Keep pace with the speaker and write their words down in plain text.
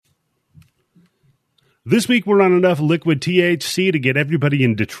This week we're on enough liquid THC to get everybody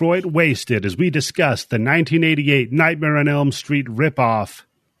in Detroit wasted as we discuss the 1988 Nightmare on Elm Street ripoff,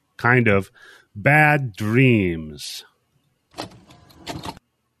 kind of, Bad Dreams.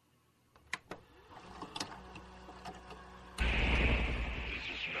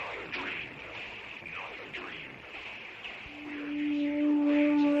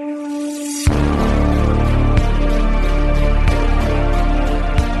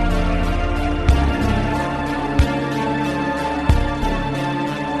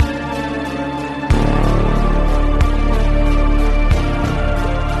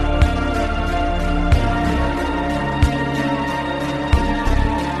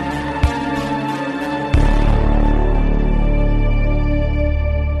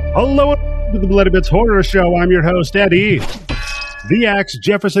 Hello to the Bloody Bits Horror Show. I'm your host, Eddie, the Axe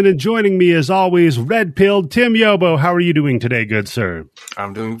Jefferson, and joining me as always, red-pilled Tim Yobo. How are you doing today, good sir?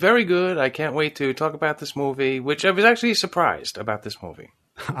 I'm doing very good. I can't wait to talk about this movie, which I was actually surprised about this movie.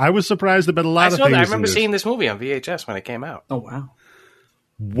 I was surprised about a lot of things. I remember seeing this movie on VHS when it came out. Oh, wow.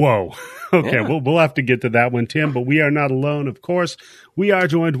 Whoa. Okay, yeah. We'll have to get to that one, Tim, but we are not alone, of course. We are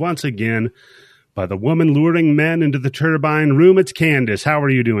joined once again by the woman luring men into the turbine room. It's Candace. How are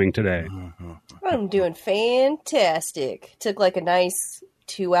you doing today? I'm doing fantastic. Took like a nice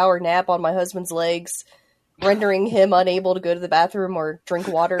 2-hour nap on my husband's legs, rendering him unable to go to the bathroom or drink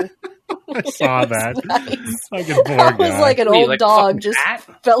water. I saw that. Nice. Like a poor I was guy. like an old dog, just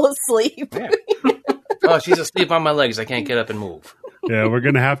fell asleep. Yeah. Oh, she's asleep on my legs. I can't get up and move. Yeah, we're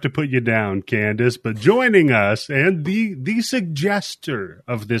going to have to put you down, Candace. But joining us, and the suggester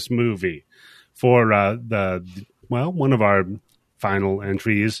of this movie, for one of our final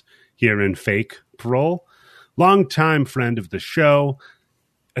entries here in Fake Parole, longtime friend of the show,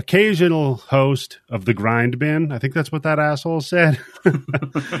 occasional host of the Grind Bin. I think that's what that asshole said.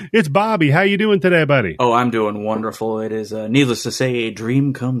 It's Bobby. How you doing today, buddy? Oh, I'm doing wonderful. It is, needless to say, a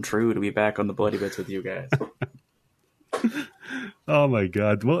dream come true to be back on the Bloody Bits with you guys. Oh, my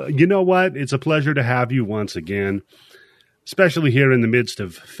God. Well, you know what? It's a pleasure to have you once again, especially here in the midst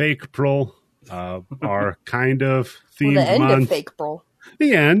of Fake Parole. Our kind of themed the end month. of Fake Brawl.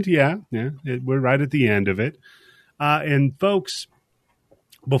 The end, yeah. We're right at the end of it. And folks,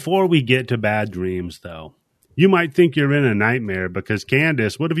 before we get to Bad Dreams, though, you might think you're in a nightmare because,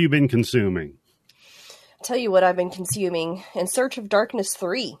 Candace, what have you been consuming? I'll tell you what I've been consuming. In Search of Darkness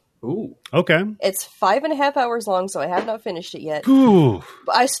 3. Ooh. Okay. It's 5.5 hours long, so I have not finished it yet. Ooh.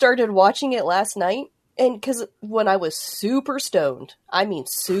 But I started watching it last night. And because when I was super stoned, I mean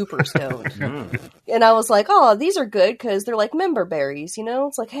super stoned, and I was like, oh, these are good because they're like member berries, you know?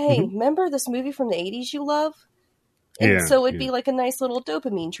 It's like, hey, remember this movie from the 80s you love? And so it'd be like a nice little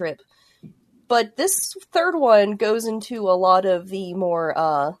dopamine trip. But this third one goes into a lot of the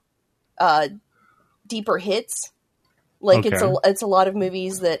more deeper hits. Like it's a lot of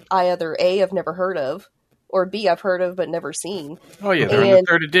movies that I either A, have never heard of, or B, I've heard of but never seen. Oh, yeah, they're in the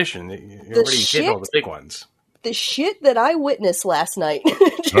third edition. You already hit all the big ones. The shit that I witnessed last night,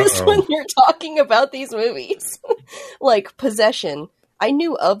 just when you're talking about these movies. Like, Possession. I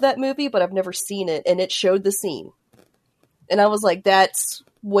knew of that movie, but I've never seen it, and it showed the scene. And I was like, that's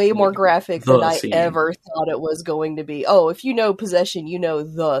way more graphic than I ever thought it was going to be. Oh, if you know Possession, you know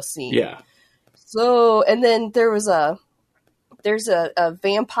the scene. Yeah. So, and then there's a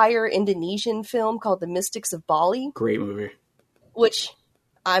vampire Indonesian film called The Mystics of Bali. Great movie. Which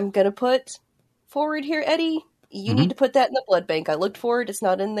I'm going to put forward here, Eddie. You need to put that in the blood bank. I looked for it. It's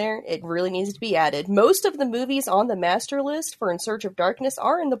not in there. It really needs to be added. Most of the movies on the master list for In Search of Darkness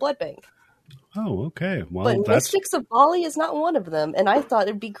are in the blood bank. Oh, okay. Well, but Mystics of Bali is not one of them. And I thought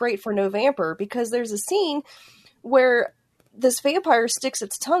it'd be great for November because there's a scene where this vampire sticks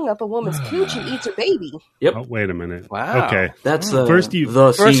its tongue up a woman's cooch and eats her baby. Yep. Oh, wait a minute. Wow. Okay. That's first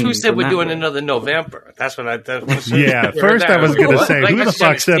who said we're doing another November? That's what I yeah, first I was going to say, who the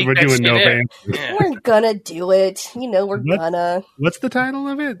fuck said we're doing November? Yeah. We're gonna do it. You know, gonna. What's the title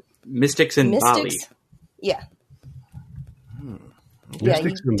of it? Mystics in Bali. Yeah. Yeah,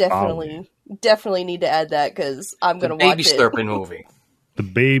 you definitely need to add that because I'm going to watch it. Baby slurping movie. The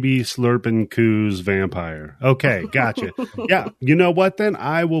baby slurping coos vampire. Okay, gotcha. Yeah, you know what then?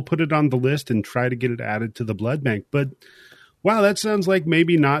 I will put it on the list and try to get it added to the blood bank. But, wow, that sounds like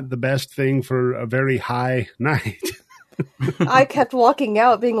maybe not the best thing for a very high night. I kept walking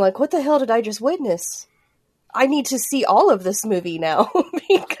out being like, what the hell did I just witness? I need to see all of this movie now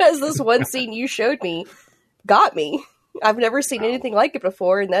because this one scene you showed me got me. I've never seen anything like it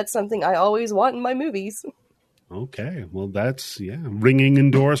before, and that's something I always want in my movies. Okay, well, that's, ringing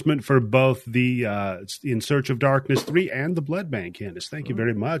endorsement for both the In Search of Darkness 3 and the Blood Bank, Candace. Thank you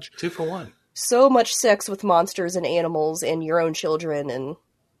very much. 2 for 1. so much sex with monsters and animals and your own children and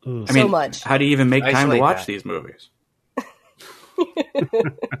so much. How do you even make time to watch that. these movies?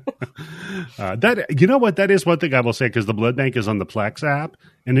 You know what? That is one thing I will say, because the Blood Bank is on the Plex app,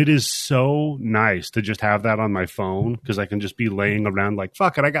 and it is so nice to just have that on my phone, because I can just be laying around like,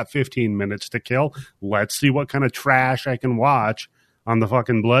 fuck it, I got 15 minutes to kill. Let's see what kind of trash I can watch on the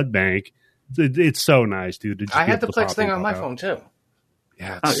fucking Blood Bank. It's so nice, dude. To just I be had the able to Plex pop thing it on my out. phone too.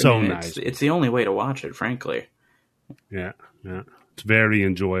 Yeah, it's so I mean, nice. It's the only way to watch it, frankly. Yeah. It's very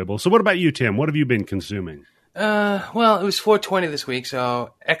enjoyable. So what about you, Tim? What have you been consuming? Well, it was 420 this week,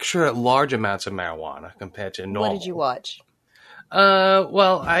 so extra large amounts of marijuana compared to normal. What did you watch?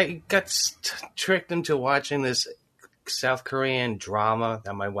 Well, I got tricked into watching this South Korean drama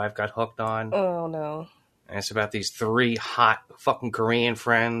that my wife got hooked on. Oh, no. And it's about these 3 hot fucking Korean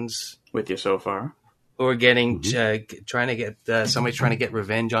friends With you so far? who are getting trying to get somebody's trying to get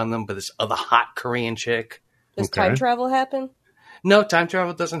revenge on them, but this other hot Korean chick. Does Okay. time travel happen? No, time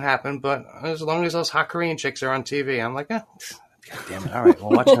travel doesn't happen, but as long as those hot Korean chicks are on TV, I'm like, God damn it. All right, we'll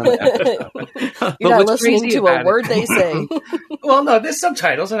watch another episode. You're not what's listening crazy to a about word they say. Well, no, there's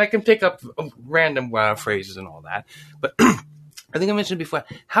subtitles, and I can pick up random phrases and all that. But I think I mentioned before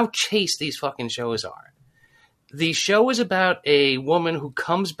how chaste these fucking shows are. The show is about a woman who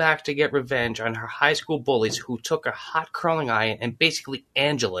comes back to get revenge on her high school bullies who took a hot curling iron and basically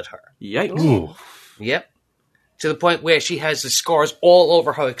Angela'd her. Yikes. Ooh. Yep. To the point where she has the scars all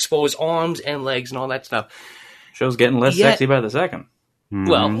over her exposed arms and legs and all that stuff. Show's getting less sexy by the second.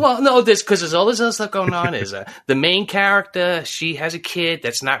 Well, no, because there's all this other stuff going on. Is the main character, she has a kid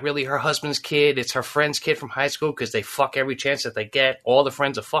that's not really her husband's kid. It's her friend's kid from high school because they fuck every chance that they get. All the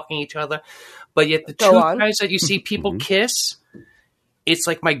friends are fucking each other. But yet the two times that you see people kiss, it's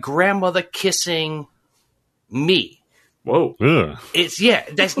like my grandmother kissing me. Whoa. Ugh. It's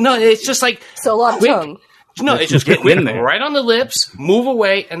it's just like So a lot of quick. tongue. No, it's just getting quick, in there. right on the lips, move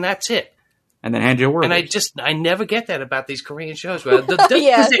away, and that's it. And then hand you a word. And I never get that about these Korean shows. Well,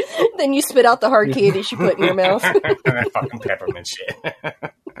 Yeah, then you spit out the hard candy she put in your mouth. that fucking peppermint shit.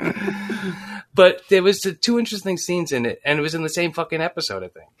 But there was 2 interesting scenes in it, and it was in the same fucking episode, I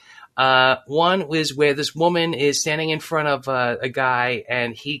think. One was where this woman is standing in front of a guy,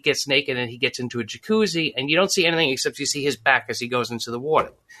 and he gets naked, and he gets into a jacuzzi, and you don't see anything except you see his back as he goes into the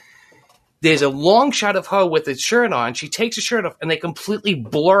water. There's a long shot of her with his shirt on. She takes her shirt off, and they completely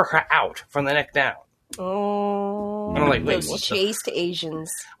blur her out from the neck down. Oh, I'm like, wait, those what the- chaste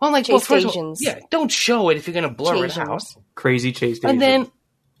Asians. Well, I'm like, Chaste first of all, Asians. yeah, don't show it if you're going to blur it out. Chasians. Crazy chase. And then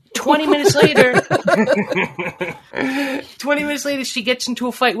 20 minutes later, 20 minutes later, she gets into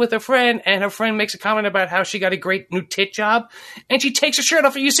a fight with her friend, and her friend makes a comment about how she got a great new tit job, and she takes her shirt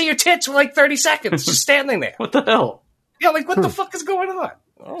off, and you see her tits for like 30 seconds just standing there. What the hell? Yeah, like, what the fuck is going on?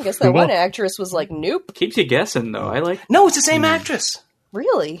 I guess that Well- one actress was like, nope. Keeps you guessing, though. I like. No, it's the same actress.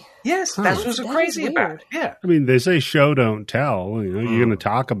 Really? Yes, that's what's so That crazy is about weird. it. Yeah. I mean, they say show don't tell. You know, you're going to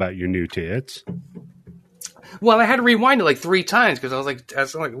talk about your new tits. Well, I had to rewind it like 3 times because I was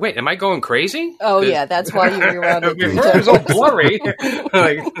like, wait, am I going crazy? Oh, yeah, that's why you rewound it. It was all blurry.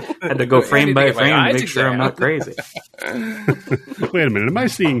 Like, Had to go frame by anything in my frame to eyes make sure I'm exam. not crazy. Wait a minute, am I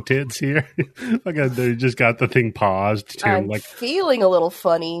seeing tits here? Like they just got the thing paused. Tim, I'm like, feeling a little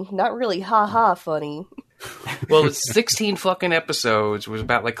funny. Not really ha-ha funny. Well, it's 16 fucking episodes. It was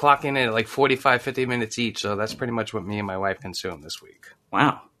about like clocking in at like 45, 50 minutes each. So that's pretty much what me and my wife consumed this week.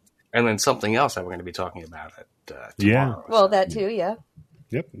 Wow. And then something else that we're going to be talking about tomorrow. Yeah. Well, that too, yeah.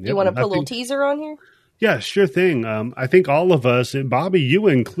 yep. You want to put a little teaser on here? Yeah, sure thing. I think all of us, and Bobby, you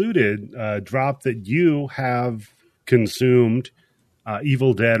included, dropped that you have consumed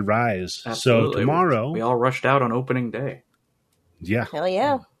Evil Dead Rise. Absolutely. So tomorrow, We all rushed out on opening day. yeah. Hell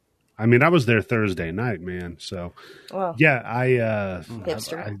yeah. I mean, I was there Thursday night, man. So Wow. yeah,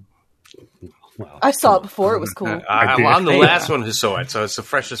 Hipster. well, I saw it before. It was cool. I'm the Yeah. last one who saw it, so it's the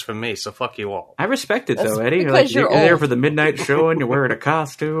freshest for me. So fuck you all. I respect it, That's though, Eddie. because Like, you're you're there old. for the midnight show and you're wearing a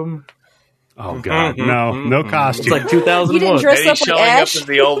costume. oh god, no It's costume. like 2001. You didn't dress Eddie up like showing Ash? up as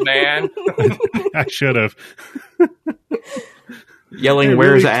the old man. I should have. Yelling, Hey,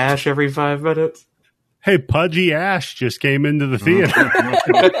 "Where's really? Ash?" every 5 minutes. Hey, Pudgy Ash just came into the theater.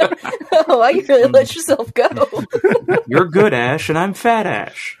 Oh, you really let yourself go. You're good, Ash, and I'm fat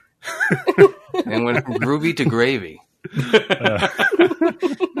Ash. And went from groovy to gravy.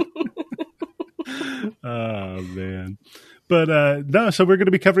 Oh man. But no, so we're going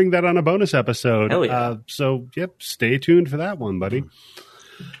to be covering that on a bonus episode. Hell yeah. So yep, stay tuned for that one, buddy.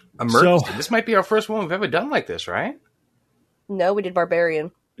 Emergency. So- This might be our first one we've ever done like this, right? No, we did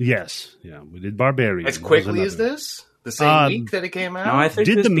Barbarian. Yes, yeah, we did Barbarian. As That was quickly as another- this? The same week that it came out? No, I think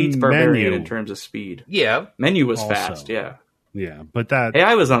Did this the beats Barbarian menu- in terms of speed. Yeah. Menu was Also. fast, yeah. Yeah, but that... Hey,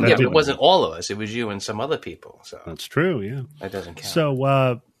 I was on that Yeah, that. but it didn't- wasn't all of us. It was you and some other people. So That's true, yeah. that doesn't count.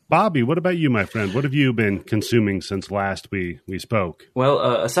 So, Bobby, what about you, my friend? What have you been consuming since last we spoke? Well,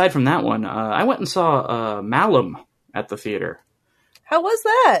 aside from that one, I went and saw Malum at the theater. How was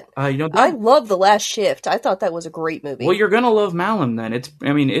that? I love The Last Shift. I thought that was a great movie. Well, you're gonna love Malum then.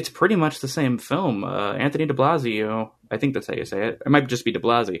 It's pretty much the same film. Anthony de Blasio, I think that's how you say it. It might just be de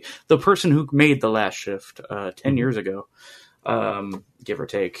Blasio, the person who made The Last Shift 10 years ago, give or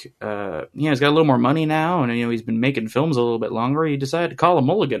take. He's got a little more money now, and he's been making films a little bit longer. He decided to call a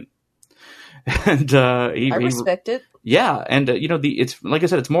mulligan, and I respect it. Yeah, and it's like I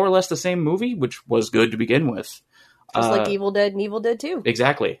said, it's more or less the same movie, which was good to begin with. Just like Evil Dead and Evil Dead 2.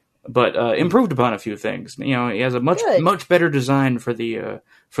 Exactly, but improved upon a few things. He has a much better design for the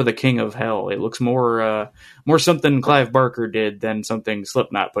King of Hell. It looks more something Clive Barker did than something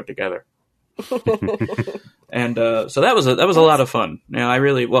Slipknot put together. And so that was a lot of fun.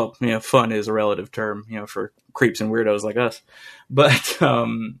 Fun is a relative term, for creeps and weirdos like us. But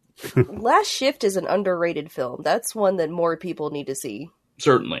Last Shift is an underrated film. That's one that more people need to see.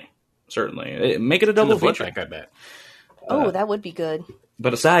 certainly, make it a double feature. I bet. That would be good.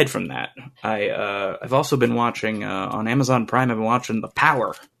 But aside from that, I've also been watching on Amazon Prime. I've been watching The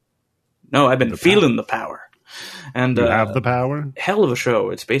Power. No, I've been feeling the power. And You have the power? Hell of a show.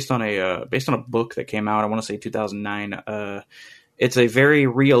 It's based on a book that came out, I want to say 2009. It's a very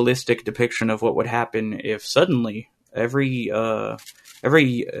realistic depiction of what would happen if suddenly every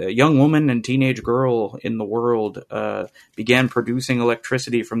young woman and teenage girl in the world began producing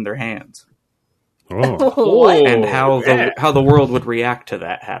electricity from their hands. Oh. And how the world would react to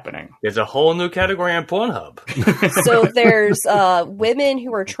that happening. There's a whole new category on Pornhub. So there's women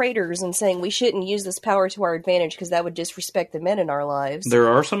who are traitors and saying we shouldn't use this power to our advantage because that would disrespect the men in our lives. There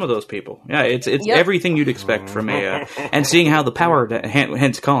are some of those people. Yeah, it's everything you'd expect from and seeing how the power,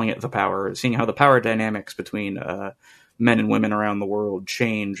 hence calling it The Power, seeing how the power dynamics between men and women around the world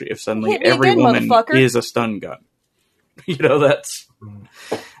change if suddenly every woman is a stun gun. That's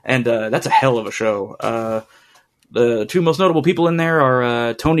a hell of a show. The two most notable people in there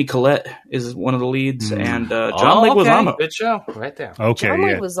are Toni Collette is one of the leads, and John Leguizamo. Good show, right there. Okay, John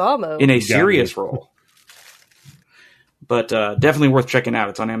Leguizamo in a serious role. But definitely worth checking out.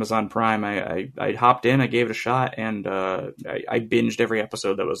 It's on Amazon Prime. I hopped in, I gave it a shot, and I binged every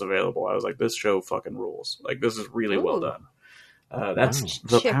episode that was available. I was like, this show fucking rules. Like, this is really well done. That's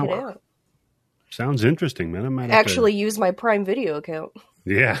The Check Power. it out. Sounds interesting, man. I might Actually use my Prime Video account.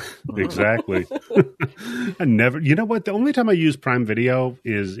 Yeah, exactly. I never. You know what? The only time I use Prime Video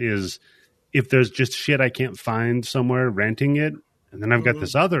is if there's just shit I can't find somewhere, renting it, and then I've got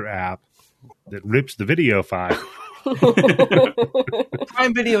this other app that rips the video file.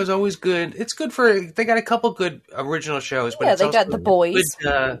 Prime Video is always good. It's good they got a couple good original shows, but it's they also got The Boys.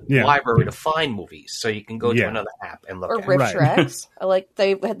 Good library to find movies, so you can go to another app and look Or at Riff Right. Tracks. They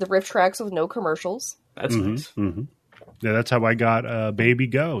had the Riff Tracks with no commercials. That's nice. Mm-hmm. Yeah, that's how I got Baby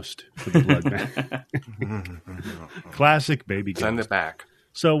Ghost for the Blood Bank. Classic Baby Ghost. Send it back.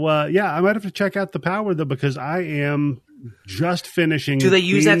 So, I might have to check out The Power, though, because I am just finishing. Do they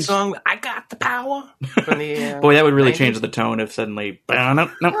use that Queen's- song, I Got the Power? From the, Boy, that would really 90s? change the tone if suddenly... I got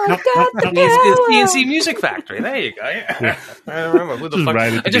the It's power. CNC Music Factory. There you go. Yeah. I don't remember who the Just fuck.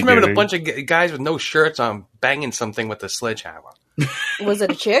 right at the I just remembered a beginning. bunch of guys with no shirts on banging something with a sledgehammer. Was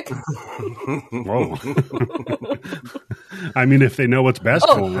it a chick? Whoa. I mean, if they know what's best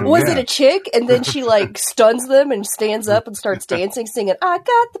for them. Was it a chick? And then she stuns them and stands up and starts dancing, singing, I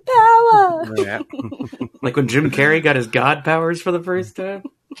got the power. Yeah. Like when Jim Carrey got his god powers for the first time?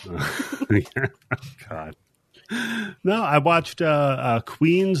 God. No, I watched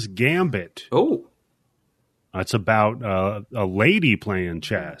Queen's Gambit. Oh. It's about a lady playing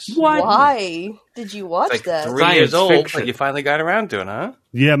chess. What? Why did you watch It's that? 3 Science years old, fiction. but you finally got around to it, huh?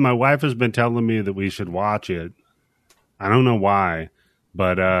 Yeah, my wife has been telling me that we should watch it. I don't know why,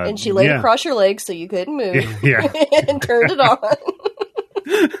 but And she laid across your legs so you couldn't move. Yeah. And turned it on.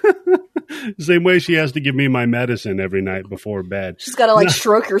 Same way she has to give me my medicine every night before bed. She's got to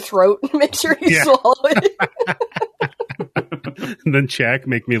stroke your throat and make sure you Yeah. swallow it. And then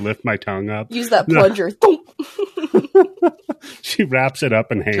make me lift my tongue up. Use that plunger. She wraps it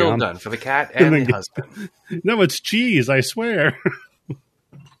up in ham. Till done for the cat and then the husband. No, it's cheese, I swear.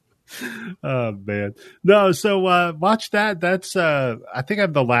 Oh man. No, so watch that. That's I think I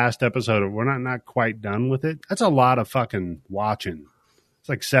have the last episode. We're not quite done with it. That's a lot of fucking watching. It's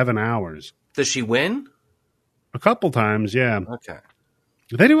like 7 hours. Does she win? A couple times, yeah. Okay.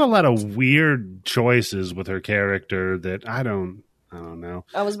 They do a lot of weird choices with her character that I don't know.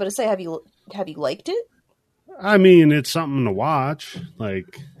 I was about to say, have you liked it? I mean, it's something to watch.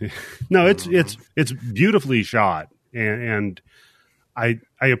 Like, no, it's beautifully shot, and I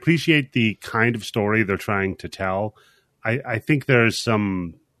appreciate the kind of story they're trying to tell. I think there's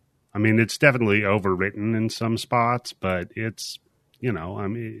some. I mean, it's definitely overwritten in some spots, but it's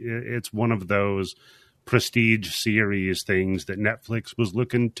it's one of those prestige series things that Netflix was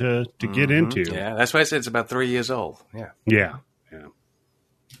looking to get into. Yeah, that's why I said it's about 3 years old. Yeah.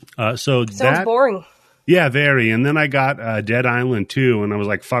 Sounds boring. Yeah, very. And then I got Dead Island 2, and I was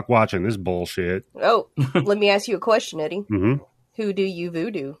like, fuck watching this bullshit. Oh, let me ask you a question, Eddie. Mm-hmm. Who do you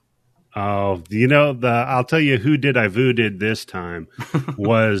voodoo? Oh, I'll tell you who did I voodoo this time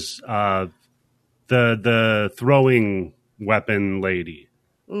was the throwing weapon lady.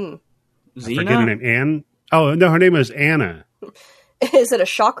 Xena? I forget her name. Anne? Oh, no, her name is Anna. Is it a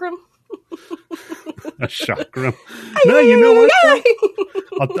chakram? A chakram? No, you know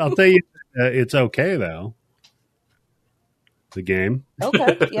what? I'll tell you, it's okay, though. The game.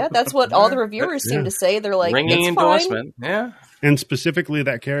 Okay, yeah, that's what all the reviewers seem to say. They're like, ringing it's endorsement. Fine. Yeah. And specifically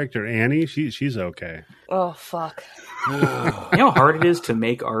that character, Annie, she's okay. Oh, fuck. You know how hard it is to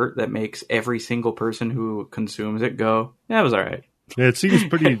make art that makes every single person who consumes it go, yeah, it was all right. It seems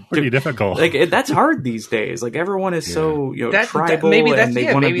pretty difficult. Like that's hard these days. Like everyone is so tribal, maybe and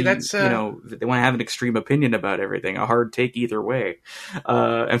they want to be, that's they want to have an extreme opinion about everything. A hard take either way,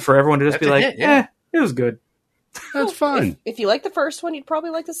 and for everyone to just be like, it was good. That's fun. If you like the first one, you'd probably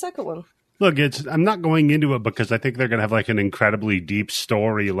like the second one. Look, I'm not going into it because I think they're going to have like an incredibly deep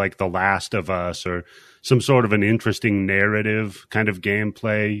story like The Last of Us or some sort of an interesting narrative kind of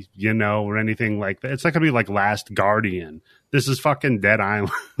gameplay, or anything like that. It's not going to be like Last Guardian. This is fucking Dead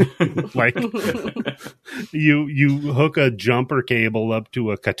Island. Like you hook a jumper cable up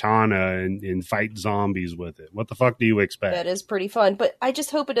to a katana and fight zombies with it. What the fuck do you expect? That is pretty fun, but I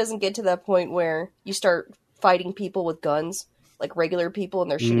just hope it doesn't get to that point where you start fighting people with guns, like regular people, and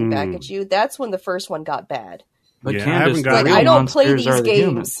they're shooting back at you. That's when the first one got bad. But Yeah, Candace, I don't play these games.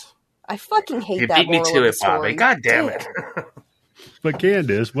 Humans. I fucking hate You that beat me moral to of the it, Bobby. story. God damn it. But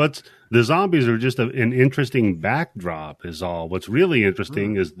Candace, the zombies are just an interesting backdrop is all. What's really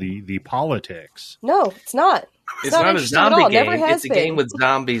interesting is the politics. No, it's not. It's not a interesting at zombie all. game. Never has It's a been. game with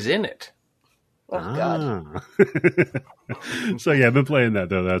zombies in it. Oh, God. So, yeah, I've been playing that,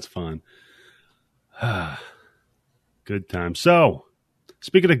 though. That's fun. Good time. So,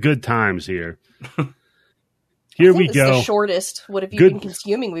 speaking of good times here, here we go. This is the shortest what have you been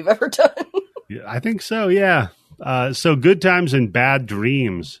consuming we've ever done. Yeah, I think so, yeah. So good times and bad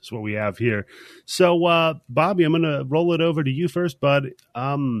dreams is what we have here. So, Bobby, I'm going to roll it over to you first, bud.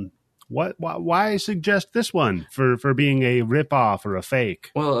 Why suggest this one for being a ripoff or a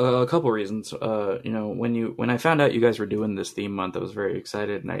fake? Well, a couple reasons. When I found out you guys were doing this theme month, I was very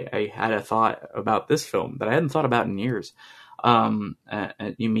excited, and I had a thought about this film that I hadn't thought about in years.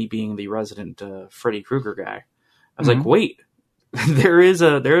 Me being the resident Freddy Krueger guy, I was like, wait. There is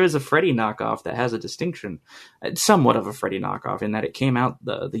a Freddy knockoff that has a distinction. It's somewhat of a Freddy knockoff in that it came out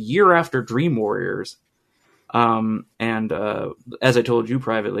the year after Dream Warriors. And as I told you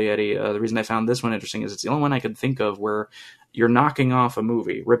privately, Eddie, the reason I found this one interesting is it's the only one I could think of where you're ripping off a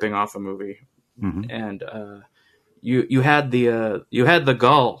movie, and you had the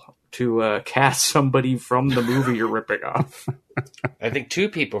gall to cast somebody from the movie you're ripping off. I think two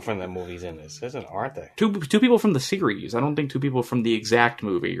people from that movie's in this, aren't they? Two people from the series. I don't think two people from the exact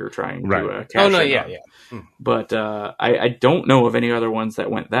movie you're trying to cast. Oh no, in yeah, on. yeah. But I don't know of any other ones that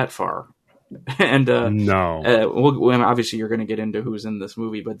went that far. And no, obviously you're going to get into who's in this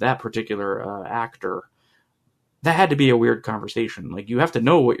movie, but that particular actor, that had to be a weird conversation. Like, you have to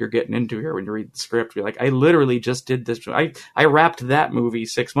know what you're getting into here when you read the script. You're like, I literally just did this. I wrapped that movie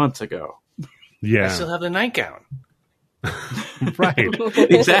 6 months ago. Yeah, I still have the nightgown. Right,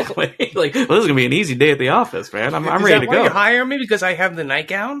 exactly. Like, well, this is gonna be an easy day at the office, man. I'm ready to go. You hire me because I have the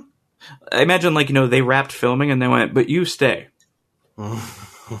nightgown? I imagine, they wrapped filming and they went, but you stay.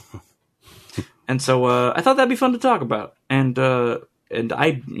 And so I thought that'd be fun to talk about. And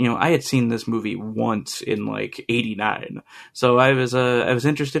I had seen this movie once in '89, so I was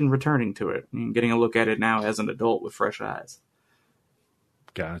interested in returning to it and getting a look at it now as an adult with fresh eyes.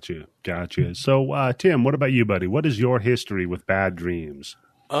 Gotcha. So, Tim, what about you, buddy? What is your history with bad dreams?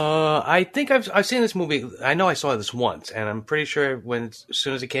 I think I've seen this movie. I know I saw this once, and I'm pretty sure as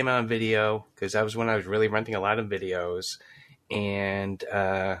soon as it came out on video, because that was when I was really renting a lot of videos. And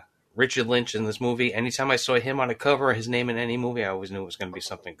Richard Lynch in this movie, anytime I saw him on a cover or his name in any movie, I always knew it was going to be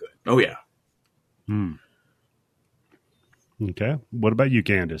something good. Oh yeah. Okay. What about you,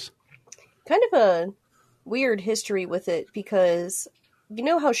 Candace? Kind of a weird history with it because you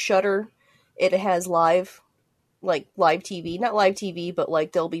know how Shudder, it has live TV, not live TV, but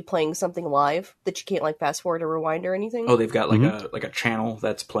like they'll be playing something live that you can't like fast forward or rewind or anything. Oh, they've got like a channel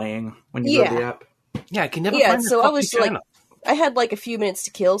that's playing when you go to the app. Yeah, I can never find so the I was channel. like, I had like a few minutes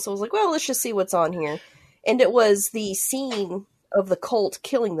to kill, so I was like, well, let's just see what's on here. And it was the scene of the cult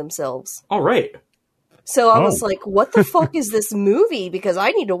killing themselves. All right. So I was like, what the fuck is this movie? Because I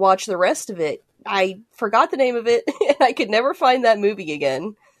need to watch the rest of it. I forgot the name of it, and I could never find that movie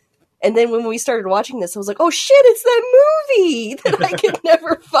again. And then when we started watching this, I was like, oh shit, it's that movie that I could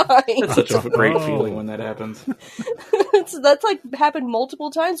never find. That's such a great feeling when that happens. That's like happened multiple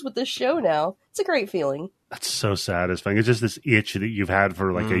times with this show now. It's a great feeling. That's so satisfying. It's just this itch that you've had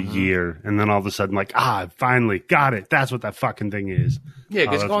for like a year, and then all of a sudden, like, I finally got it. That's what that fucking thing is. Yeah,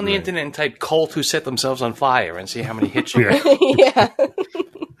 because go on the internet and type "cult who set themselves on fire" and see how many hits you get. Yeah.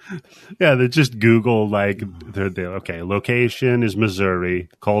 Yeah, they just Google, like, okay, location is Missouri,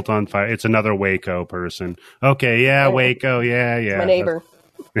 cult on fire. It's another Waco person. Okay, yeah, Waco, yeah. My neighbor.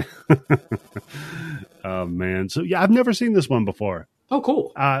 Oh, man. So, yeah, I've never seen this one before. Oh,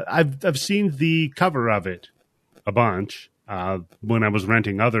 cool. I've seen the cover of it a bunch when I was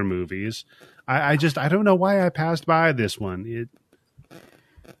renting other movies. I don't know why I passed by this one.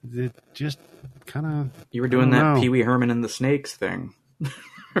 It just kind of... You were doing that Pee Wee Herman and the Snakes thing.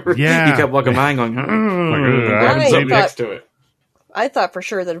 Yeah. You kept walking by and going, Right. something next to it. I thought for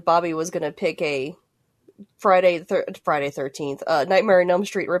sure that if Bobby was going to pick a Friday 13th, Nightmare on Elm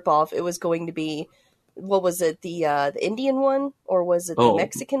Street ripoff, it was going to be, what was it, the Indian one? Or was it the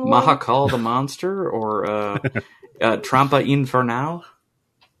Mexican one? Mahakal the Monster or Trampa Infernal?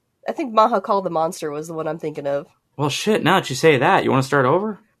 I think Mahakal the Monster was the one I'm thinking of. Well, shit, now that you say that, you want to start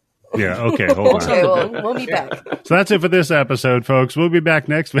over? Yeah, okay, hold on. Okay, well, we'll be back. So that's it for this episode, folks. We'll be back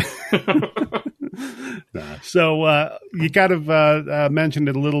next week. So you kind of mentioned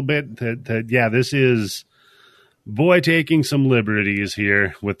it a little bit that, yeah, this is boy taking some liberties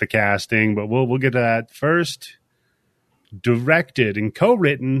here with the casting, but we'll get to that first. Directed and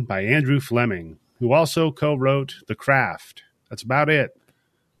co-written by Andrew Fleming, who also co-wrote The Craft. That's about it.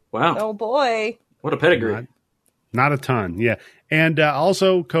 Wow. Oh, boy. What a pedigree. Not a ton, yeah. And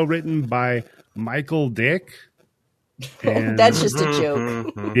also co-written by Michael Dick. And, That's just a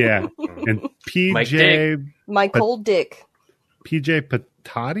joke. Yeah. And Michael Dick. PJ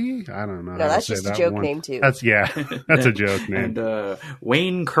Patati? I don't know. No, that's just a joke name, too. That's a joke name. And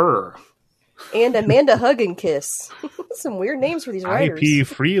Wayne Kerr. And Amanda Hugginkiss. Some weird names for these writers. IP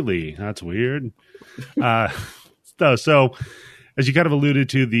Freely. That's weird. So, as you kind of alluded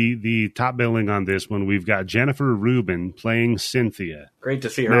to, the top billing on this one, we've got Jennifer Rubin playing Cynthia. Great to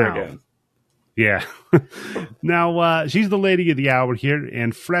see her again. Yeah. Now, she's the lady of the hour here,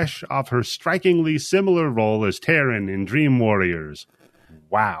 and fresh off her strikingly similar role as Taryn in Dream Warriors.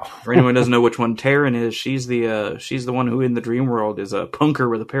 Wow. For anyone who doesn't know which one Taryn is, she's the one who in the dream world is a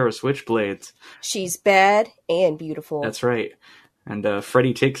punker with a pair of switchblades. She's bad and beautiful. That's right. And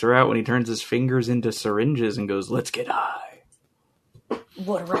Freddy takes her out when he turns his fingers into syringes and goes, "Let's get high."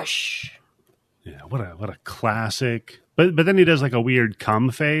 What a rush. Yeah, what a classic. But then he does like a weird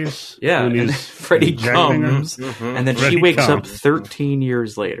cum face. Yeah, and then Freddy comes, and then Freddy she wakes up 13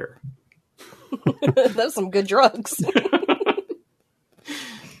 years later. Those some good drugs.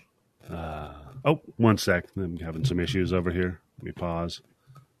 One sec. I'm having some issues over here. Let me pause.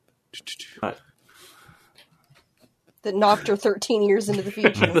 That knocked her 13 years into the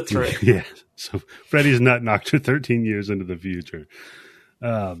future. That's right. Yeah. So Freddy's nut knocked her 13 years into the future.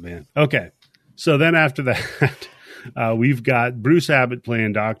 Oh, man. Okay. So then after that, we've got Bruce Abbott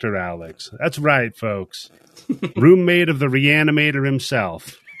playing Dr. Alex. That's right, folks. Roommate of the Reanimator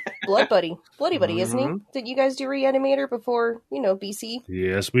himself. Blood Buddy. Bloody Buddy, isn't he? Did you guys do Reanimator before, BC?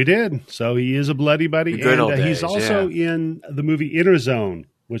 Yes, we did. So he is a Bloody Buddy. The good old days, he's also in the movie Inner Zone,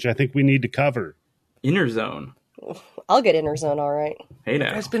 which I think we need to cover. Inner Zone? I'll get Inner Zone, all right. Hey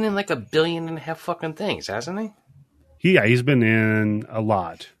now. He's been in like 1.5 billion fucking things, hasn't he? Yeah, he's been in a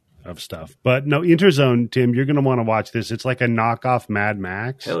lot of stuff. But no, Interzone, Tim, you're going to want to watch this. It's like a knockoff Mad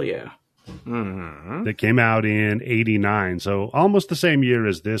Max. Hell yeah. That came out in 89. So almost the same year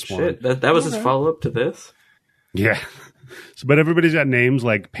as this one. That was his follow-up to this? Yeah. So, but everybody's got names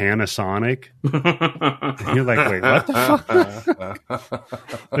like Panasonic. And you're like, wait, what the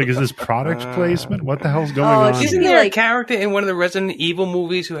fuck? Like, is this product placement? What the hell's going on? Isn't there a character in one of the Resident Evil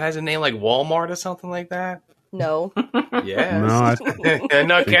movies who has a name like Walmart or something like that? No. Yes.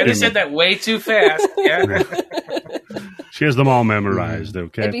 No, Candace said that way too fast. Yeah. She has them all memorized,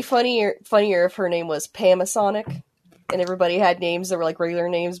 okay? It'd be funnier if her name was Pamasonic. and everybody had names that were like regular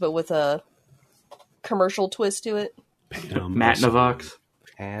names, but with a commercial twist to it. Matt Navox.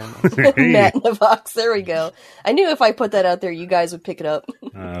 Matt Navox. There we go. I knew if I put that out there, you guys would pick it up.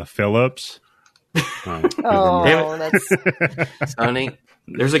 Phillips. Oh, that's Sonny.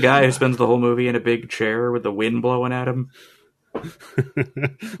 There's a guy who spends the whole movie in a big chair with the wind blowing at him.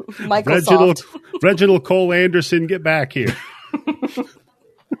 Reginald Cole Anderson, get back here.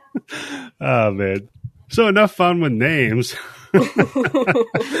 Oh, man. So enough fun with names.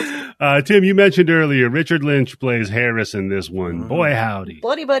 Tim, you mentioned earlier, Richard Lynch plays Harris in this one. Boy, howdy.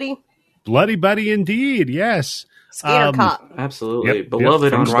 Bloody Buddy. Bloody Buddy indeed, yes. Skater Cop. Absolutely. Yep,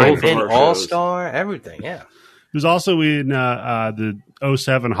 Beloved on Drive both of In, our All shows. Star, everything, yeah. He was also in the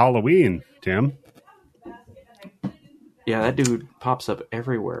 07 Halloween, Tim. Yeah, that dude pops up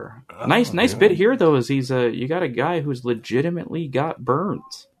everywhere. Nice bit here though is you got a guy who's legitimately got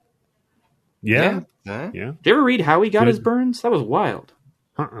burns. Yeah. Yeah. Yeah. Did you ever read how he got his burns? That was wild.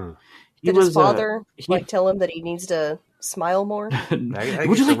 Did his father tell him that he needs to smile more? Would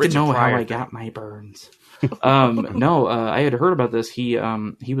you like to know how I got my burns? No, I had heard about this. He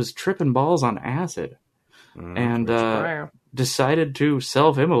was tripping balls on acid and decided to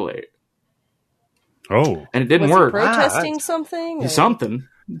self-immolate. Oh, and it didn't was work. He protesting something? Or? Something,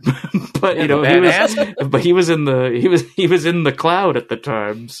 but he was in the cloud at the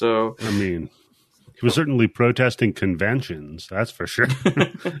time. So I mean, he was certainly protesting conventions. That's for sure. I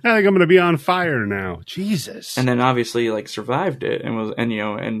think I'm going to be on fire now. Jesus. And then obviously survived it and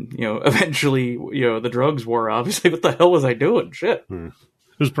eventually the drugs wore off. He's like, what the hell was I doing? Shit. It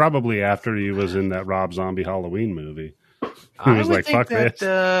was probably after he was in that Rob Zombie Halloween movie. He I was would like, think fuck that,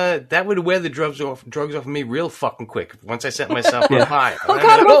 this. that would wear the drugs off of me real fucking quick once I set myself on fire. Oh,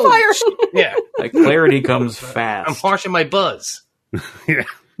 God, I'm on fire. Yeah. Like clarity comes fast. I'm harshing my buzz. Yeah.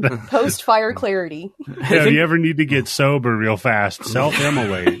 Post-fire clarity. Yeah, if you ever need to get sober real fast,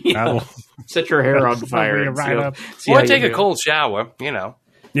 self-immolate. That'll set your hair on fire. you right up. Or take a cold shower,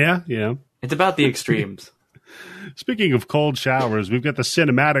 Yeah. It's about the extremes. Speaking of cold showers, we've got the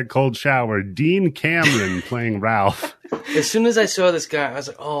cinematic cold shower. Dean Cameron playing Ralph. As soon as I saw this guy, I was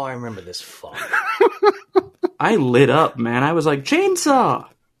like, oh, I remember this fuck. I lit up, man. I was like, chainsaw.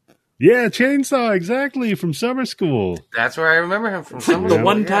 Yeah, Chainsaw, exactly, from summer school. That's where I remember him from. The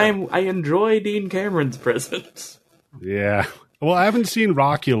one time I enjoy Dean Cameron's presence. Yeah. Well, I haven't seen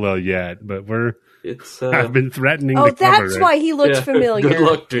Rockula yet, but I've been threatening to cover that's it. why he looked familiar. Good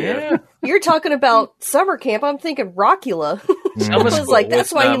luck to you. Yeah. You're talking about summer camp. I'm thinking Rockula. I was like,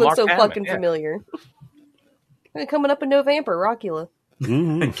 that's why he looks so fucking familiar. Coming up in November, Rockula.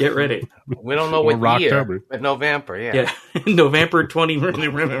 Mm-hmm. Get ready. We don't know Or what year, Rocktober. but November, Yeah. November 20.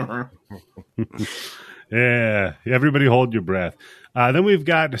 Yeah, everybody hold your breath. Then we've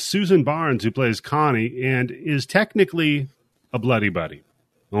got Susan Barnes, who plays Connie, and is technically a bloody buddy.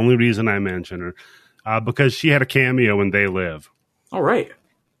 Only reason I mention her, because she had a cameo in They Live. All right.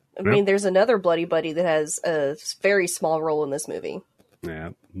 I mean, there's another bloody buddy that has a very small role in this movie.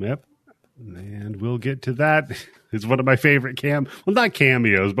 Yep. And we'll get to that. It's one of my favorite not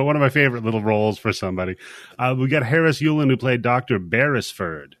cameos, but one of my favorite little roles for somebody. We got Harris Yulin, who played Dr.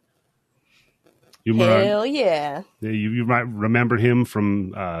 Beresford. Hell yeah. You might remember him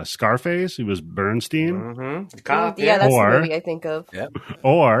from Scarface. He was Bernstein. Mm-hmm. The cop, yeah, that's the movie I think of. Yep.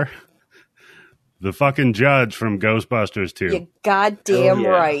 Or the fucking judge from Ghostbusters 2. You're goddamn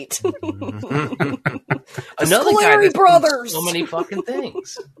right. Another Scolari guy that's Brothers. so many fucking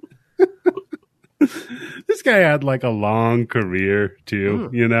things. This guy had like a long career too,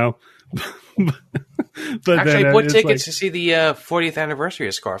 But Actually, I bought tickets like, to see the 40th anniversary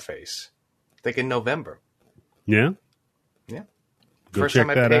of Scarface. I think in November. Yeah? Yeah. Go check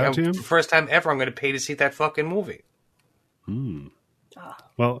that out, Tim? First time ever I'm going to pay to see that fucking movie.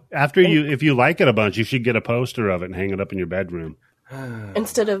 Well, if you like it a bunch, you should get a poster of it and hang it up in your bedroom.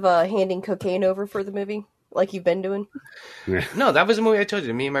 Instead of handing cocaine over for the movie, like you've been doing. Yeah. No, that was the movie I told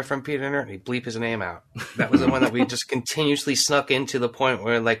you. Me and my friend Peter Ernie bleep his name out. That was the one that we just continuously snuck in to the point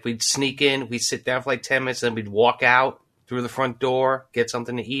where we'd sneak in, we'd sit down for 10 minutes, then we'd walk out through the front door, get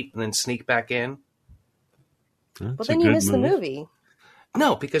something to eat, and then sneak back in. That's Well, then you missed the movie.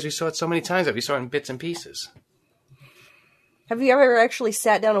 No, because we saw it so many times that we saw it in bits and pieces. Have you ever actually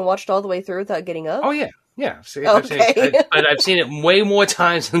sat down and watched all the way through without getting up? Oh, yeah. Yeah. See, Okay. I've seen it way more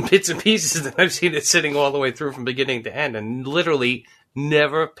times in bits and pieces than I've seen it sitting all the way through from beginning to end, and literally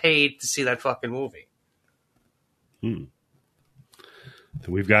never paid to see that fucking movie. Then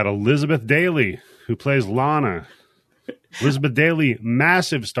we've got Elizabeth Daly, who plays Lana. Elizabeth Daily,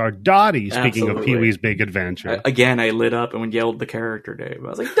 massive star. Dottie, speaking of Absolutely. Pee-wee's Big Adventure. Again, I lit up and yelled the character name. I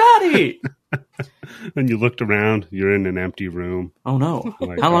was like, Dottie! And you looked around, you're in an empty room. Oh no.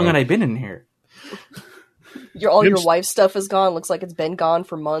 Like, How long had I been in here? All your wife's stuff is gone. Looks like it's been gone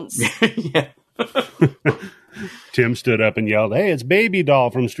for months. Yeah. Tim stood up and yelled, "Hey, it's Baby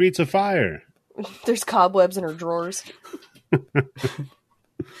Doll from Streets of Fire." There's cobwebs in her drawers.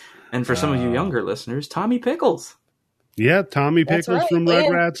 And for some of you younger listeners, Tommy Pickles. Yeah, Tommy That's Pickles right, from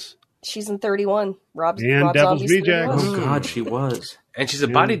man. Rugrats. She's in 31. Rob And Devil's Zombie's Rejects. 31. Oh God, she was. And she's a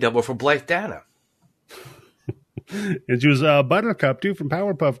body double for Blythe Danner. And she was Buttercup, too, from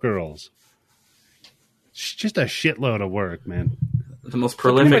Powerpuff Girls. She's just a shitload of work, man. The most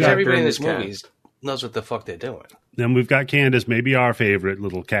Pretty prolific much actor everybody in this this cast. movie knows what the fuck they're doing. Then we've got Candace, maybe our favorite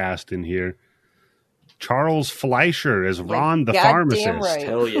little cast in here. Charles Fleischer as Ron the goddamn pharmacist. right.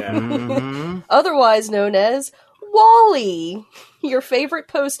 Hell yeah. Otherwise known as Wally, your favorite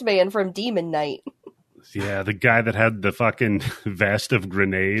postman from Demon Knight. Yeah, the guy that had the fucking vest of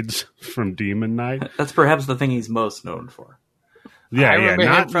grenades from Demon Knight. That's perhaps the thing he's most known for. Yeah, I yeah, remember him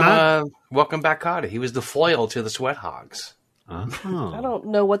not, from Welcome Back, Kotter. He was the foil to the Sweat Hogs. I oh. don't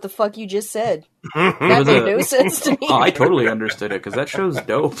know what the fuck you just said. was That made a- no sense to me. Oh, I totally understood it because that show's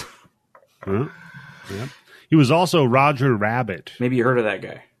dope. Huh? Yeah. He was also Roger Rabbit. Maybe you heard of that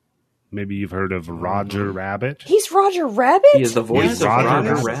guy. Maybe you've heard of Roger Rabbit. He's Roger Rabbit? He is the voice He's of Roger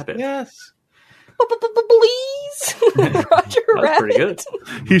Roger Rabbit. Rabbit. Yes. Please? Roger That's Rabbit. pretty good.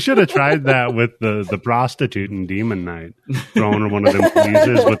 He should have tried that with the prostitute in Demon Knight, throwing her one of them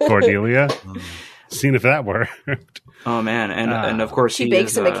pleases with Cordelia. Seen if that worked. Oh man, and of course She he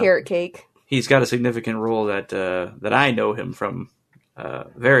bakes is, him a carrot cake. He's got a significant role that I know him from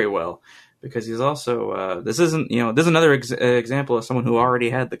very well because he's also this is another example of someone who already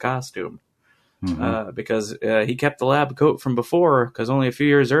had the costume. Because he kept the lab coat from before, because only a few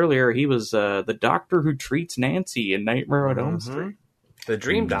years earlier he was the doctor who treats Nancy in Nightmare on Elm Street. The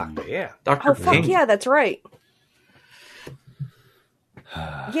Dream Doctor, yeah. Dr. Oh, fuck Pink. yeah, that's right.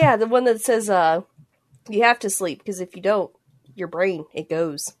 Yeah, the one that says you have to sleep, because if you don't, your brain, it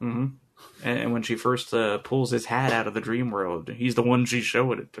goes. Mm-hmm. And when she first pulls his hat out of the dream world, he's the one she's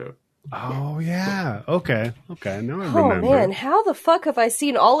showing it to. Oh yeah. Okay. Now I Oh remember. man, how the fuck have I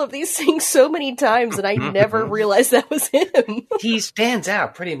seen all of these things so many times and I never realized that was him? He stands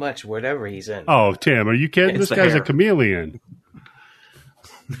out pretty much whatever he's in. Oh, Tim, are you kidding? It's This the guy's a hair. chameleon.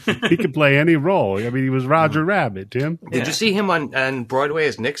 He could play any role. I mean, he was Roger Rabbit, Tim. Did you see him on Broadway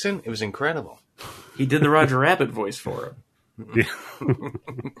as Nixon? It was incredible. He did the Roger Rabbit voice for him.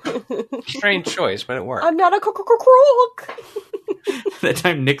 Strange choice, but it worked. I'm not a crook. That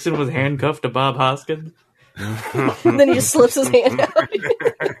time Nixon was handcuffed to Bob Hoskins. And then he just slips his hand out.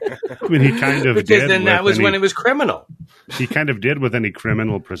 I mean, he kind of Because did. then that with was any, when it was criminal. He kind of did with any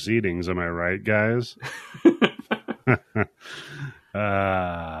criminal proceedings. Am I right, guys?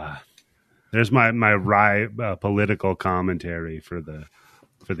 There's my wry political commentary for the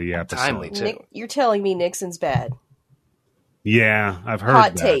episode. Timely, too. You're telling me Nixon's bad. Yeah, I've heard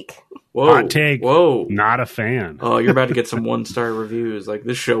Hot that. take. Whoa. Hot take. Whoa. Not a fan. Oh, you're about to get some 1-star reviews. Like,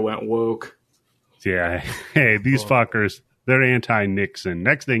 this show went woke. Yeah. Hey, these fuckers, they're anti-Nixon.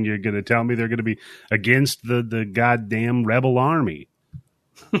 Next thing you're going to tell me they're going to be against the goddamn rebel army.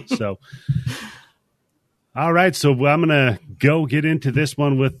 So, all right. So I'm going to go get into this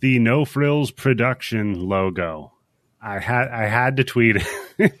one with the No Frills Production logo. I had to tweet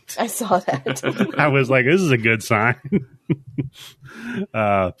it. I saw that. I was like, this is a good sign.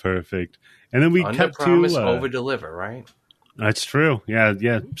 Perfect. And then we Under cut promise, to... over deliver, right? That's true. Yeah.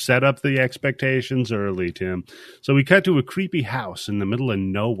 Set up the expectations early, Tim. So we cut to a creepy house in the middle of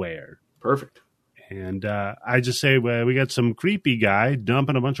nowhere. Perfect. And I just say, well, we got some creepy guy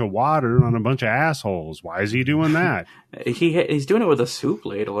dumping a bunch of water on a bunch of assholes. Why is he doing that? He's doing it with a soup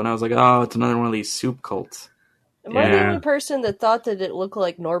ladle, and I was like, oh, it's another one of these soup cults. Am I the Yeah. only person that thought that it looked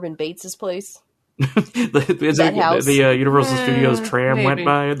like Norman Bates' place? the house? Universal Studios tram maybe. went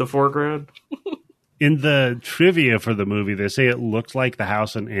by in the foreground. In the trivia for the movie, they say it looked like the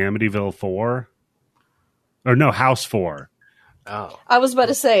house in Amityville 4. Or no, House 4. Oh. I was about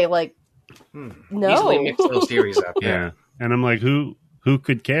to say, like, no. Easily mix those theories up. Yeah. And I'm like, who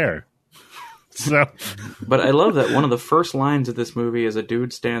could care? So But I love that one of the first lines of this movie is a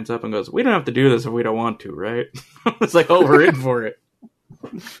dude stands up and goes, "We don't have to do this if we don't want to, right?" It's like, oh, we're in for it.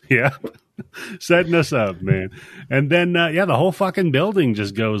 yeah, setting us up, man. And then, the whole fucking building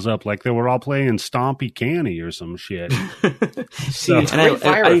just goes up like they were all playing Stompy Canny or some shit. So, and Great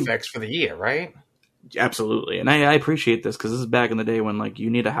fire I- effects for the year, right? Absolutely. And I appreciate this because this is back in the day when, like, you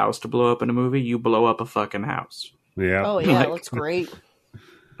need a house to blow up in a movie, you blow up a fucking house. Yeah. Oh yeah, it looks great. I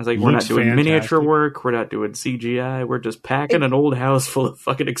was like, we're not Looks doing miniature fantastic. work. We're not doing CGI. We're just packing an old house full of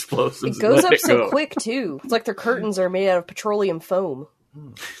fucking explosives. It goes and up letting so go. quick too. It's like their curtains are made out of petroleum foam.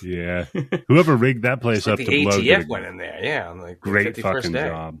 Yeah. Whoever rigged that place Like up the to blow did ATF a went in there, yeah, on the great 51st fucking day.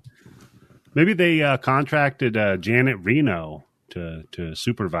 job. Maybe they contracted Janet Reno to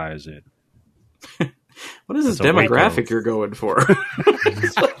supervise it. What is this That's a demographic Waco. you're going for?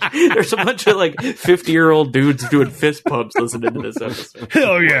 There's a bunch of like 50-year-old dudes doing fist pumps listening to this episode.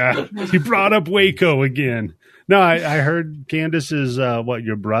 Hell yeah. He brought up Waco again. No, I heard Candace's,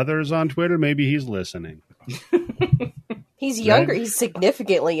 your brother's on Twitter? Maybe he's listening. He's younger. He's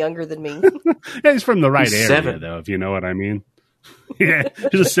significantly younger than me. Yeah, he's from the right He's area, 7. though, if you know what I mean. Yeah,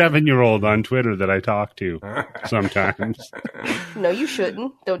 he's a 7-year-old on Twitter that I talk to sometimes. No, you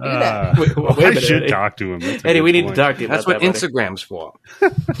shouldn't. Don't do that. Wait a I minute, should Eddie. talk to him. That's a Eddie, good we need to point. talk to you That's about what that. Instagram's for.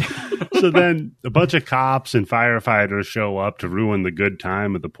 So then a bunch of cops and firefighters show up to ruin the good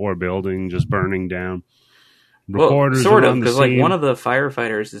time of the poor building just burning down. Reporters sort are of, on the because like scene. one of the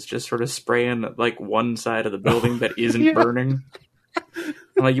firefighters is just sort of spraying like one side of the building that isn't Yeah. burning. I'm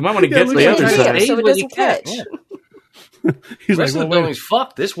like, you might want to Yeah, get to look the at other that. side. So it Well, you doesn't can't, catch. yeah. He's The rest like, of the well, building's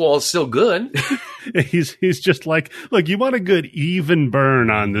fucked. This wall's still good. wait. He's just like, look, you want a good even burn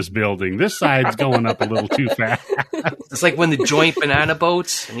on this building. This side's going up a little too fast. It's like when the joint banana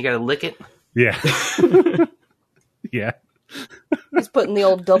boats and you got to lick it. Yeah. Yeah. He's putting the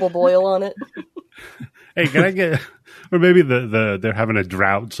old double boil on it. Hey, can I get, or maybe they're having a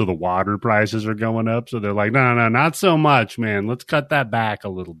drought, so the water prices are going up. So they're like, no, not so much, man. Let's cut that back a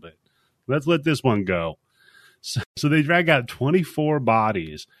little bit. Let's let this one go. So they drag out 24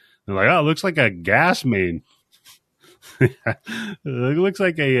 bodies. They're like, oh, it looks like a gas main. It looks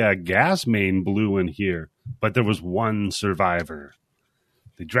like a gas main blew in here, but there was one survivor.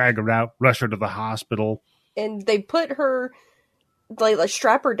 They drag her out, rush her to the hospital. And they put her, like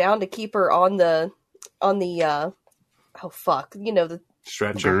strap her down to keep her on the the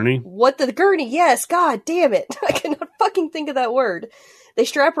Stretcher. Gurney. the gurney. Yes, god damn it. I cannot fucking think of that word. They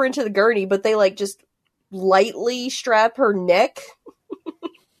strap her into the gurney, but they like just lightly strap her neck.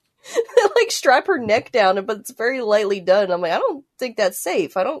 They like strap her neck down, but it's very lightly done. I'm like, I don't think that's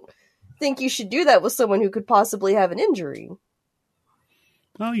safe. I don't think you should do that with someone who could possibly have an injury.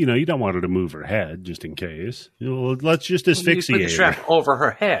 Well, you don't want her to move her head just in case. Let's just You put the asphyxiate her. strap over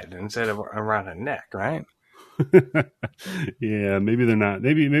her head instead of around her neck, right? Yeah, maybe they're not.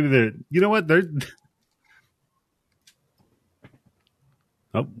 Maybe they're. You know what? They're.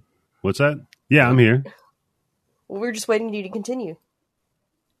 Oh, what's that? Yeah, I'm here. Well, we were just waiting for you to continue.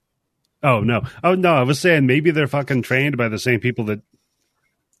 Oh no! I was saying maybe they're fucking trained by the same people that.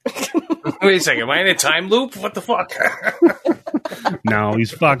 Wait a second. Am I in a time loop? What the fuck? No,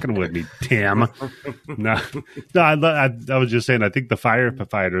 he's fucking with me, Tim. No, I was just saying. I think the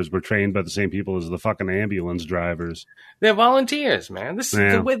firefighters were trained by the same people as the fucking ambulance drivers. They're volunteers, man. This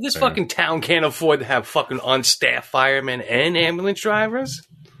Yeah, this fair. fucking town can't afford to have fucking on-staff firemen and ambulance drivers.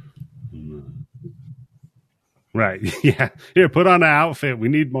 Right? Yeah. Here, put on an outfit. We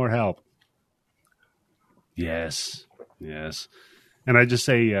need more help. Yes. And I just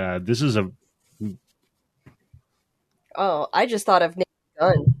say this is a. Oh, I just thought of Naked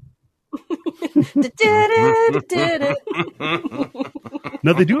Gun.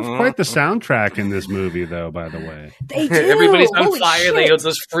 No, they do have quite the soundtrack in this movie, though. By the way, They do. Everybody's on Holy fire. shit. They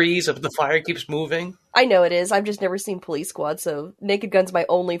just freeze if the fire keeps moving. I know it is. I've just never seen Police Squad, so Naked Gun's my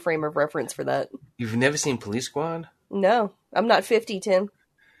only frame of reference for that. You've never seen Police Squad? No, I'm not 50, Tim.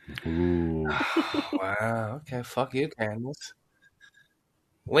 ooh, Wow. Okay. Fuck you, Candace.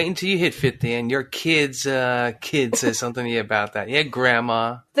 Wait until you hit 50 and your kid says something to you about that. Yeah,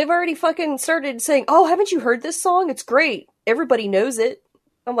 Grandma. They've already fucking started saying, "Oh, haven't you heard this song? It's great. Everybody knows it."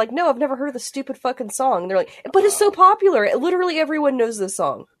 I'm like, "No, I've never heard the stupid fucking song." And they're like, "But it's so popular. Literally everyone knows this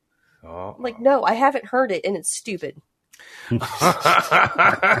song." Oh. I'm like, "No, I haven't heard it, and it's stupid." hey,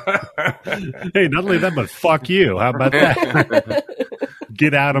 not only that, but fuck you. How about that?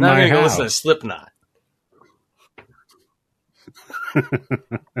 Get out of Now I'm my gonna go house. listen to Slipknot.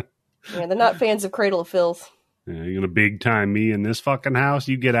 Yeah, they're not fans of Cradle of Filth. Yeah, you're gonna big time me in this fucking house?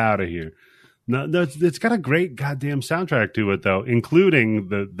 You get out of here. No, it's got a great goddamn soundtrack to it, though, including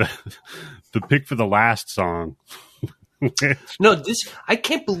the pick for the last song. No, I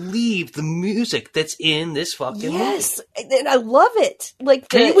can't believe the music that's in this fucking Yes, and I love it. Like,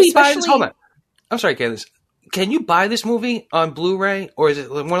 movie. Can you buy this? especially- Hold on. I'm sorry, Candace. Can you buy this movie on Blu-ray, or is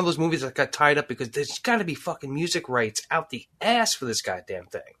it one of those movies that got tied up because there's got to be fucking music rights out the ass for this goddamn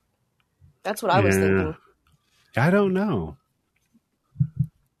thing? That's what I was Yeah. thinking. I don't know.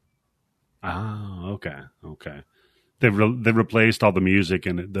 Oh, okay. They replaced all the music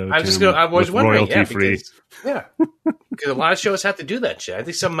in it, though. I was wondering, royalty free. Because a lot of shows have to do that shit. I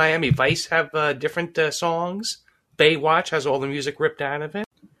think some Miami Vice have different songs. Baywatch has all the music ripped out of it.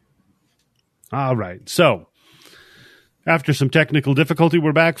 All right, so after some technical difficulty,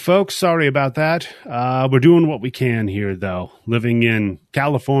 we're back, folks. Sorry about that. We're doing what we can here, though. Living in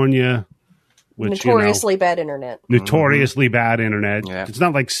California, which notoriously bad internet. Notoriously bad internet. Yeah. It's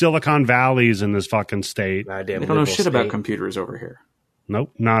not like Silicon Valley's in this fucking state. They don't know shit about computers over here.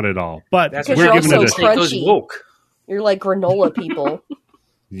 Nope, not at all. But that's we're giving it a crunchy. Woke. You're like granola people.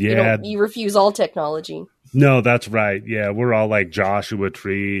 Yeah. You refuse all technology. No, that's right. Yeah, we're all like Joshua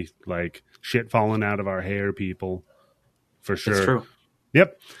Tree, like shit falling out of our hair people. For sure. That's true.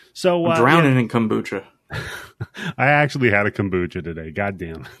 Yep. So I'm drowning in kombucha. I actually had a kombucha today. God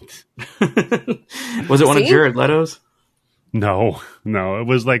damn it. Was it one of Jared Leto's? No. It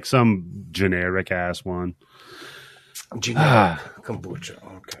was like some generic ass one. Generic kombucha.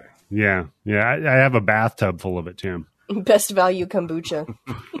 Okay. Yeah. I have a bathtub full of it, Tim. Best value kombucha.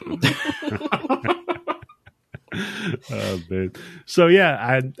 Oh, man. So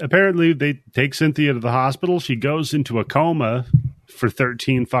apparently they take Cynthia to the hospital. She goes into a coma for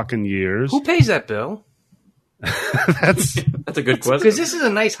 13 fucking years. Who pays that bill? That's a good question. Because this is a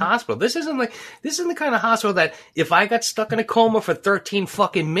nice hospital. This isn't the kind of hospital that if I got stuck in a coma for 13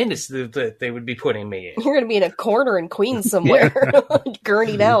 fucking minutes, that they would be putting me in. You're going to be in a corner in Queens somewhere,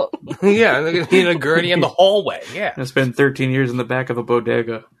 gurneyed out. Yeah, they're going to be in a gurney in the hallway. Yeah, I spent 13 years in the back of a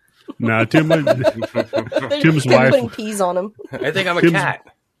bodega. No, Tim's wife putting peas on him. I think I'm a cat.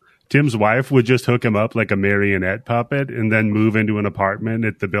 Tim's wife would just hook him up like a marionette puppet and then move into an apartment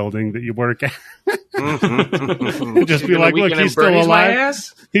at the building that you work at. Just be like, look, he's still alive.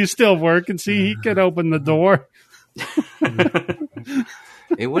 He's still working. See, he can open the door.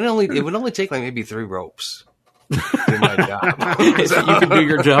 It would only take like maybe 3 ropes to do my job. So you can do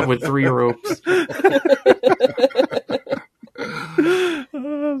your job with 3 ropes.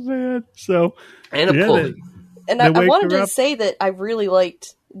 Oh man! So and a pulley. And I wanted to say that I really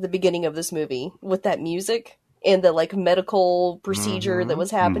liked the beginning of this movie with that music and the like medical procedure that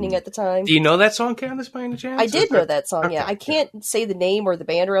was happening at the time. Do you know that song, Candace, by any chance? I did know that song. Okay. Yeah, I can't say the name or the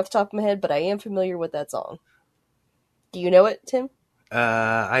band off the top of my head, but I am familiar with that song. Do you know it, Tim?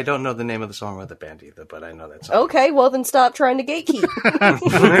 I don't know the name of the song or the band either, but I know that song. Okay, well then stop trying to gatekeep.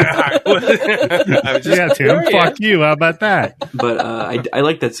 Yeah, Tim, fuck you. How about that? But I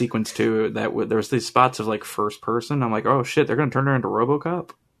like that sequence too. That there was these spots of like first person. I'm like, oh shit, they're gonna turn her into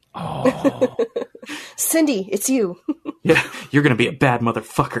RoboCop. Oh, Cindy, it's you. Yeah, you're gonna be a bad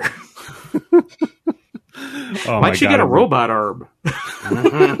motherfucker. Oh Why'd she get a robot arm?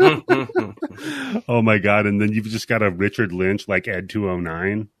 Oh my god! And then you've just got a Richard Lynch like Ed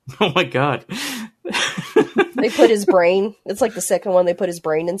 209. Oh my god! They put his brain. It's like the second one. They put his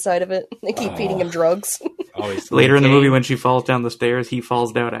brain inside of it. They keep feeding him drugs. Later in the movie, when she falls down the stairs, he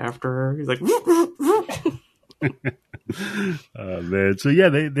falls down after her. He's like, man. So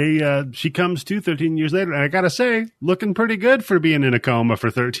yeah, she comes to 13 years later, and I gotta say, looking pretty good for being in a coma for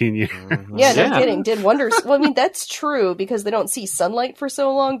 13 years. Yeah, no kidding. Did wonders. Well, I mean, that's true because they don't see sunlight for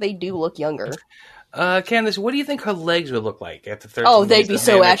so long. They do look younger. Candace, what do you think her legs would look like after 13 Oh, they'd be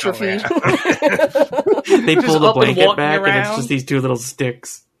so atrophied. They pull the blanket back, and it's just these 2 little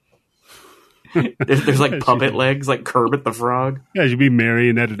sticks. There's like puppet legs, like Kermit the Frog. Yeah, you'd be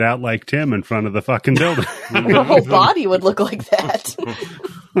marionetted out like Tim in front of the fucking building. Her whole body would look like that.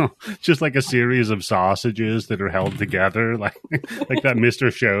 Just like a series of sausages that are held together, like that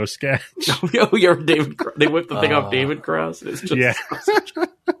Mr. Show sketch. Oh, you're David. They whip the thing off David Cross. It's just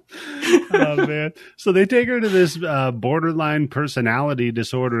Oh man! So they take her to this borderline personality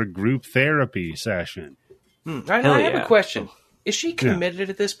disorder group therapy session. I have a question. Is she committed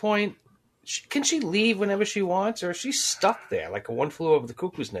at this point? Can she leave whenever she wants, or is she stuck there like a One Flew Over the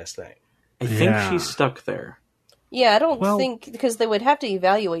Cuckoo's Nest thing? I think she's stuck there. Yeah, I don't think, because they would have to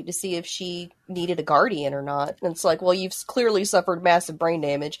evaluate to see if she needed a guardian or not. And it's like, well, you've clearly suffered massive brain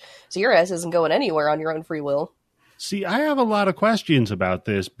damage, so your ass isn't going anywhere on your own free will. See, I have a lot of questions about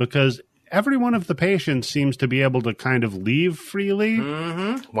this because every one of the patients seems to be able to kind of leave freely.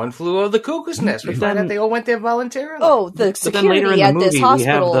 Mm-hmm. One Flew Over the Cuckoo's Nest. We find out they all went there voluntarily. Oh, the security at this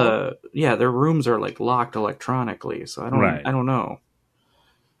hospital. Their rooms are like locked electronically, so I don't know.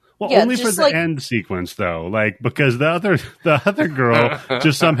 Well, only for the end sequence, though, like because the other girl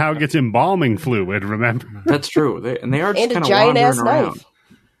just somehow gets embalming fluid. Remember? That's true. They are just kind of giant wandering ass around. knife.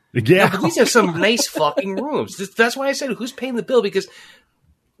 Yeah, but these are some nice fucking rooms. That's why I said, who's paying the bill? Because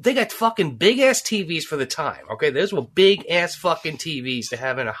they got fucking big ass TVs for the time. Okay, those were big ass fucking TVs to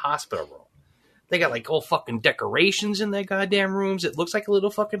have in a hospital room. They got like all fucking decorations in their goddamn rooms. It looks like a little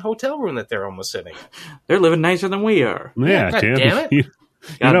fucking hotel room that they're almost sitting in. They're living nicer than we are. Yeah, God Tim. damn it. You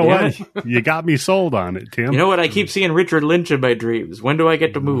know damn what? You got me sold on it, Tim. You know what? I keep seeing Richard Lynch in my dreams. When do I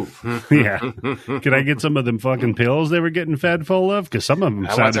get to move? Yeah. Could I get some of them fucking pills they were getting fed full of? Because some of them I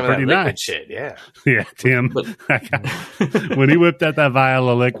want sounded some of that pretty liquid nice. shit, yeah. Yeah, Tim. When he whipped out that vial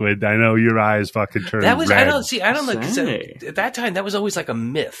of liquid, I know your eyes fucking turned That was red. I don't know. 'Cause Say. at that time, that was always like a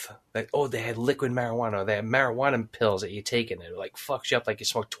myth. Like, oh, they had liquid marijuana. Or they had marijuana pills that you take and it like fucks you up like you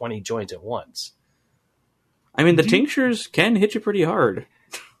smoked 20 joints at once. I mean, the tinctures can hit you pretty hard.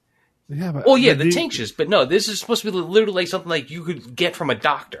 Yeah, but Oh yeah, the tinctures. But no, this is supposed to be literally like something like you could get from a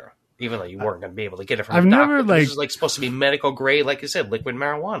doctor, even though you weren't going to be able to get it from I've a doctor. never, This is like supposed to be medical grade, like you said, liquid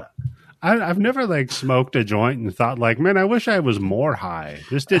marijuana. I've never like smoked a joint and thought like, man, I wish I was more high.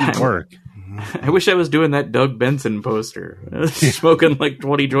 This didn't work. I wish I was doing that Doug Benson poster, smoking like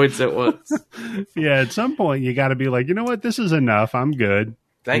 20 joints at once. Yeah, at some point you got to be like, you know what, this is enough. I'm good.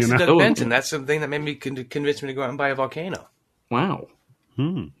 Thanks You to know? Doug Benson. That's something that made me convince me to go out and buy a volcano. Wow.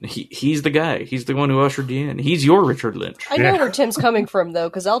 He's the guy. He's the one who ushered you in. He's your Richard Lynch. I know where Tim's coming from, though,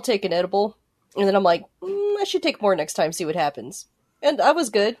 because I'll take an edible, and then I'm like, I should take more next time, see what happens. And I was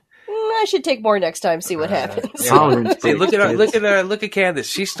good. I should take more next time, see what happens. Tolerance See, breaks, look at Candace.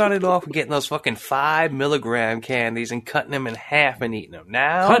 She started off with getting those fucking 5 milligram candies and cutting them in half and eating them.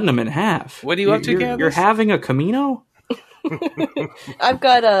 Now, Cutting them in half. What are you up to, You're Candace? having a Camino? I've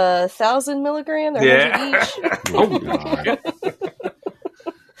got 1,000 milligram. They're 100 each. Oh, God.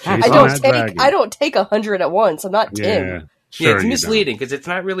 I She's on don't that take. dragon. I don't take 100 at once. I'm not Tim. Yeah, Yeah, sure it's you misleading because it's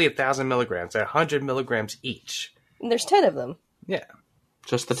not really 1,000 milligrams. They're 100 milligrams each. And there's 10 of them, Yeah.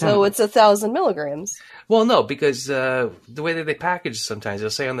 just the 10. so it's 1,000 milligrams. Well, no, because the way that they package sometimes, they'll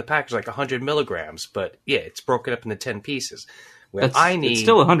say on the package like 100 milligrams, but yeah, it's broken up into 10 pieces. Where It's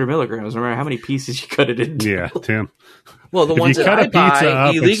still 100 milligrams, no matter how many pieces you cut it into. Yeah, Tim. well, the if ones you that cut I a pizza buy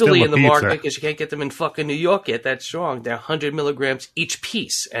up, it's illegally still a in the pizza. market because you can't get them in fucking New York yet that strong. They're 100 milligrams each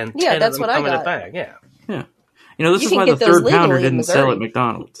piece, and Yeah, 10 that's of them what I come in a got. bag. Yeah. Yeah. You know, this You is can why the get those third pounder legally in didn't sell Missouri. at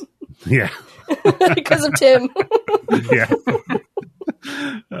McDonald's. Yeah, Because of Tim. yeah.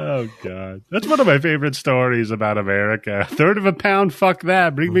 Oh God, that's one of my favorite stories about America. 1/3 of a pound, fuck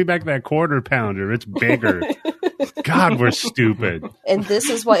that. Bring me back that 1/4 pounder. It's bigger. God, we're stupid. And this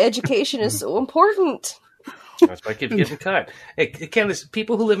is why education is so important. That's why kids getting cut. Hey, Candace,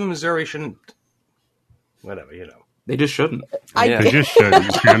 people who live in Missouri shouldn't. Whatever, you know. They just shouldn't. Yeah. They just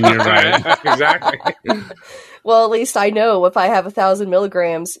shouldn't. Tim, you're right. Exactly. Well, at least I know if I have 1,000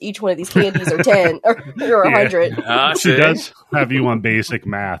 milligrams, each one of these candies are 10 or 100. She does have you on basic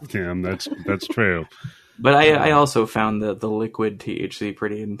math, Tim. That's true. But I also found the liquid THC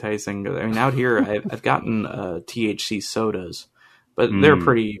pretty enticing. I mean, out here, I've gotten THC sodas, but they're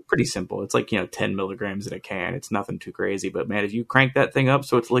pretty simple. It's like, 10 milligrams in a can. It's nothing too crazy. But, man, if you crank that thing up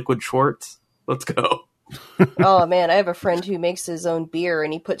so it's liquid Schwartz, let's go. Oh, man, I have a friend who makes his own beer,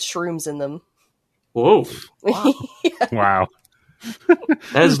 and he puts shrooms in them. Whoa. Wow.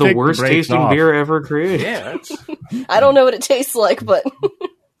 That is Just the take the worst brakes tasting off. beer ever created. Yeah, that's, I don't know what it tastes like, but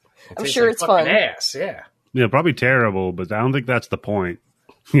I'm tastes sure like it's fucking fun. Ass, yeah. Yeah, probably terrible, but I don't think that's the point.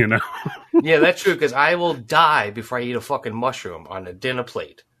 You know? Yeah, that's true, because I will die before I eat a fucking mushroom on a dinner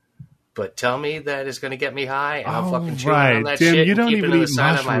plate. But tell me that it's going to get me high, and I'm fucking chewing right. on that Tim, shit you and don't keeping even it in the eat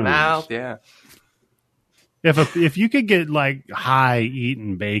side of my mushrooms. mouth. Yeah. If you could get like high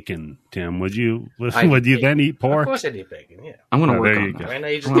eating bacon, Tim, would you then eat Of pork? course I eat bacon, yeah. I'm going to Oh, work there on you that. go. Right now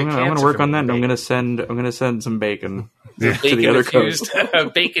you just I'm get going to cancer work from on that, and I'm eating going to send some bacon to the bacon other coast.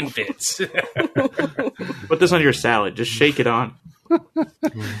 infused bacon bits. Put this on your salad. Just shake it on.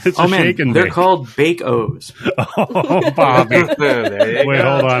 It's Oh a man, shake and they're bake. called Bake-O's. Oh, Bobby. There you Wait,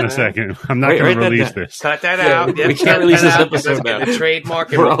 go. hold on a second. I'm not Wait, going write to that release down. this. Cut that Yeah, out. Yep, we can't cut release that this out, episode because now. it's a trademark,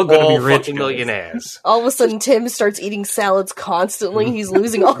 and We're we're all all gonna be rich, fucking guys. millionaires. All of a sudden, Tim starts eating salads constantly. He's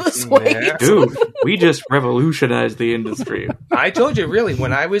losing all this weight. Yeah. Dude, we just revolutionized the industry. I told you, really,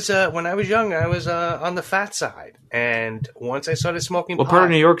 when I was young, I was on the fat side, and once I started smoking What pot, part of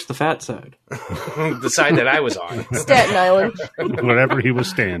New York's the fat side? the side that I was on, Staten Island. Wherever he was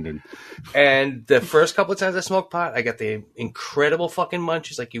standing. and the first couple of times I smoked pot, I got the incredible fucking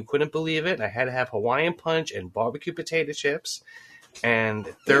munchies, like you couldn't believe it. I had to have Hawaiian punch and barbecue potato chips. And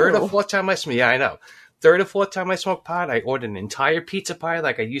third Ew. or fourth time I smoked pot, I ordered an entire pizza pie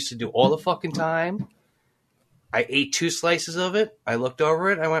like I used to do all the fucking time. I ate 2 slices of it. I looked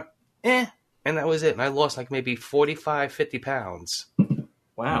over it. I went, and that was it. And I lost like maybe 45, 50 pounds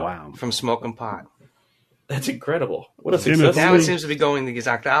Wow. from smoking pot. That's incredible. What a Jim, success. Now it seems to be going the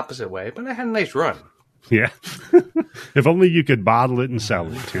exact opposite way, but I had a nice run. Yeah. If only you could bottle it and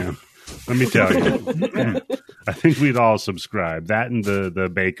sell it, Tim. Let me tell you. I think we'd all subscribe. That and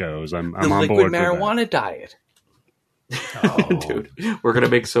the Bacos. I'm The on liquid board marijuana diet. Dude, we're going to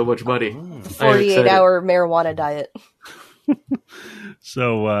make so much money. 48-hour marijuana diet.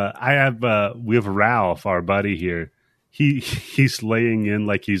 So we have Ralph, our buddy here. He's laying in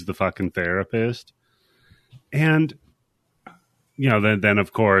like he's the fucking therapist. And, then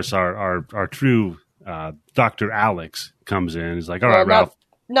of course our true Dr. Alex comes in. He's like, all right, Ralph.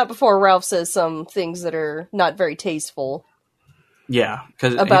 Not before Ralph says some things that are not very tasteful. Yeah.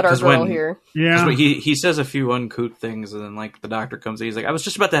 About our girl here. Yeah. He says a few uncouth things, and then the doctor comes in. He's like, I was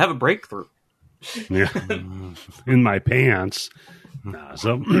just about to have a breakthrough. Yeah. In my pants.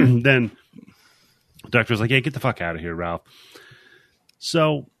 So then the doctor's like, hey, get the fuck out of here, Ralph.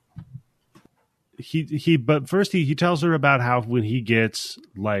 So but first he tells her about how when he gets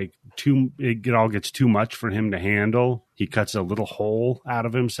it all gets too much for him to handle, he cuts a little hole out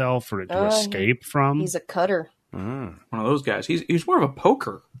of himself for it to escape from. He's a cutter. One of those guys. He's more of a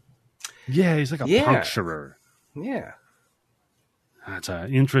poker. Yeah, he's like a puncturer. Yeah. That's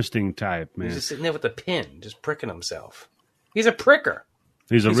an interesting type, man. He's just sitting there with a pin, just pricking himself. He's a pricker.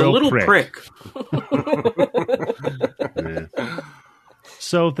 He's a little prick. Yeah.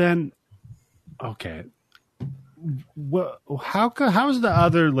 So then, okay. Well, how's the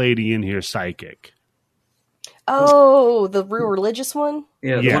other lady in here psychic? Oh, the real religious one?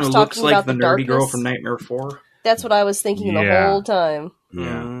 Yeah, the one who looks like the nerdy girl from Nightmare 4. That's what I was thinking the whole time.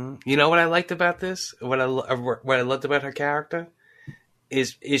 Yeah. You know what I liked about this? What I loved about her character?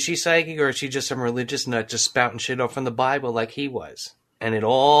 Is she psychic, or is she just some religious nut just spouting shit off from the Bible like he was? And it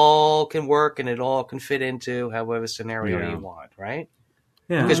all can work, and it all can fit into however scenario you want, right?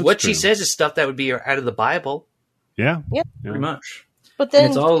 Yeah, because what she says is stuff that would be out of the Bible. Yeah. Pretty much. But then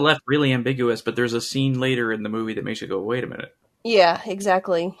it's all left really ambiguous, but there's a scene later in the movie that makes you go, wait a minute. Yeah,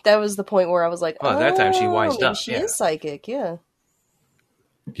 exactly. That was the point where I was like, that time she wised up. She is psychic, yeah.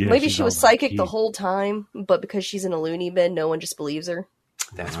 Maybe she was psychic the whole time, but because she's in a loony bin, no one just believes her.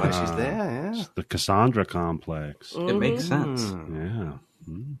 That's why she's there, yeah. It's the Cassandra complex. It makes sense. Yeah.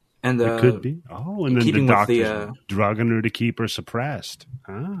 And it could be. Oh, and then the doctor's drugging her to keep her suppressed.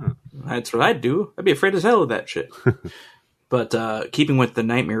 That's what I'd do. I'd be afraid as hell of that shit. But keeping with the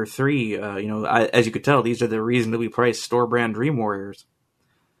Nightmare 3, as you could tell, these are the reasonably priced store-brand Dream Warriors.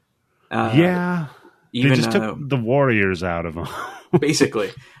 They just took the Warriors out of them.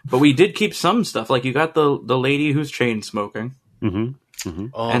 Basically. But we did keep some stuff. Like, you got the lady who's chain-smoking.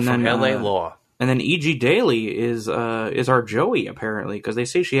 Oh, and from L.A. Law. And then E.G. Daily is our Joey, apparently, because they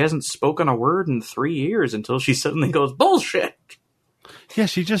say she hasn't spoken a word in 3 years until she suddenly goes, bullshit! Yeah,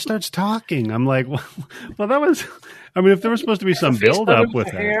 she just starts talking. I'm like, well, that was... I mean, if there was supposed to be some build-up with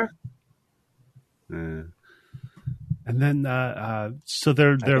that. And then, so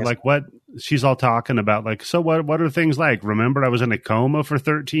they're like, what? She's all talking about, like, so what are things like? Remember, I was in a coma for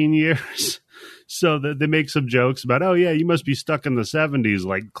 13 years? So they make some jokes about, oh, yeah, you must be stuck in the 70s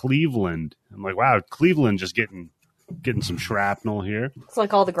like Cleveland. I'm like, wow, Cleveland just getting some shrapnel here. It's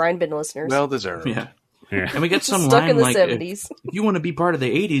like all the Grind Bin listeners. Well deserved. Yeah. And we get some stuck line in the like, 70s. If you want to be part of the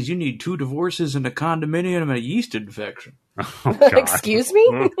 80s, you need 2 divorces and a condominium and a yeast infection. Oh, God. Excuse me?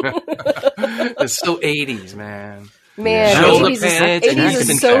 It's so 80s, man. Man, 80s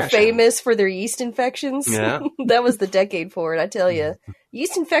is so famous for their yeast infections. Yeah. That was the decade for it, I tell you.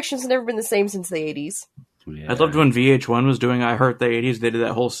 Yeast infections have never been the same since the 80s. Yeah. I loved when VH1 was doing I Heart the 80s. They did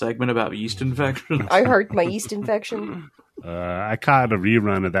that whole segment about yeast infections. I heart my yeast infection. I caught a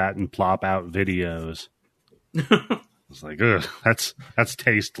rerun of that and plop out videos. It's like, ugh, that's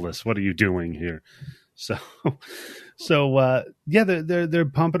tasteless. What are you doing here? So yeah, they're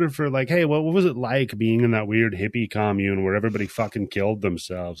pumping her for like, hey, what was it like being in that weird hippie commune where everybody fucking killed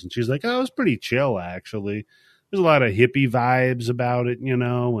themselves? And she's like, oh, it was pretty chill, actually. There's a lot of hippie vibes about it,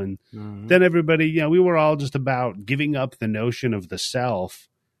 and then everybody, we were all just about giving up the notion of the self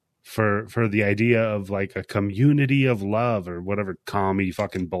for the idea of like a community of love or whatever commie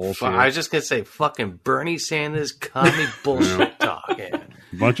fucking bullshit. I was just gonna say fucking Bernie Sanders commie bullshit talking.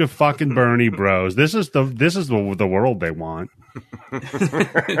 Bunch of fucking Bernie bros. This is the world they want.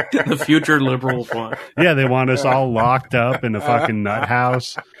 The future liberals want. Yeah, they want us all locked up in a fucking nut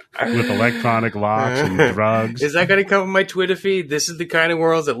house with electronic locks and drugs. Is that going to come on my Twitter feed? This is the kind of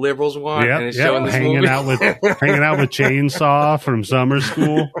world that liberals want. Yeah, and it's showing this hanging movie. out with Chainsaw from summer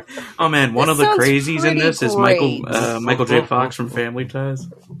school. Oh man, one of the crazies in this is great. Michael J. Fox from Family Ties.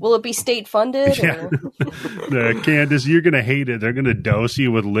 Will it be state funded? Yeah. Candace, you're gonna hate it. They're gonna dose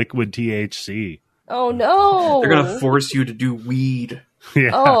you with liquid THC. Oh no! They're gonna force you to do weed.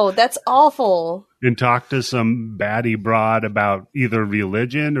 Yeah. Oh, that's awful. And talk to some baddie broad about either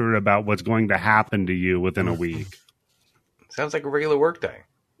religion or about what's going to happen to you within a week. Sounds like a regular work day.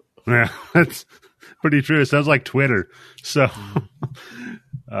 Yeah, that's pretty true. It sounds like Twitter. So,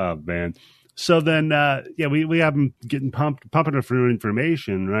 oh man. So then, we have him pumping her through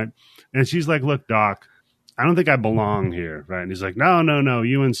information, right? And she's like, "Look, Doc, I don't think I belong here, right?" And he's like, "No,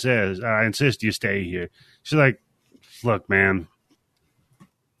 you insist. I insist you stay here." She's like, "Look, man,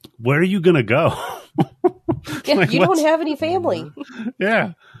 where are you gonna go?" Yeah, Like, you don't have any family.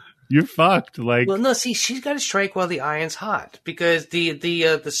 Yeah, you're fucked. Like, Well, no, see, she's got to strike while the iron's hot because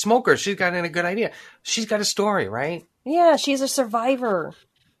the smoker, she's got in a good idea. She's got a story, right? Yeah, she's a survivor.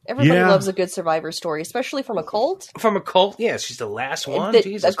 Everybody Yeah. loves a good survivor story, especially from a cult. From a cult, yeah, she's the last one.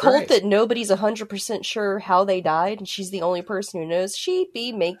 Jesus A cult Christ. that nobody's 100% sure how they died, and she's the only person who knows. She'd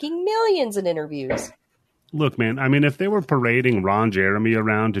be making millions in interviews. look, man, I mean, if they were parading Ron Jeremy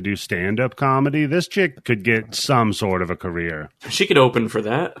around to do stand-up comedy, this chick could get some sort of a career. She could open for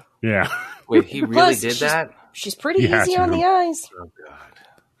that. Yeah. Wait, he really Plus, did that? She's pretty Yeah, easy on true. the eyes. Oh, God.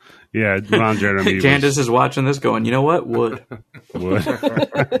 Yeah, Ron Jeremy Candace is watching this going, you know what? Would. would.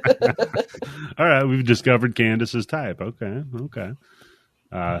 All right, we've discovered Candace's type. Okay.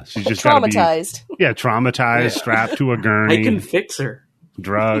 She's just gotta be, Traumatized. traumatized, strapped to a I gurney, can fix her.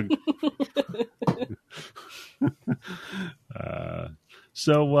 drug.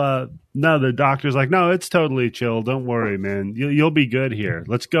 No, the doctor's like, no, it's totally chill. Don't worry, man. You'll be good here.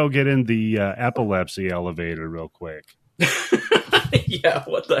 Let's go get in the epilepsy elevator real quick. Yeah,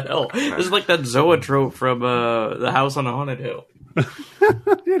 what the hell? This is like that zoetrope from the House on a Haunted Hill.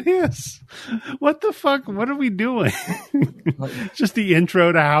 It is. What the fuck? What are we doing? Just the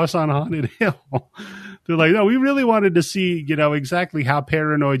intro to House on Haunted Hill. They're like, no, we really wanted to see, exactly how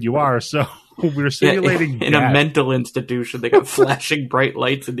paranoid you are. So we're simulating in a death. mental institution. They got flashing bright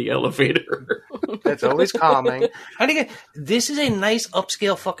lights in the elevator. That's always calming. This is a nice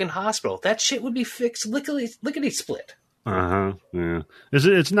upscale fucking hospital. That shit would be fixed lickety split. Yeah.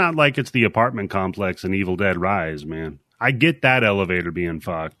 It's not like it's the apartment complex in Evil Dead Rise, man. I get that elevator being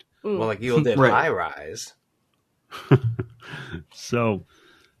fucked. Well, like Evil Dead Right. High Rise. So,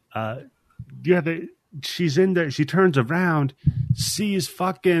 she's in there. She turns around, sees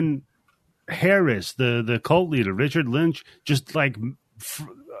fucking Harris, the cult leader, Richard Lynch, just like,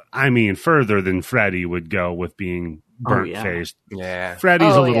 further than Freddy would go with being burnt faced. Yeah.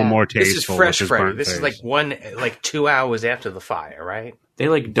 Freddy's a little yeah. more This is tasteful. fresh with his Freddy. burnt This face. is like 2 hours after the fire, right? They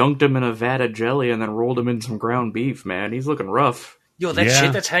dunked him in a vat of jelly and then rolled him in some ground beef, man. He's looking rough. Yo, that Yeah.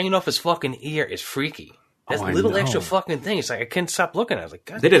 shit that's hanging off his fucking ear is freaky. That Oh, I little know. extra fucking thing. It's like I couldn't stop looking at it. I was like,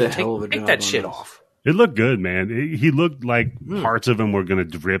 God, They did a take, hell of a take job that on shit this. off. It looked good, man. He looked like parts of him were going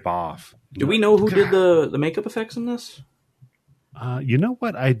to drip off. Do we know who did the makeup effects in this? You know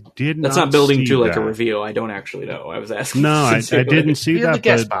what? I did That's not not building see to like that. a reveal. I don't actually know. I was asking. No, I sincerely. didn't see You're the that.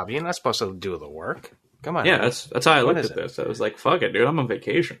 guest, But Bob. You're not supposed to do the work. Come on. Yeah, man. that's how I What looked is at this. I was like, "Fuck it, dude! I'm on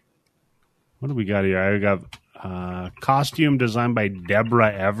vacation." what do we got here? I got costume designed by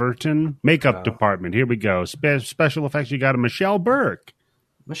Deborah Everton. Makeup department. Here we go. Special effects. You got a Michelle Burke.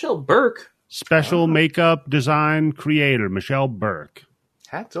 Michelle Burke. Special makeup design creator Michelle Burke.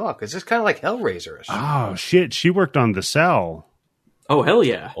 Hats off. Because it's kind of like Hellraiser-ish. Oh shit! She worked on The Cell. Oh hell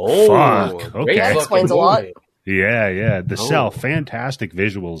yeah! Oh, fuck. great Okay. That fucking explains a lot. movie. Yeah. The Oh. Cell. Fantastic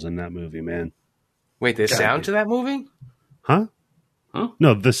visuals in that movie, man. Wait, there's sound to that movie? Huh? Huh?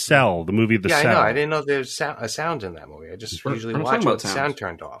 No, The Cell. The movie The Yeah, Cell. I know. I didn't know there's a sound in that movie. I just usually I'm not watch talking it about with the sounds. sound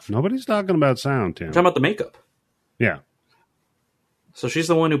turned off. Nobody's talking about sound, Tim. I'm talking about the makeup. Yeah. So she's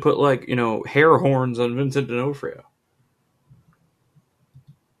the one who put hair horns on Vincent D'Onofrio.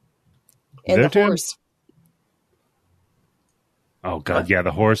 And There, the Tim? horse. Oh god, yeah,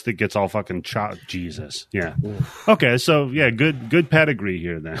 the horse that gets all fucking chopped. Jesus, yeah. Okay, so yeah, good pedigree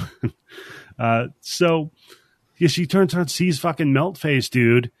here then. She turns around, sees fucking Meltface,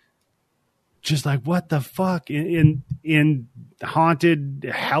 dude. Just like what the fuck in haunted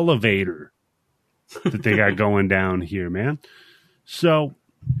elevator that they got going down here, man. So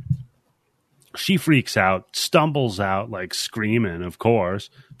she freaks out, stumbles out like screaming, of course,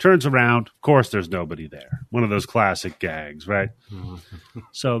 turns around. Of course, there's nobody there. One of those classic gags, right?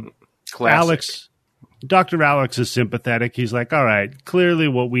 So Classic. Dr. Alex is sympathetic. He's like, all right, clearly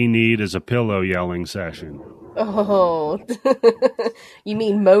what we need is a pillow yelling session. Oh. You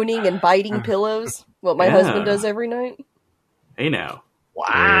mean moaning and biting pillows? What my Yeah. husband does every night? Hey now,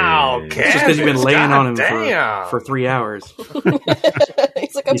 Wow, It's It's just because you've been laying on him damn. for 3 hours.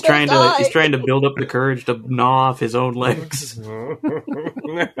 He's like, I'm He's trying die. to build up the courage to gnaw off his own legs, like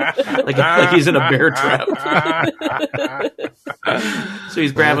he's in a bear trap. So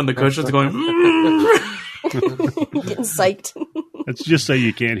he's grabbing the cushions, going. Getting psyched. It's just so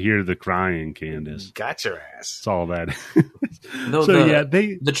you can't hear the crying, Candace. Got your ass. It's all that. No, So,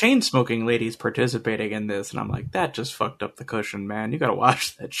 the chain smoking lady's participating in this, and I'm like, that just fucked up the cushion, man. You got to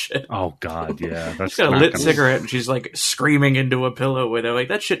watch that shit. Oh God, yeah. That's She's got a not lit gonna- cigarette, and she's like screaming into a pillow with it. Like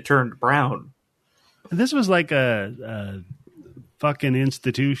that shit turned brown. This was like a fucking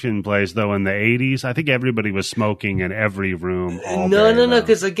institution place, though. In the 80s, I think everybody was smoking in every room. All No, day, though.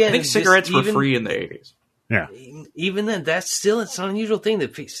 because again, I think just cigarettes were even- free in the 80s. Yeah, Even then, it's an unusual thing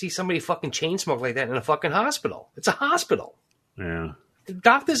to see somebody fucking chain smoke like that in a fucking hospital. It's a hospital. yeah.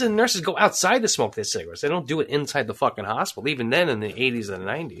 Doctors and nurses go outside to smoke their cigarettes. They don't do it inside the fucking hospital, even then in the 80s and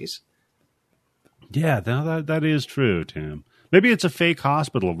 90s. Yeah, that is true, Tim. Maybe it's a fake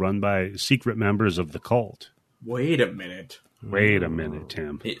hospital run by secret members of the cult. Wait a minute. Wait a minute,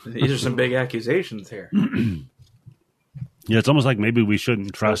 Tim. These are some big accusations here. Yeah, it's almost like maybe we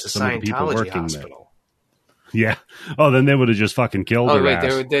shouldn't trust It's a some of the people Scientology working hospital. there. Yeah. Oh, then they would have just fucking killed Oh, her wait,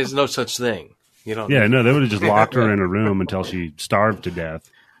 ass. there's no such thing. You don't. Yeah, no, they would have just locked her in a room until she starved to death.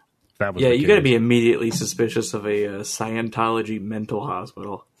 That was Yeah, the you got to case. be immediately suspicious of a Scientology mental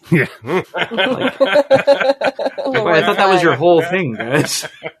hospital. Yeah, I thought that was your whole thing, guys.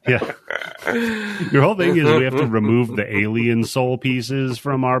 yeah. Your whole thing is we have to remove the alien soul pieces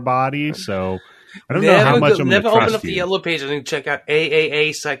from our body. So I don't know how much I'm going to Never open trust up the you. yellow pages and check out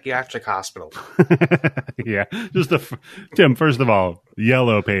AAA Psychiatric Hospital. Yeah, just Tim. First of all,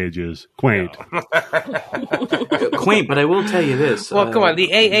 yellow pages, quaint. Quaint, but I will tell you this. Well, come on, the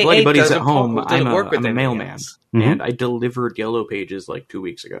AAA Bloody Buddies doesn't at home. doesn't work with I'm a anything mailman, else. and I delivered yellow pages like 2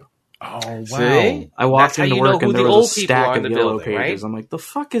 weeks ago. Oh wow! See? I walked That's how into you know work who and there the was old a people are stack in of the yellow building, pages. right? I'm like, the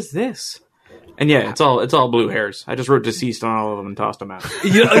fuck is this? And yeah, it's all blue hairs. I just wrote deceased on all of them and tossed them out.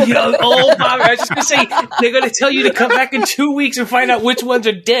 Oh, Bobby, I was just going to say, they're going to tell you to come back in 2 weeks and find out which ones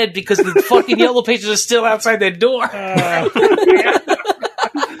are dead because the fucking yellow pages are still outside their door.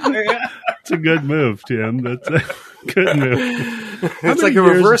 It's a good move, Tim. That's a good move. It's like a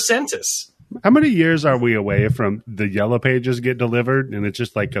reverse census. How many years are we away from the yellow pages get delivered and it's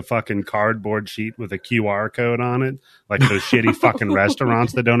just like a fucking cardboard sheet with a QR code on it? Like those shitty fucking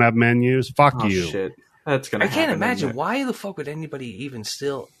restaurants that don't have menus? Fuck Oh you. shit, that's gonna. I can't happen, imagine isn't it? why the fuck would anybody even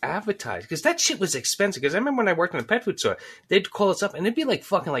still advertise? Because that shit was expensive. Because I remember when I worked in a pet food store, they'd call us up and it'd be like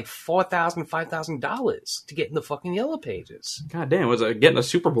fucking like $4,000, $5,000 to get in the fucking yellow pages. God damn, was I getting a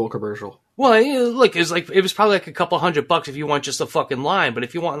Super Bowl commercial? Well, look, it was probably like a couple $100 if you want just a fucking line, but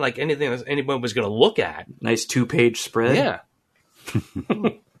if you want like anything that anyone was going to look at, Nice 2-page spread. yeah.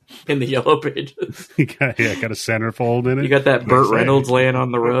 In the yellow pages. got a centerfold in it. You got that Burt Reynolds laying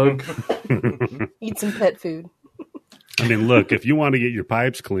on the rug. Eat some pet food. I mean, look, if you want to get your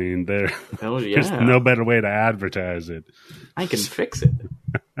pipes cleaned, there's Hell yeah. no better way to advertise it. I can fix it.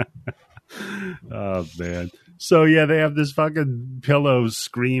 Oh, man. So, yeah, they have this fucking pillow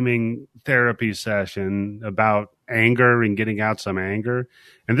screaming therapy session about anger and getting out some anger.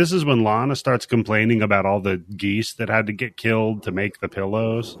 And this is when Lana starts complaining about all the geese that had to get killed to make the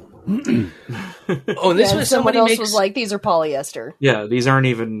pillows. Oh, and this Yeah, was someone somebody else makes was like, these are polyester. Yeah, these aren't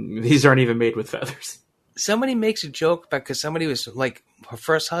even made with feathers. somebody makes a joke about because somebody was like her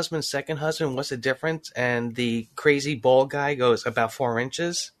first husband, second husband, what's the difference? And the crazy bald guy goes about 4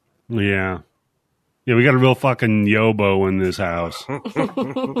 inches. Yeah. Yeah, we got a real fucking yobo in this house.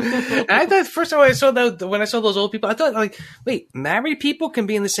 And I thought first time I saw that when I saw those old people, I thought like, wait, married people can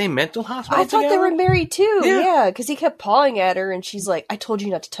be in the same mental hospital. I thought they together? were married too. Yeah. Yeah, because he kept pawing at her, and she's like, "I told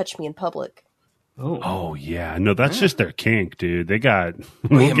you not to touch me in public." Oh, yeah. No, that's just their kink, dude. They got... Oh,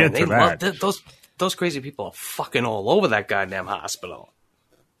 We'll yeah, man, get to they love that. those crazy people are fucking all over that goddamn hospital.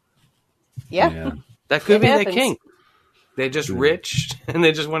 Yeah, Yeah. That could It be happens. their kink. They're just rich and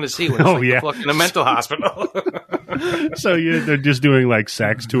they just want to see what's Oh, like yeah. the fucking a mental hospital. So they're just doing like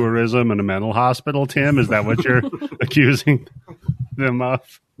sex tourism in a mental hospital, Tim? Is that what you're accusing them of?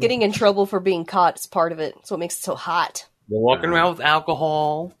 getting in trouble for being caught is part of it. So it makes it so hot. They're walking around with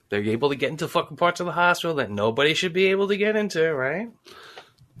alcohol. They're able to get into fucking parts of the hospital that nobody should be able to get into, right?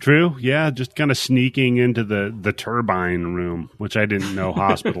 True. Yeah, just kind of sneaking into the turbine room, which I didn't know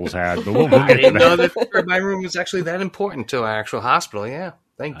hospitals had. But we'll I get to didn't know that. that my room was actually that important to our actual hospital. Yeah,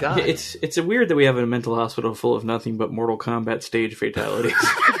 thank God. Yeah, it's weird that we have a mental hospital full of nothing but Mortal Kombat stage fatalities.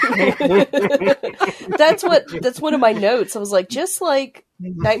 That's one of my notes. I was like, just like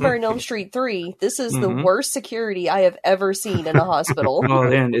Nightmare on Elm Street 3, this is the worst security I have ever seen in a hospital. Oh,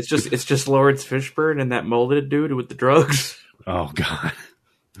 man, it's just Lawrence Fishburne and that molded dude with the drugs. Oh, God.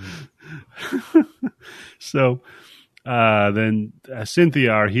 So then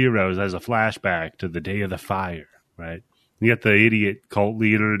Cynthia, our heroes, has a flashback to the day of the fire, right? You got the idiot cult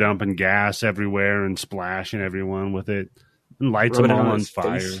leader dumping gas everywhere and splashing everyone with it and lights them all on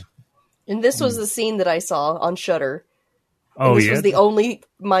fire. Face. And this was the scene that I saw on Shudder. Oh, this was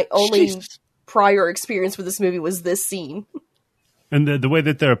my only prior experience with this movie was this scene. And the way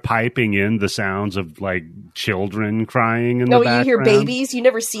that they're piping in the sounds of like children crying in the background. You hear babies. You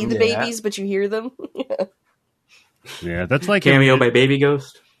never see the babies, but you hear them. Yeah, that's like Cameo by Baby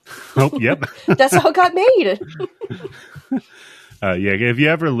Ghost. Oh, yep. That's how it got made. Yeah, if you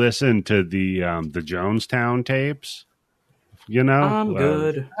ever listen to the Jonestown tapes, you know, I'm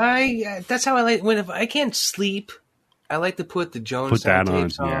good. That's how I like if I can't sleep. I like to put the Jonestown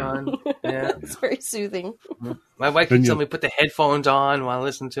tapes on. Yeah. It's very soothing. My wife can tell me put the headphones on while I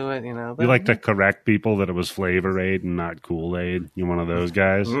listen to it. You know, you like to correct people that it was Flavor Aid and not Kool-Aid. You're one of those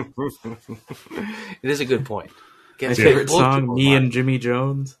guys. It is a good point. My favorite song, Me and Jimmy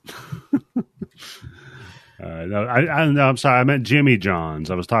Jones. No, I'm sorry. I meant Jimmy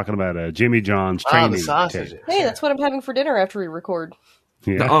John's. I was talking about Jimmy John's training. The sausages. Hey, that's what I'm having for dinner after we record.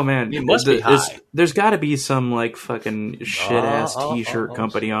 Yeah. Oh man, it must be high. There's got to be some like fucking shit ass T-shirt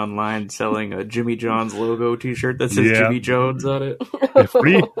company online selling a Jimmy John's logo T-shirt that says Jimmy Jones on it. Yeah,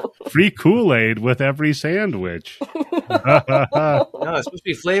 free Kool-Aid with every sandwich. No, it's supposed to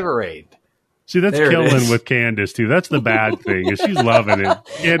be Flavor Aid. See, that's killing with Candace too. That's the bad thing. Is she's loving it.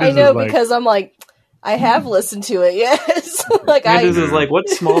 Candace I know because I'm like, I have listened to it. Yes, like Candace is like, what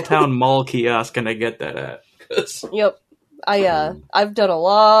small town mall kiosk can I get that at? Yep. I've done a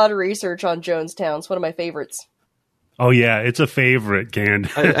lot of research on Jonestown. It's one of my favorites. Oh yeah, it's a favorite,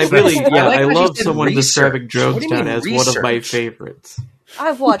 Candace. I love someone describing Jonestown as one of my favorites.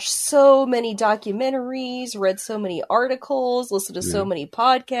 I've watched so many documentaries, read so many articles, listened to so many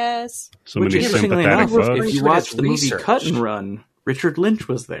podcasts. So many sympathetic folks. If you watch the movie Cut and Run, Richard Lynch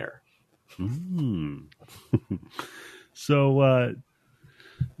was there. So,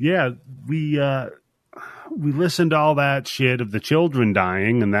 we listened to all that shit of the children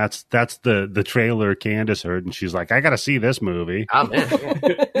dying, and that's the trailer Candace heard, and she's like, I gotta see this movie. I'm in.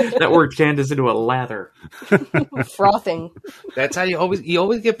 That worked Candace into a lather. Frothing. That's how you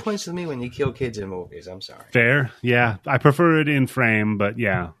always get points with me when you kill kids in movies. I'm sorry. Fair. Yeah. I prefer it in frame, but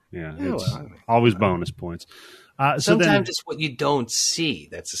it's always bonus points. Sometimes it's what you don't see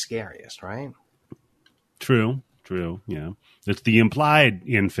that's the scariest, right? True. Yeah. It's the implied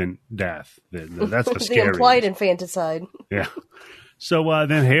infant death. That's the scariest. The implied infanticide. Yeah. So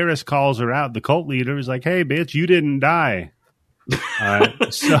then Harris calls her out. The cult leader is like, hey, bitch, you didn't die.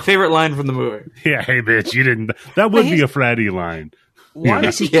 Favorite line from the movie. Yeah, hey, bitch, you didn't. That would be a Freddy line. Why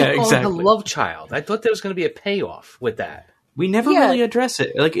does he keep calling the love child? I thought there was going to be a payoff with that. We never really address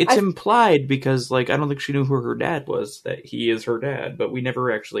it. Like, it's implied because, like, I don't think she knew who her dad was, that he is her dad, but we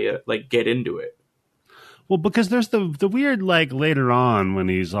never actually, get into it. Well, because there's the weird, like, later on when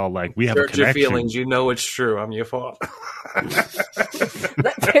he's all like, we have a connection. Search your feelings, you know it's true, I'm your fault.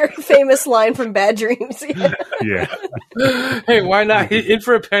 That very famous line from Bad Dreams. Yeah. Hey, why not? In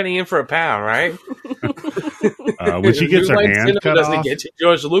for a penny, in for a pound, right? When she gets her hand cut off. Get you.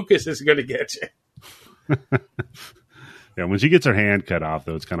 George Lucas is going to get you. Yeah, when she gets her hand cut off,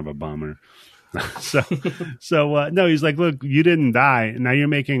 though, it's kind of a bummer. No, he's like, look, you didn't die. Now you're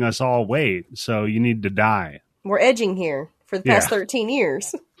making us all wait. So you need to die. We're edging here for the past 13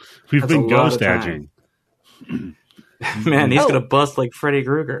 years. We've been ghost edging. Man, he's going to bust like Freddy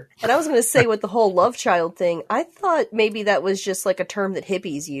Krueger. And I was going to say with the whole love child thing, I thought maybe that was just like a term that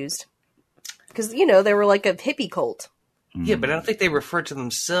hippies used. Because, they were like a hippie cult. Yeah, but I don't think they refer to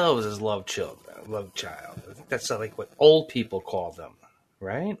themselves as love child. I think that's like what old people call them,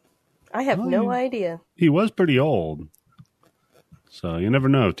 right? I have no idea. He was pretty old. So you never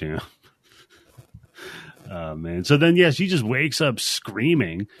know, Tim. Oh, man. So then, she just wakes up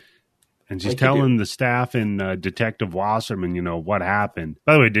screaming. And she's telling the staff and Detective Wasserman, what happened.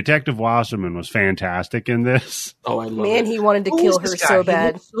 By the way, Detective Wasserman was fantastic in this. Oh, I love it. He wanted to kill her so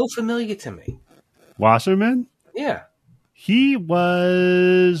bad. He looked so familiar to me. Wasserman? Yeah. He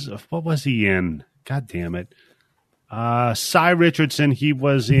was... What was he in? God damn it. Cy Richardson, he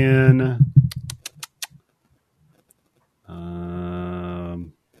was in...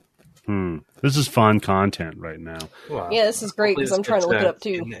 This is fun content right now. Well, Yeah, this is great because I'm trying to look it up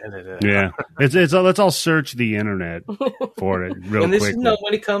too. Yeah, it's let's all search the internet for it real And this quickly. is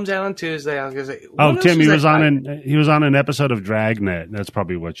when it comes out on Tuesday. I was gonna say, Oh, what else Tim, he was that on guy- he was on an episode of Dragnet. That's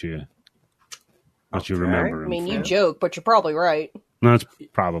probably what you remember. I Him mean, from. you joke, but you're probably right. No, it's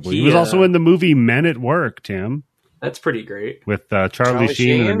probably. He He, was also in the movie Men at Work, Tim, That's pretty great. with Charlie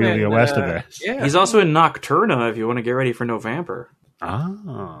Sheen and Emilio Estevez. Yeah. He's also in Nocturna. If you want to get ready for November,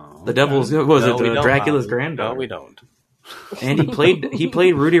 Oh, the Devil's what was No, we it don't, Dracula's Holly. granddaughter? No, we don't. And he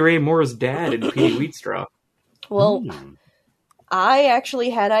played Rudy Ray Moore's dad in Petey Wheatstraw. Well, I actually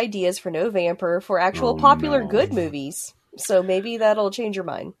had ideas for No Vamper for actual popular no. good movies. So maybe that'll change your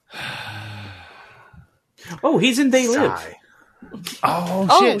mind. Oh, he's in They Live. Sigh. Oh,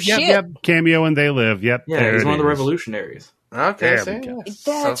 Oh, shit! shit. Yep. Cameo and They Live. Yep. Yeah, there he's it one of the is. revolutionaries. Okay, There see? we go. That's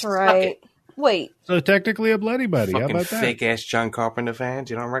So suck right. it. Wait, So technically a bloody buddy. How Fucking about that? fake ass John Carpenter fans.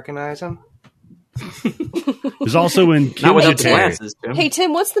 You don't recognize him? He's also in Not without the Kinship. glasses, Tim. hey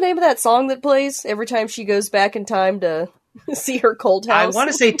Tim, what's the name of that song that plays every time she goes back in time to see her cold I house? want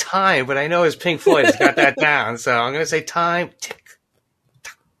to say Time, but I know it's Pink Floyd. It's got that down, so I'm going to say Time. Tick,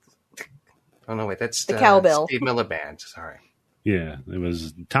 tock, tick. Oh no, wait, that's The cowbell. Steve Miller Band. Sorry. Yeah, it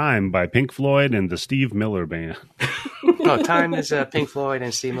was Time by Pink Floyd and the Steve Miller Band. No, Time is Pink Floyd,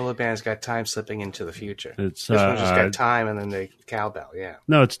 and Steve Miller Band's got Time slipping into the future. It's This one's just got Time and then the cowbell. Yeah,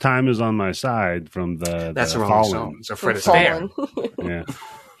 no, it's Time is on My Side from that's the the wrong Fallen. song. So Fred Fallen. Astaire. Yeah.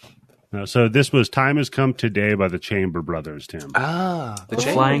 No, so this was Time Has Come Today by the Chamber Brothers, Tim. Ah, The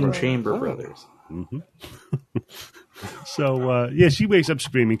Flying Brothers. Chamber Oh. Brothers. So, yeah, she wakes up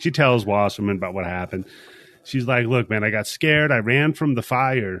screaming. She tells Wasserman about what happened. She's like, look, man, I got scared. I ran from the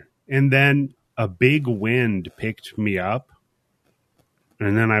fire. And then a big wind picked me up.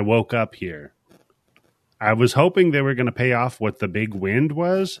 And then I woke up here. I was hoping they were going to pay off what the big wind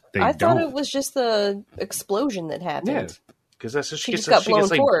was. They I don't. thought it was just the explosion that happened. Yeah, because that's She just got blown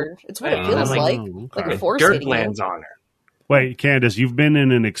forward. It's what it Yeah, feels like- like. Oh, Like okay. a force dirt hitting you. lands on her. Wait, Candace, you've been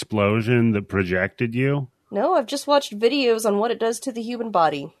in an explosion that projected you? No, I've just watched videos on what it does to the human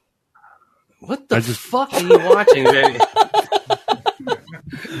body. What the fuck are you watching, baby?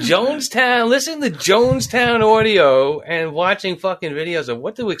 Jonestown. Listen to Jonestown audio and watching fucking videos of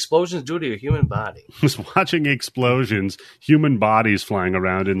what do explosions do to your human body. Was watching explosions, human bodies flying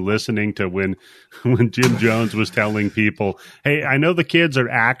around, and listening to when Jim Jones was telling people, "Hey, I know the kids are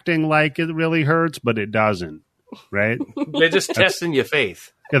acting like it really hurts, but it doesn't." Right? They're just testing your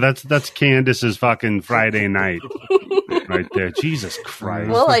faith. Yeah, that's Candace's fucking Friday night, right there. Jesus Christ,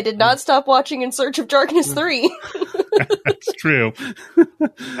 Well, I did not stop watching In Search of Darkness 3. that's true.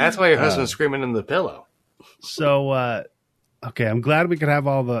 That's why your husband's screaming in the pillow. So, okay, I'm glad we could have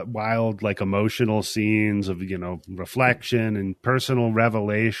all the wild, like, emotional scenes of, reflection and personal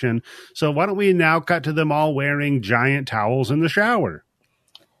revelation. So why don't we now cut to them all wearing giant towels in the shower?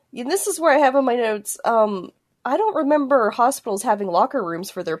 And this is where I have in my notes, I don't remember hospitals having locker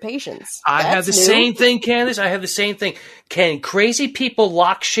rooms for their patients. I have That's the new. same thing, Candace. I have the same thing. Can crazy people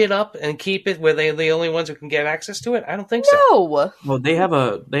lock shit up and keep it where they're the only ones who can get access to it? I don't think so. No! Well, they have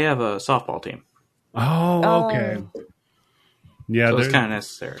a softball team, Oh, okay. Yeah, so it's they're kind of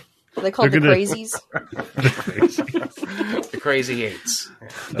necessary. Are they called the They're gonna- Crazies? The crazy eights.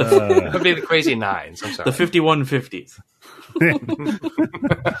 That would be the crazy nines. I'm sorry. The 5150s.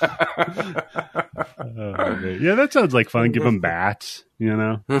 yeah, that sounds like fun. Give them bats,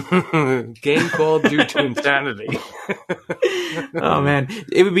 Game called due to insanity. Oh man,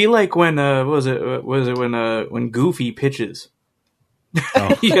 it would be like when what was it when Goofy pitches.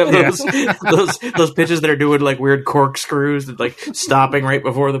 Oh, You have those pitches that are doing like weird corkscrews, that like stopping right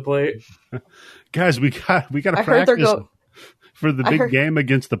before the plate. guys, we got to I heard they're practice going. for the I big heard- game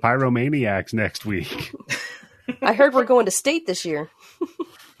against the Pyromaniacs next week. I heard we're going to state this year.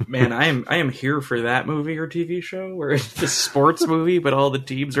 Man, I am here for that movie or TV show where it's a sports movie, but all the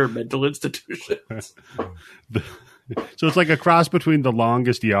teams are mental institutions. So it's like a cross between The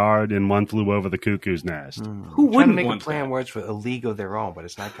Longest Yard and One Flew Over the Cuckoo's Nest. Who Trying to wouldn't make a want play on that? words for a league of their own, but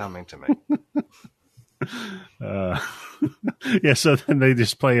it's not coming to me. Yeah, so then they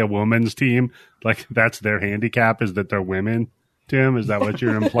just play a woman's team. Like that's their handicap is that they're women. Tim, is that what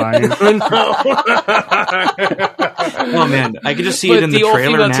you're implying? Oh man, I could just see But it in the the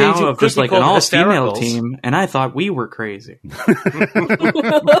trailer all-female teams now of could just be like an called all-female hystericals. team, and I thought we were crazy.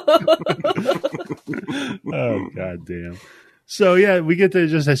 Oh, god damn. So yeah, we get to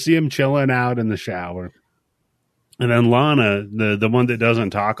just see him chilling out in the shower. And then Lana, the one that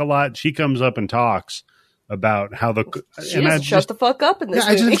doesn't talk a lot, she comes up and talks about how the She and I doesn't shut just- the fuck up in this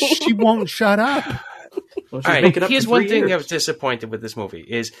yeah, movie. she won't shut up. Well, she's All right, making up here's for one 3 thing I years. was disappointed with this movie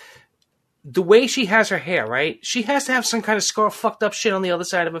is the way she has her hair, right? She has to have some kind of scar, fucked up shit on the other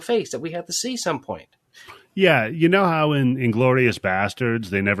side of her face that we have to see some point. Yeah, you know how in Inglourious Bastards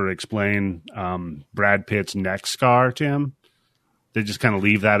they never explain Brad Pitt's neck scar, Tim? They just kind of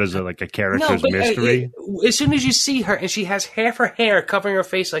leave that as a character's mystery. As soon as you see her and she has half her hair covering her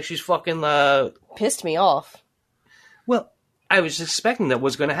face like she's fucking... Pissed me off. Well, I was expecting that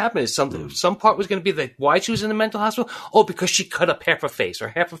was going to happen. Is some part was going to be like why she was in the mental hospital? Oh, because she cut up half her face, or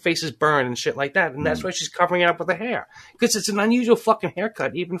half her face is burned and shit like that, and that's why she's covering it up with her hair. Because it's an unusual fucking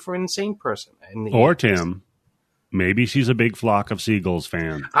haircut, even for an insane person. Or Tim, maybe she's a big Flock of Seagulls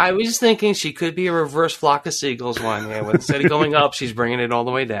fan. I was thinking she could be a reverse Flock of Seagulls one. Yeah, instead of going up, she's bringing it all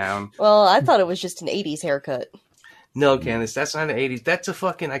the way down. Well, I thought it was just an 80s haircut. No, Candace, that's not an 80s. That's a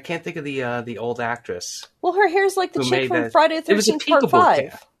fucking... I can't think of the old actress. Well, her hair's like the chick from Friday the 13th Part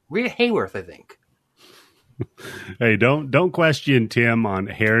 5. Rita Hayworth, I think. Hey, don't question Tim on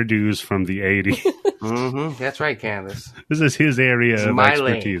hairdos from the 80s. That's right, Candace. This is his area of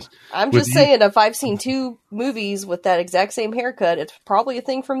expertise. I'm just saying, if I've seen 2 movies with that exact same haircut, it's probably a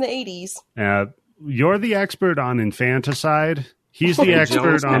thing from the 80s. You're the expert on infanticide. He's the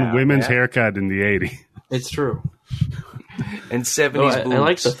expert on women's haircut in the 80s. It's true. And 70s boobs. I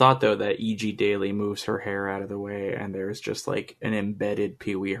like the thought, though, that E.G. Daily moves her hair out of the way and there's just like an embedded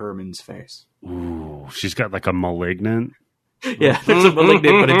Pee Wee Herman's face. Ooh, she's got like a malignant. Yeah, there's a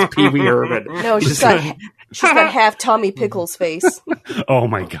malignant, but it's Pee Wee Herman. No, she's got half Tommy Pickles' face. Oh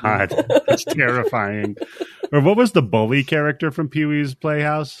my God, that's terrifying. Or what was the bully character from Pee Wee's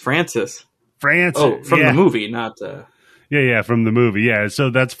Playhouse? Francis. Oh, from the movie, not... Yeah, from the movie. Yeah,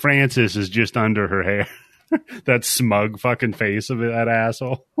 so that's Francis is just under her hair. That smug fucking face of that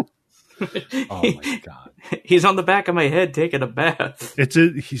asshole. Oh my God. He's on the back of my head taking a bath.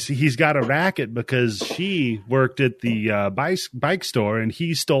 He's got a racket because she worked at the bike store and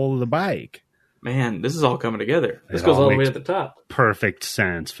he stole the bike. Man, this is all coming together. This goes all the way to the top. Perfect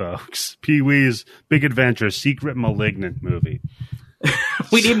sense, folks. Pee-wee's Big Adventure, Secret Malignant movie.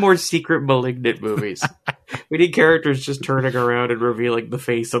 We need more secret malignant movies. We need characters just turning around and revealing the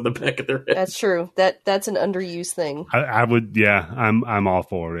face on the back of their head. That's true. That's an underused thing. I would, I'm all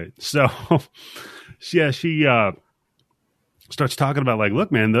for it. So, yeah, she starts talking about like,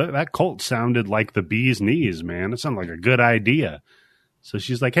 look, man, that cult sounded like the bee's knees, man. It sounded like a good idea. So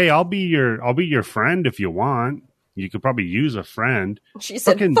she's like, hey, I'll be your friend if you want. You could probably use a friend. She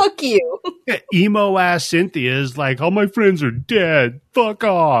said, fuck you. Emo ass Cynthia is like, all my friends are dead. Fuck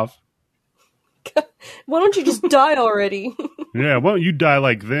off. Why don't you just die already? Yeah, why don't you die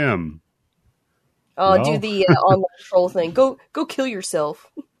like them? Oh, do the online troll thing. Go kill yourself.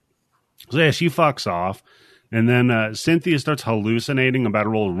 So yeah, she fucks off. And then Cynthia starts hallucinating about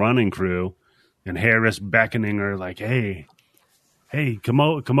her old running crew. And Harris beckoning her like, hey, come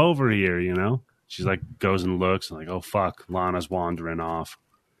over here, you know? She's like, goes and looks and like, oh, fuck, Lana's wandering off.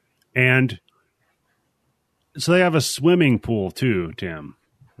 And so they have a swimming pool too, Tim.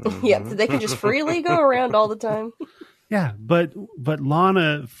 Yeah, they can just freely go around all the time. Yeah, but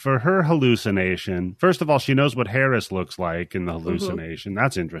Lana, for her hallucination, first of all, she knows what Harris looks like in the hallucination.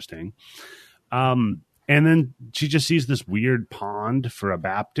 That's interesting. And then she just sees this weird pond for a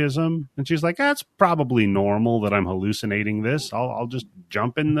baptism. And she's like, that's probably normal that I'm hallucinating this. I'll just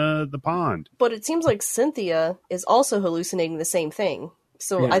jump in the pond. But it seems like Cynthia is also hallucinating the same thing.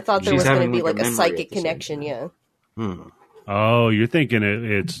 So yeah, I thought there was going to be like a psychic connection, yeah. Oh, you're thinking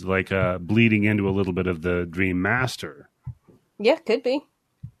it's like bleeding into a little bit of the Dream Master. Yeah, could be.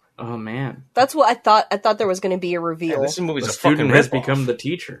 Oh, man. That's what I thought. I thought there was going to be a reveal. Yeah, this movie's the a fucking student has rip-off. become the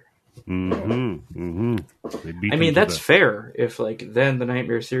teacher. I mean, that's fair if, like, then the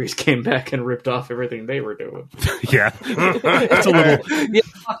Nightmare series came back and ripped off everything they were doing. Yeah. It's a little... Yeah,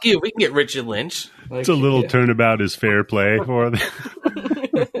 fuck you. We can get Richard Lynch. It's a little turnabout is fair play for them.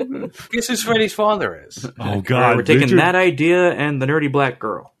 Guess who Freddy's father is? Oh, God. We're taking that idea and the nerdy black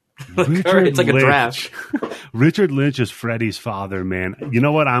girl. It's like a draft. Richard Lynch is Freddy's father, man. You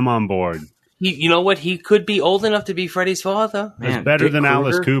know what? I'm on board. You know what? He could be old enough to be Freddy's father. Man, it's better than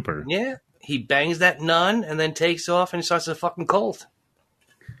Alice Cooper. Yeah. He bangs that nun and then takes off and starts a fucking cult.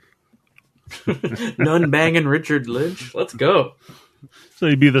 Nun banging Richard Lynch? Let's go. So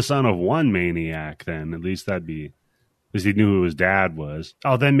he'd be the son of one maniac then. At least that'd be... At least he knew who his dad was.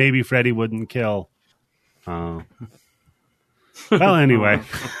 Oh, then maybe Freddy wouldn't kill. Well, anyway.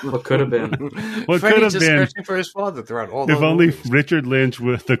 What could have been? What Freddy could have just been? searching for his father throughout all If those only movies. Richard Lynch,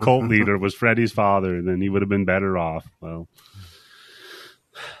 with the cult leader, was Freddy's father, then he would have been better off. Well,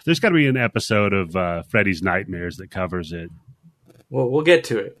 there's got to be an episode of Freddy's Nightmares that covers it. Well, we'll get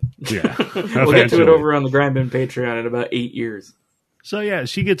to it. Yeah. We'll get to it over on the Grindbin Patreon in about 8 years. So yeah,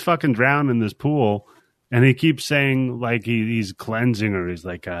 she gets fucking drowned in this pool, and he keeps saying like he's cleansing her. He's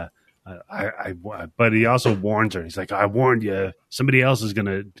like, but he also warns her. He's like, I warned you. Somebody else is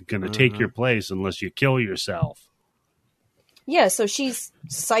gonna take your place unless you kill yourself. Yeah, so she's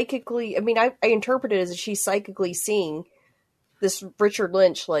psychically. I mean, I interpret it as she's psychically seeing this Richard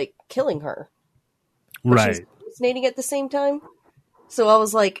Lynch like killing her, but Right? she's hallucinating at the same time. So I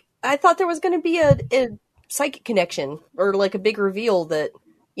was like, I thought there was going to be a psychic connection or like a big reveal that,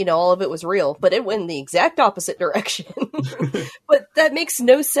 you know, all of it was real, but it went in the exact opposite direction. But that makes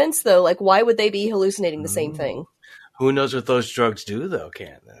no sense though. Like, why would they be hallucinating the same thing? Who knows what those drugs do, though,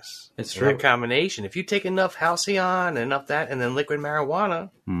 Candace? It's true. That combination. If you take enough Halcyon, enough that, and then liquid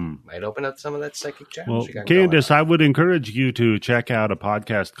marijuana, might open up some of that psychic challenge. Well, you got Candace, going on. I would encourage you to check out a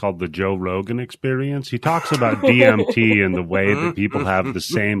podcast called The Joe Rogan Experience. He talks about DMT and the way that people have the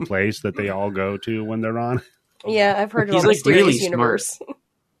same place that they all go to when they're on. Yeah, I've heard it He's on like Mysterious really Universe.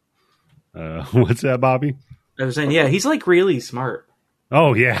 What's that, Bobby? I was saying, yeah, he's like really smart.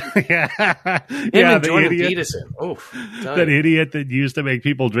 Oh, yeah. yeah. Him Yeah, and the Jordan idiot. Peterson. Oof. That idiot that used to make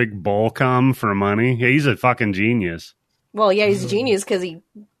people drink bull cum for money. Yeah, he's a fucking genius. Well, yeah, he's a genius because he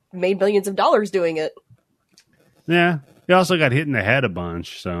made millions of dollars doing it. Yeah. He also got hit in the head a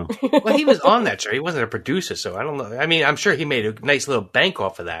bunch, so. Well, he was on that show. He wasn't a producer, so I don't know. I mean, I'm sure he made a nice little bank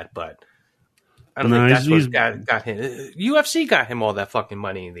off of that, but I don't No, think that's he's- what got him. UFC got him all that fucking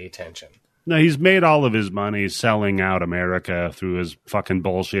money and the attention. No, he's made all of his money selling out America through his fucking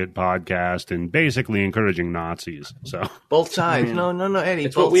bullshit podcast and basically encouraging Nazis. So, Both sides. mean, No, Eddie.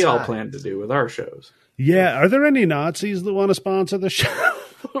 It's both what we all sides. plan to do with our shows. yeah, are there any Nazis that want to sponsor the show?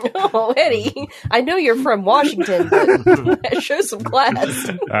 Oh, Eddie, I know you're from Washington, but show some class.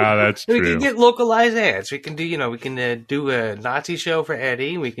 That's We can true. get localized ads. We can do, we can do a Nazi show for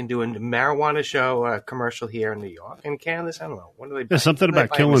Eddie. We can do a marijuana show commercial here in New York. And Candace, I don't know. What do they? There's something what do they about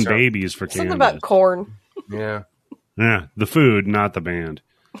buy killing in the show? babies for Something Candace. about corn. Yeah. Yeah, the food, not the band.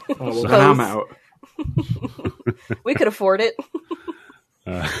 Oh, well, then I'm out. We could afford it.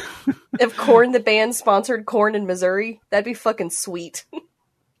 If Corn the band sponsored Corn in Missouri, that'd be fucking sweet.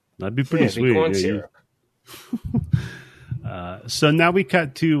 That'd be pretty Yeah, sweet. corn Yeah, syrup. so now we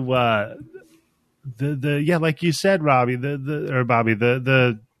cut to the like you said, Robbie,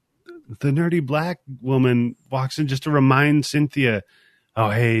 the nerdy black woman walks in just to remind Cynthia, oh,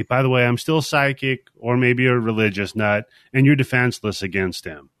 hey, by the way, I'm still psychic, or maybe a religious nut, and you're defenseless against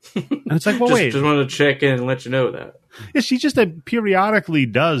him. And it's like, well, Just wait. wanted to check in and let you know that. Yeah, she just periodically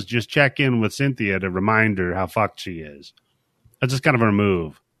does just check in with Cynthia to remind her how fucked she is. That's just kind of her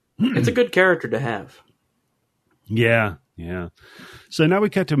move. It's a good character to have. Yeah, yeah. So now we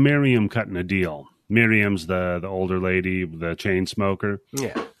cut to Miriam cutting a deal. Miriam's the older lady, the chain smoker.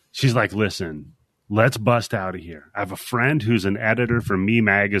 Yeah. She's like, listen, let's bust out of here. I have a friend who's an editor for Me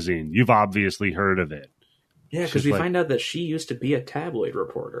Magazine. You've obviously heard of it. Yeah, because She's we like- find out that she used to be a tabloid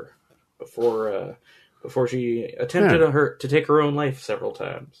reporter before she attempted to take her own life several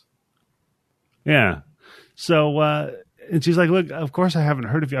times. Yeah. So, and she's like, look, of course I haven't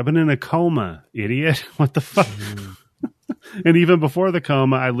heard of you. I've been in a coma, idiot. What the fuck? And even before the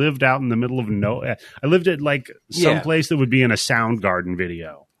coma, I lived out in the middle of nowhere. I lived at like some Yeah. place that would be in a Soundgarden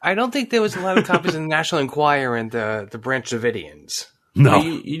video. I don't think there was a lot of copies in the National Enquirer and the Branch Davidians. No. Well,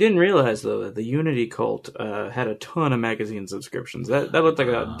 you didn't realize, though, that the Unity cult had a ton of magazine subscriptions. That looked like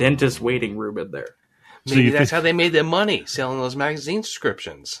a dentist waiting room in there. So Maybe you that's think- how they made their money, selling those magazine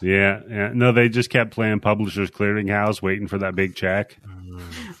subscriptions. Yeah, yeah. No, they just kept playing Publishers Clearinghouse, waiting for that big check.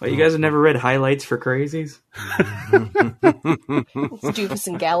 Well, you guys have never read Highlights for Crazies? Stupid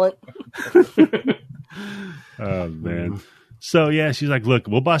and gallant. Oh, man. So, yeah, she's like, look,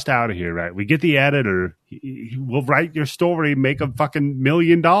 we'll bust out of here, right? We get the editor. We'll write your story, make a fucking $1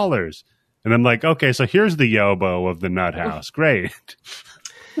 million. And I'm like, okay, so here's the Yobo of the Nut House. Great.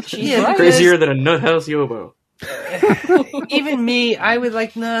 Yeah, right. Crazier than a nut house yobo. Even me, I would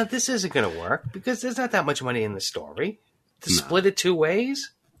like, nah, this isn't going to work because there's not that much money in the story. To split it two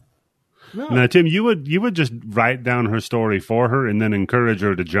ways? No. Now, Tim, you would just write down her story for her and then encourage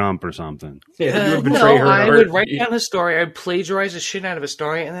her to jump or something. Yeah, you would No, betray her. I to would her. write down a story. I'd plagiarize the shit out of a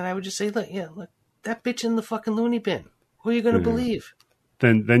story, and then I would just say, look, that bitch in the fucking loony bin. Who are you going to believe?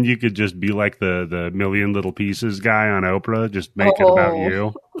 Then you could just be like the Million Little Pieces guy on Oprah, just make it about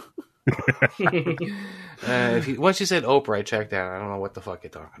you. Once you said Oprah, I checked out. I don't know what the fuck you're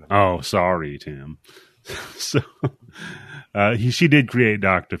talking about. Oh, sorry, Tim. So she did create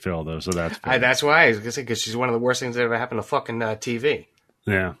Dr. Phil, though, so that's fair. That's why I was going to say, because she's one of the worst things that ever happened to fucking TV.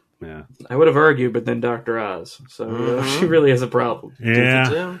 Yeah, yeah. I would have argued, but then Dr. Oz. So she really has a problem.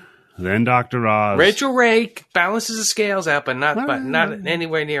 Yeah. Then Dr. Oz. Rachel Ray balances the scales out, but not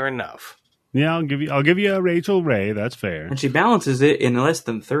anywhere near enough. Yeah, I'll give you a Rachel Ray. That's fair. And she balances it in less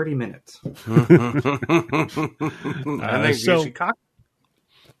than 30 minutes.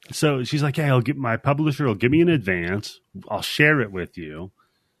 So she's like, "Hey, my publisher will give me an advance. I'll share it with you.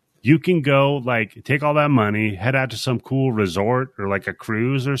 You can go, like, take all that money, head out to some cool resort or like a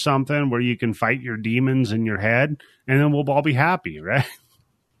cruise or something where you can fight your demons in your head, and then we'll all be happy, right?"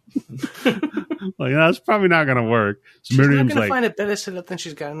 Like, that's probably not going to work. So She's Miriam's not going to find a better setup than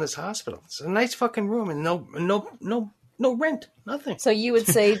she's got in this hospital. It's a nice fucking room and no rent, nothing. So you would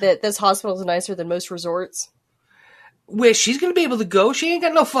say that this hospital is nicer than most resorts? Where she's going to be able to go? She ain't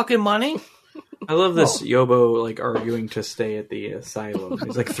got no fucking money. I love this Yobo, like, arguing to stay at the asylum.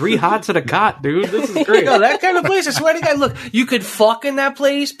 He's like, 3 hots and a cot, dude. This is great. No, that kind of place. I swear to God, look, you could fuck in that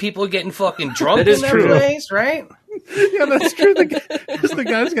place. People are getting fucking drunk in that place, right? Yeah, that's true. The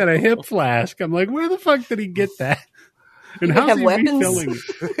guy's got a hip flask. I'm like, where the fuck did he get that? And how's he refilling?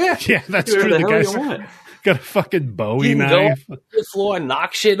 Yeah, that's true. The guy's got a fucking Bowie knife. Go to the floor and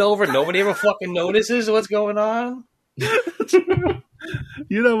knock shit over. Nobody ever fucking notices what's going on.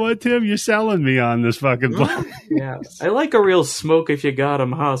 You know what, Tim? You're selling me on this fucking place. Yeah, I like a real smoke if you got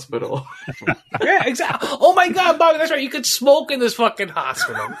 'em hospital. Yeah, exactly. Oh my God, Bobby, that's right. You could smoke in this fucking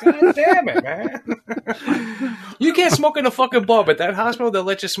hospital. God damn it, man. You can't smoke in a fucking bar, but that hospital, they'll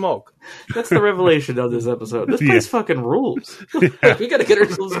let you smoke. That's the revelation of this episode. This place fucking rules. Yeah. We gotta get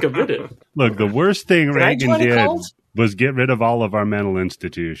ourselves committed. Look, the worst thing Reagan did was get rid of all of our mental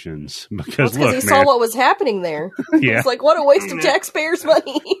institutions. Because he saw what was happening there. Yeah. It's like, what a waste of taxpayers'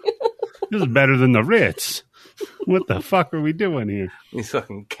 money. This is better than the Ritz. What the fuck are we doing here? These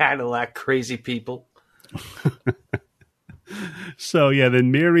fucking Cadillac crazy people. So, yeah,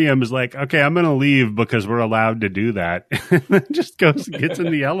 then Miriam is like, okay, I'm going to leave because we're allowed to do that. And then just goes and gets in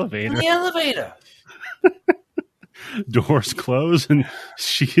the elevator. In the elevator. Doors close, and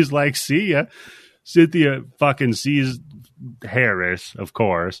she's like, see ya. Cynthia fucking sees Harris, of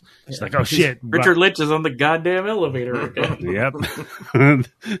course. She's like, oh, shit. Richard Lynch is on the goddamn elevator again. Yep.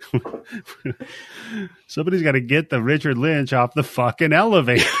 Somebody's got to get the Richard Lynch off the fucking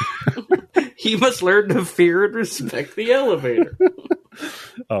elevator. He must learn to fear and respect the elevator.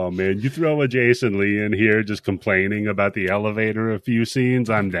 Oh, man. You throw a Jason Lee in here just complaining about the elevator a few scenes,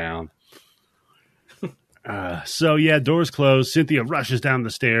 I'm down. So, yeah, doors close. Cynthia rushes down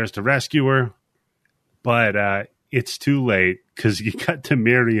the stairs to rescue her. But it's too late because you cut to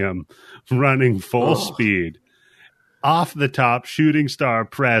Miriam running full speed off the top shooting star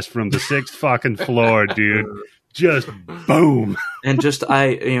press from the 6th fucking floor, dude. Just boom. And just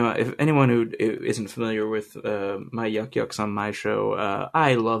if anyone who isn't familiar with my yucks on my show,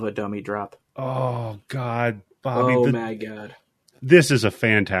 I love a dummy drop. Oh God, Bobby! Oh my God. This is a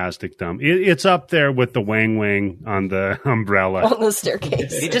fantastic dumb. It's up there with the wang on the umbrella on the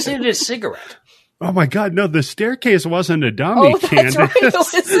staircase. He just needed a cigarette. Oh my God! No, the staircase wasn't a dummy. Oh, that's right. It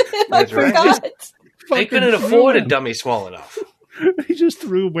wasn't. I forgot. They couldn't afford a dummy small enough. He just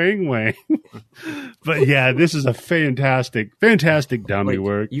threw wang. But yeah, this is a fantastic dummy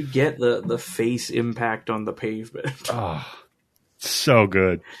work. You get the face impact on the pavement. Oh, so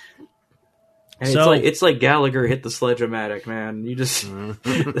good. And it's like Gallagher hit the sledge-o-matic, man. You just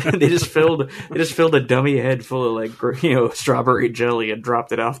they just filled a dummy head full of strawberry jelly and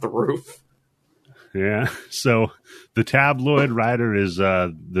dropped it off the roof. Yeah. So the tabloid writer is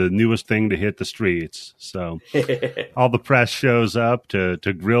the newest thing to hit the streets. So all the press shows up to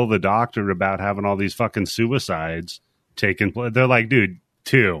grill the doctor about having all these fucking suicides taking place. They're like, dude,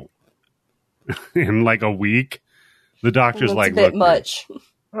 2 in like a week. The doctor's like, a bit much.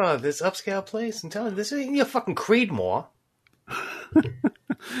 Oh, this upscale place. I'm telling you, this ain't your fucking Creedmoor.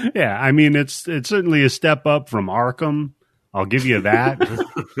 Yeah, I mean, it's certainly a step up from Arkham. I'll give you that.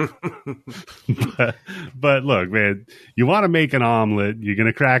 but look, man, you want to make an omelet, you're going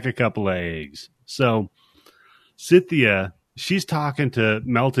to crack a couple of eggs. So Cynthia, she's talking to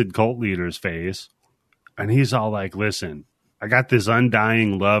melted cult leader's face, and he's all like, listen, I got this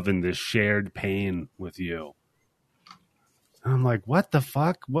undying love and this shared pain with you. And I'm like, what the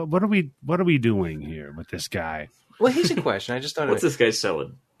fuck? What are we doing here with this guy? Well, here's a question. I just thought, what's this guy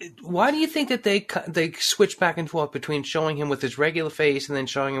selling? Why do you think that they switch back and forth between showing him with his regular face and then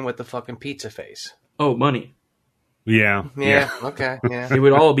showing him with the fucking pizza face? Oh, money. Yeah. Okay. Yeah. It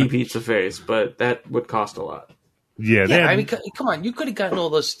would all be pizza face, but that would cost a lot. Yeah. I mean, come on. You could have gotten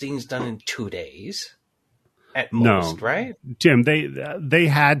all those things done in 2 days. at most, right? Tim, they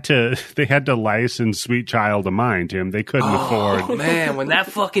had to license Sweet Child of Mine, Tim. They couldn't afford. Oh man, when that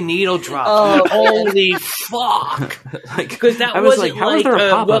fucking needle dropped, holy fuck! Because that I was wasn't like, how is there a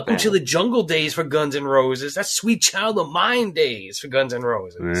pop-up Welcome ad? to the Jungle days for Guns N' Roses. That's Sweet Child of Mine days for Guns N'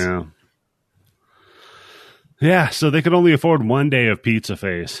 Roses. Yeah. Yeah, so they could only afford one day of Pizza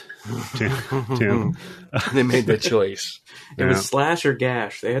Face. Tim. They made the choice. It was slash or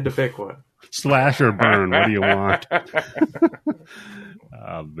gash. They had to pick one. Slash or burn. What do you want?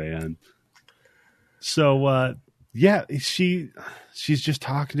 Oh man. So yeah, she's just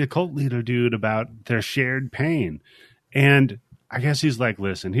talking to cult leader dude about their shared pain. And I guess he's like,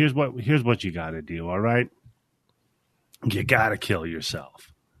 listen, here's what you gotta do, all right? You gotta kill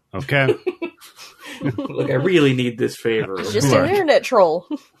yourself. Okay? Look, I really need this favor. It's just an internet troll.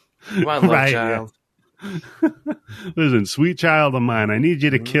 Come on, love Right, child. Listen, Sweet Child of Mine, I need you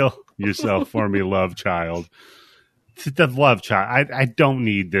to kill yourself for me, love child. The love child. I don't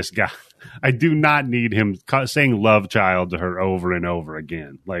need this guy. I do not need him saying love child to her over and over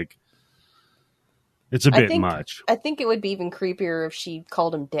again. Like, it's a bit much. I think it would be even creepier if she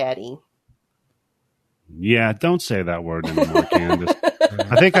called him daddy. Yeah, don't say that word anymore, Candace.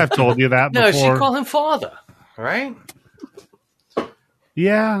 I think I've told you that before. No, she called him father, right?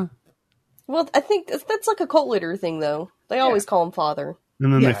 Yeah. Well, I think that's like a cult leader thing, though. They always call him father.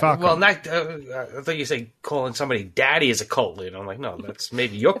 And then they fuck well, him. not. I thought you said calling somebody daddy is a cult leader. I'm like, no, that's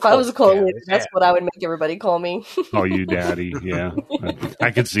maybe your. If I was a cult leader, that's what I would make everybody call me. Oh, you daddy. Yeah.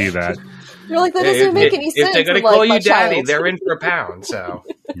 I could see that. You're like, that doesn't make any sense. If they're going to I'm call like, you daddy, child. they're in for a pound. So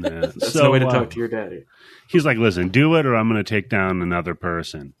Yeah. That's no way to talk to your daddy. He's like, listen, do it or I'm going to take down another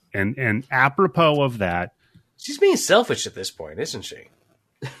person. And apropos of that. she's being selfish at this point, isn't she?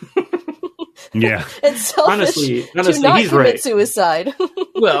 Yeah. It's selfish Honestly, to not he's commit right. suicide.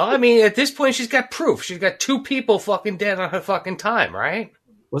 Well, I mean, at this point, she's got proof. She's got 2 people fucking dead on her fucking time, right?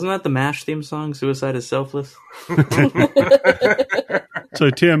 Wasn't that the MASH theme song, Suicide is Selfless? So,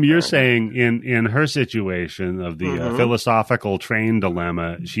 Tim, you're saying in her situation of the philosophical train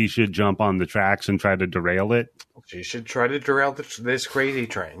dilemma, she should jump on the tracks and try to derail it? She should try to derail this crazy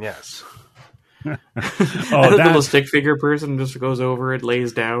train, yes. Oh, The little stick figure person just goes over it,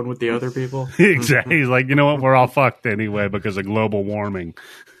 lays down with the other people. Exactly. He's like, you know what? We're all fucked anyway because of global warming.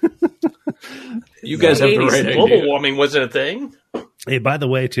 You guys have the right Global idea. warming wasn't a thing. Hey, by the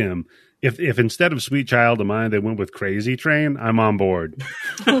way, Tim, if instead of Sweet Child of Mine, they went with Crazy Train, I'm on board.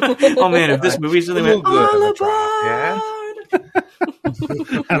 Oh man, if this movie's really meant Good. Yeah.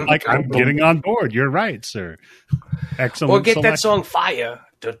 I'm getting on board. You're right, sir. Excellent. Or get that selection. song Fire.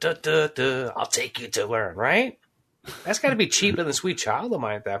 Da, da, da, da. I'll take you to learn, right? That's got to be cheaper than Sweet Child of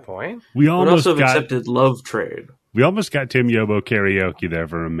Mine at that point. We would almost also have got accepted Love Trade. Tim Yobo karaoke there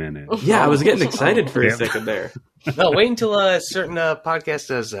for a minute. Yeah, I was getting excited for a second there. No, wait until a certain podcast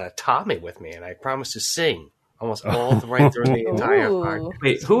does Tommy with me, and I promise to sing almost all the way through the entire Ooh. podcast.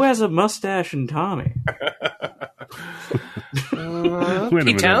 Wait, who has a mustache in Tommy?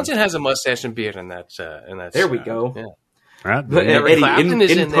 Pete Townsend has a mustache and beard in that. There we go. Yeah. Right? But, Eric Eddie, Clapton is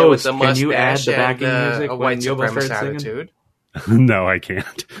in in there with post, the can mustache you add the backing and music a when white Yobo supremacist starts singing? attitude. No, I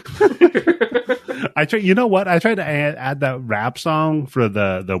can't. I try. You know what? I tried to add that rap song for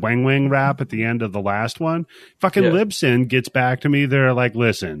the Wang Wang rap at the end of the last one. Fucking Libsyn gets back to me. They're like,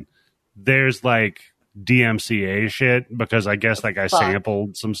 listen, there's like DMCA shit because I guess like I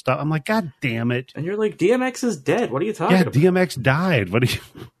sampled some stuff. I'm like, God damn it! And you're like, DMX is dead. What are you talking Yeah, about? DMX died. What do you?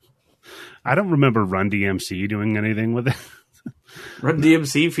 I don't remember Run DMC doing anything with it. Run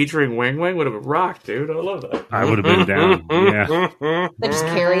DMC featuring Wang Wang would have rocked, dude. I love that. I would have been down. Yeah. They just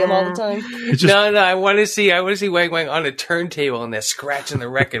carry him all the time. It's just, No, I want to see Wang Wang on a turntable and they're scratching the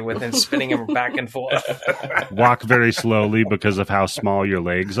record with him, spinning him back and forth. walk very slowly because of how small your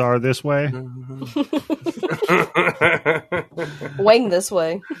legs are this way. Wang this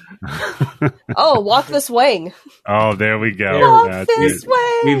way. Oh, walk this wang. Oh, there we go. Walk That's this it.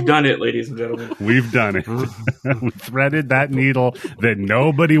 way. We've done it, ladies and gentlemen. We've done it. We threaded that needle that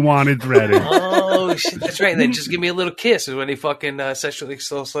nobody wanted threaded. Oh, shit, that's right. And then just give me a little kiss is when he fucking sexually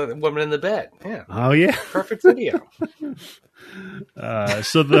assaults the woman in the bed. Yeah. Oh, yeah. Perfect video.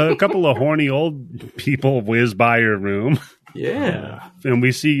 So the couple of horny old people whiz by your room. Yeah. And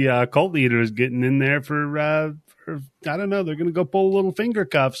we see cult leaders getting in there for I don't know, they're going to go pull little finger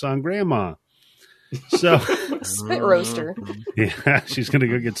cuffs on grandma. So Spit roaster. yeah, she's going to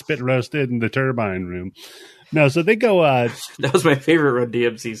go get spit roasted in the turbine room. No, so they go That was my favorite Run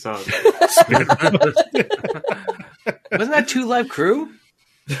DMC song. Wasn't that 2 Live Crew?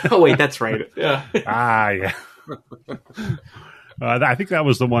 Oh, wait, that's right. Yeah. yeah. I think that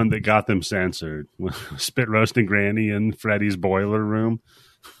was the one that got them censored. Spit roasting Granny in Freddy's boiler room.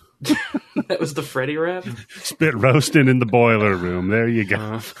 That was the Freddy rap? Spit roasting in the boiler room. There you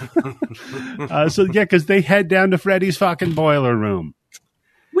go. So, yeah, because they head down to Freddy's fucking boiler room.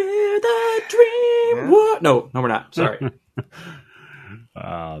 We're the dream. What? No, we're not. Sorry.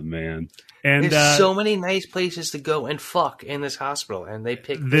 Oh, man. And there's so many nice places to go and fuck in this hospital, and they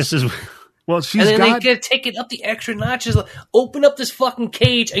pick this is... Well, she's and then got... they get take it up the extra notches. Open up this fucking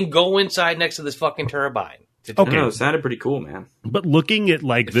cage and go inside next to this fucking turbine. Okay, no, it sounded pretty cool, man. But looking at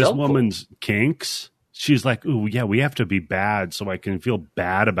like this woman's cool. kinks, she's like, "Ooh, yeah, we have to be bad so I can feel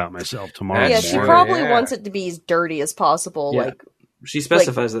bad about myself tomorrow." Yeah, morning. she probably wants it to be as dirty as possible. Yeah. Like she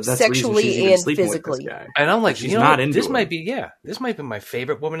specifies that that's sexually the reason she's even and sleeping physically. with this guy. And I'm like, she's not into this it. might be my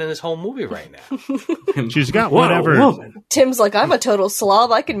favorite woman in this whole movie right now. She's got whatever. Woman. Tim's like, I'm a total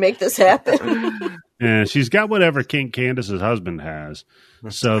slob. I can make this happen. And she's got whatever kink Candace's husband has.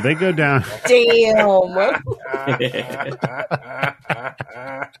 So they go down. Damn.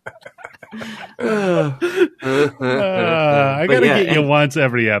 I gotta get you once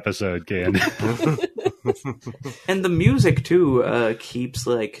every episode, Candace. And the music too keeps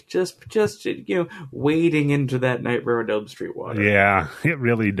like just wading into that Nightmare on Elm Street water. Yeah, it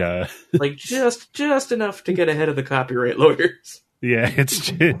really does. Like just enough to get ahead of the copyright lawyers. Yeah,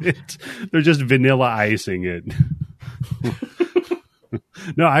 they're just vanilla icing it.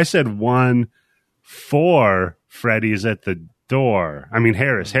 No, I said 1 for Freddy's at the door. I mean,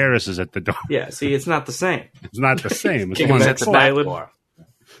 Harris is at the door. Yeah, see, it's not the same. It's not the same. It's King one of at the back door.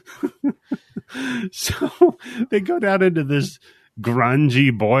 So they go down into this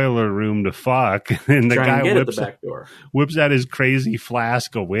grungy boiler room to fuck, and the Try guy and get at the back door. whips out his crazy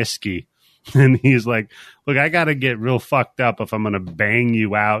flask of whiskey, and he's like, "Look, I got to get real fucked up if I'm going to bang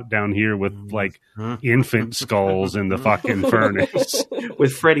you out down here with like infant skulls in the fucking furnace."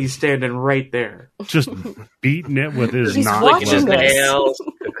 With Freddy standing right there. Just beating it with his He's knuckles. watching Just us. nails.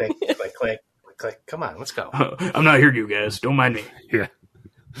 Click, click, click, click, click. Come on, let's go. I'm not here, you guys. Don't mind me. Yeah.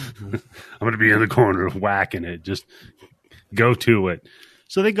 I'm going to be in the corner whacking it. Just go to it.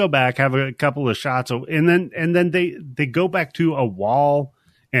 So they go back, have a couple of shots, and then they go back to a wall.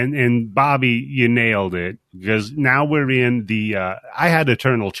 And Bobby, you nailed it, because now we're in the I had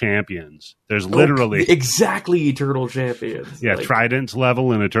Eternal Champions. There's literally exactly Eternal Champions. Yeah, like, Trident's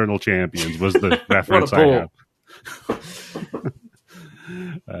level in Eternal Champions was the reference I had.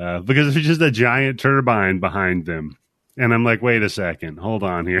 Because there's just a giant turbine behind them. And I'm like, wait a second, hold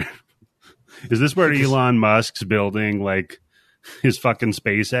on here. Is this where Elon Musk's building like his fucking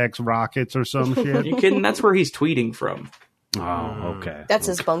SpaceX rockets or some shit? Are you kidding? That's where he's tweeting from. Oh, okay. That's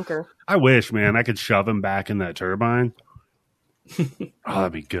his bunker. I wish, man, I could shove him back in that turbine. Oh,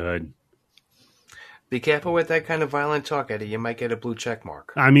 that'd be good. Be careful with that kind of violent talk, Eddie. You might get a blue check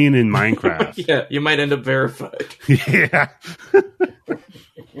mark. I mean, in Minecraft. Yeah, you might end up verified. Yeah.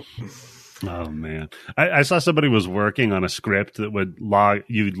 Oh, man. I saw somebody was working on a script that would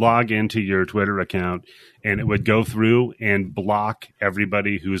you'd log into your Twitter account, and it would go through and block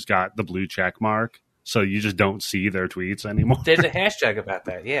everybody who's got the blue check mark. So you just don't see their tweets anymore. There's a hashtag about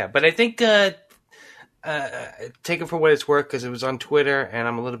that, yeah. But I think, take it for what it's worth, because it was on Twitter, and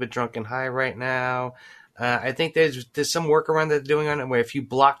I'm a little bit drunk and high right now. I think there's some workaround that they're doing on it, where if you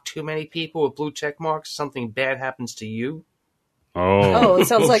block too many people with blue check marks, something bad happens to you. Oh, it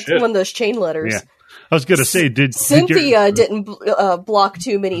sounds like shit. one of those chain letters. Yeah. I was going to say, Cynthia didn't block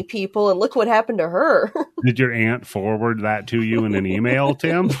too many people, and look what happened to her. Did your aunt forward that to you in an email,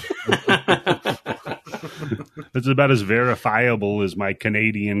 Tim? It's about as verifiable as my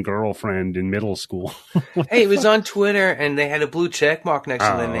Canadian girlfriend in middle school. Hey, it was on Twitter, and they had a blue check mark next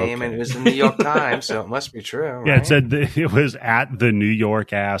to the name, okay. and it was the New York Times, so it must be true. Yeah, right? it said that it was at the New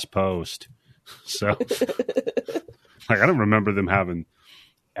York ass Post. So, I don't remember them having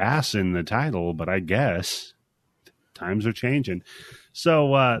ass in the title, but I guess times are changing.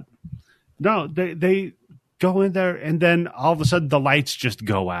 So, no, they go in there, and then all of a sudden the lights just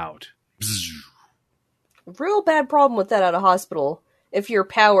go out. Bzzz. Real bad problem with that at a hospital. If your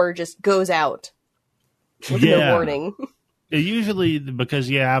power just goes out with no warning. Usually because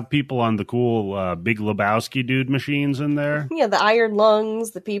you have people on the cool Big Lebowski dude machines in there. Yeah, the iron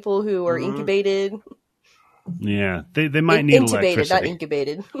lungs, the people who are incubated. Yeah, they might need intubated, electricity. not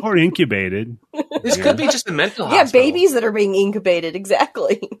incubated. Or incubated. This could be just a mental Yeah, hospital. babies that are being incubated,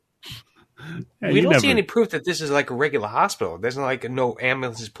 exactly. Yeah, We don't see any proof that this is like a regular hospital. There's like no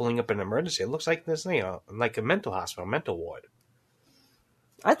ambulances pulling up an emergency. It looks like this, like a mental hospital, mental ward.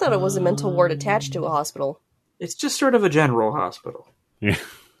 I thought it was a mental ward attached to a hospital. It's just sort of a general hospital. Yeah.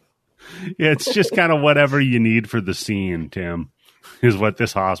 Yeah, it's just kind of whatever you need for the scene, Tim. is what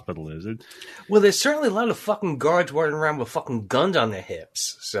this hospital is. Well, there's certainly a lot of fucking guards running around with fucking guns on their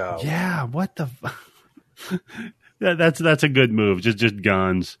hips. So yeah, what the? That's a good move. Just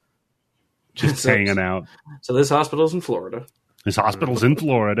guns, just hanging out. So this hospital's in Florida. This hospital's in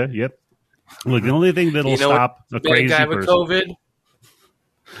Florida. Yep. Look, the only thing that'll stop a crazy guy person. with COVID.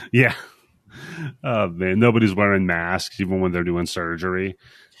 Yeah. Oh man, nobody's wearing masks even when they're doing surgery.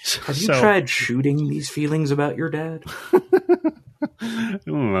 Have you tried shooting these feelings about your dad?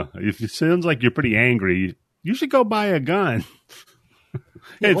 If it sounds like you're pretty angry, you should go buy a gun.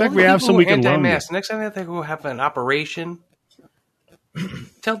 Hey, in fact, we have some we can loan you. Next time I think we'll have an operation,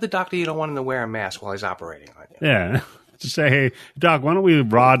 tell the doctor you don't want him to wear a mask while he's operating on you. Yeah. Just say, hey, Doc, why don't we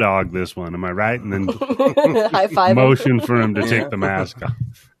raw dog this one? Am I right? And then high five motion for him to take the mask off.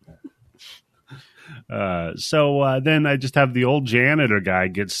 So then I just have the old janitor guy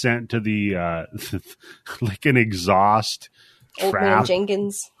get sent to the like an exhaust Old trap. man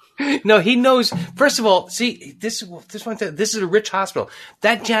Jenkins. No, he knows. First of all, see this is a rich hospital.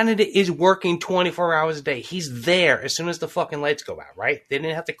 That janitor is working 24 hours a day. He's there as soon as the fucking lights go out. Right? They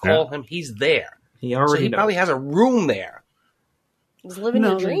didn't have to call him. He's there. He already probably has a room there. He's living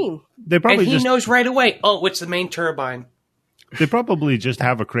a dream. They probably And he knows right away. Oh, it's the main turbine. They probably just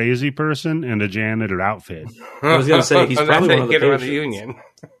have a crazy person and a janitor outfit. I was going to say, he's probably one of the get around patients. the union.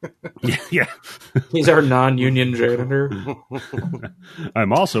 Yeah. He's our non-union janitor.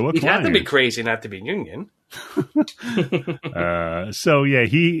 I'm also a You'd have client. to be crazy not to be union. So yeah,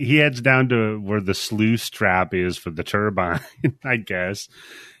 he heads down to where the sluice trap is for the turbine, I guess.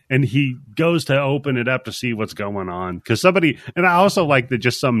 And he goes to open it up to see what's going on. Because somebody, and I also like that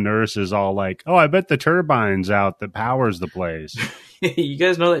just some nurse is all like, oh, I bet the turbine's out that powers the place. You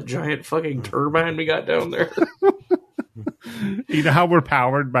guys know that giant fucking turbine we got down there? You know how we're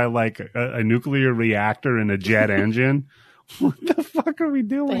powered by like a nuclear reactor and a jet engine? What the fuck are we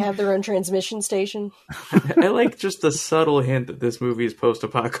doing? They have their own transmission station. I like just the subtle hint that this movie is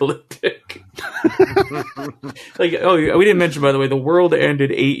post-apocalyptic. Like, oh, we didn't mention, by the way, the world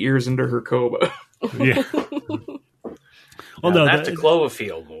ended 8 years into her coma. Yeah. Well, no, that's a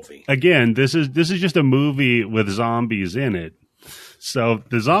Cloverfield movie. Again, this is just a movie with zombies in it. So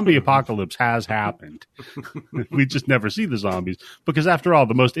the zombie apocalypse has happened. We just never see the zombies. Because after all,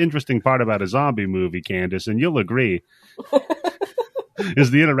 the most interesting part about a zombie movie, Candace, and you'll agree, is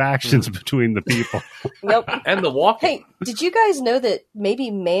the interactions between the people. Yep. And the walking. Hey, did you guys know that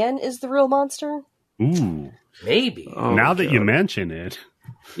maybe man is the real monster? Ooh. Maybe. Oh, now that God. you mention it.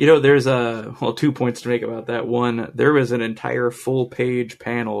 You know, there's 2 points to make about that. One, there was an entire full-page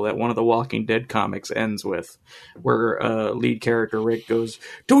panel that one of the Walking Dead comics ends with, where lead character Rick goes,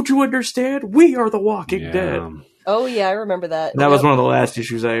 "Don't you understand? We are the Walking Dead." Oh, yeah, I remember that. That was one of the last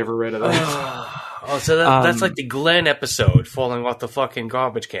issues I ever read of that. Oh, so that's like the Glenn episode falling off the fucking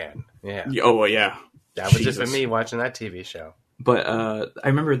garbage can. Yeah. Oh, well, yeah. That was just for me watching that TV show. But I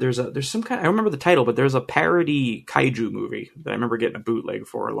remember there's some kind. I remember the title, but there's a parody kaiju movie that I remember getting a bootleg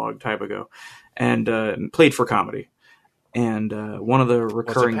for a long time ago, and played for comedy. And one of the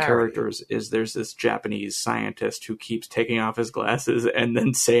recurring characters is there's this Japanese scientist who keeps taking off his glasses and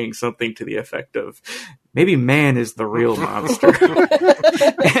then saying something to the effect of, "Maybe man is the real monster."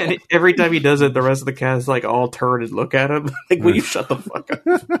 And every time he does it, the rest of the cast like all turn and look at him like, "Will you shut the fuck up?"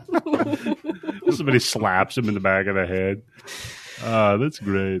 Somebody slaps him in the back of the head. That's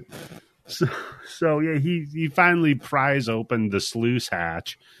great. So yeah, he finally pries open the sluice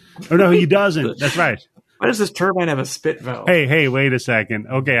hatch. Oh no, he doesn't. That's right. Why does this turbine have a spit valve? Hey, wait a second.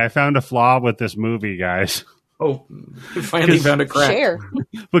 Okay, I found a flaw with this movie, guys. Oh, we finally found a crack. Share.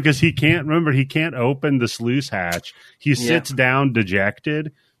 Because he can't open the sluice hatch. He sits down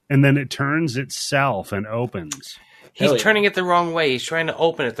dejected, and then it turns itself and opens. He's turning it the wrong way. He's trying to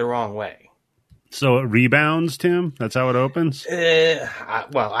open it the wrong way. So it rebounds, Tim? That's how it opens? I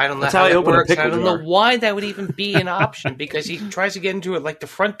don't know That's how how I it open a works. I pickle don't jar. know why that would even be an option, because he tries to get into it like the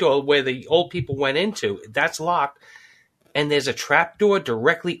front door where the old people went into. That's locked. And there's a trap door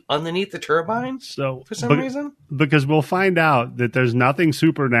directly underneath the turbine So for some reason. Because we'll find out that there's nothing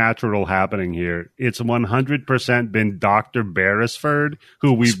supernatural happening here. It's 100% been Dr. Beresford,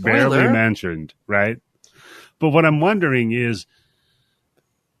 who we barely mentioned, right? But what I'm wondering is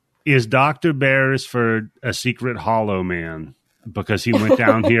Dr. Beresford a secret hollow man? Because he went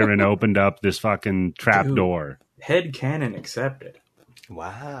down here and opened up this fucking trap door. Head canon accepted.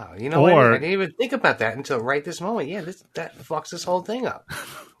 Wow. You know what? I didn't even think about that until right this moment. Yeah, that fucks this whole thing up.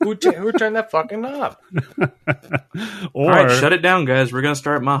 Who turned that fucking knob? All right, shut it down, guys. We're going to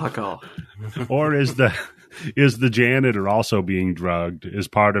start Mahakal. Or is is the janitor also being drugged as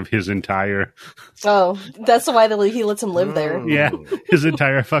part of his entire... Oh, that's why he lets him live there. Yeah, his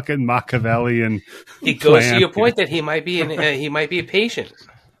entire fucking Machiavellian It goes plan. to your point that he might be a patient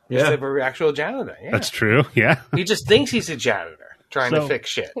instead of an actual janitor. Yeah. That's true, yeah. He just thinks he's a janitor trying to fix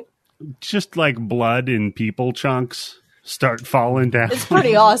shit. Just like blood in people chunks start falling down. It's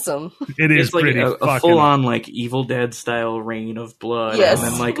pretty awesome. It is It's like pretty a fucking... full-on like Evil Dead style rain of blood, Yes.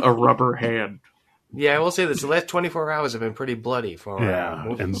 and then like a rubber hand. Yeah, I will say this: the last 24 hours have been pretty bloody for Yeah,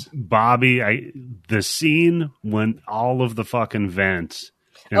 and movies. Bobby, the scene when all of the fucking vents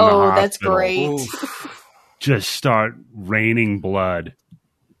in the Oh, that's hospital great. Oof. just start raining blood,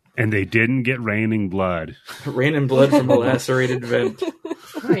 and they didn't get raining blood. Raining blood from a lacerated vent.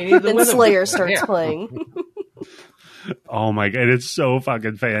 And Slayer starts playing. Oh my god, it's so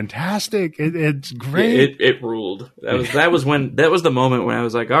fucking fantastic! It's great. It ruled. That was the moment when I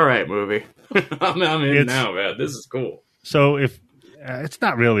was like, all right, movie, I'm in now, man. This is cool. So if it's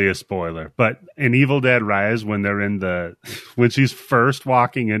not really a spoiler, but in Evil Dead Rise, when when she's first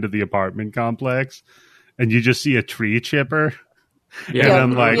walking into the apartment complex, and you just see a tree chipper, Yeah, and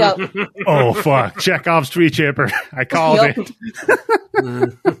I'm like, oh fuck, Chekhov's tree chipper! I called it.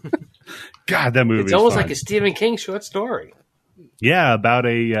 God, that movie. It's almost like a Stephen King short story. Yeah, about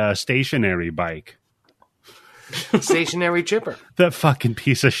a stationary bike. Stationary chipper. That fucking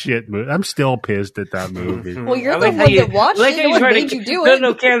piece of shit movie. I'm still pissed at that movie. Well, you're I the like how one you- that watched like it. how No you one try made to- you do it.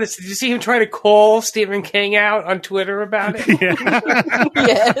 No, Candace, did you see him try to call Stephen King out on Twitter about it? Yeah.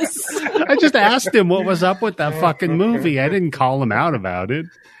 Yes. I just asked him what was up with that fucking movie. I didn't call him out about it.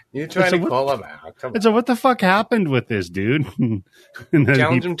 You trying to call him out. Come And so what the fuck happened with this dude? And then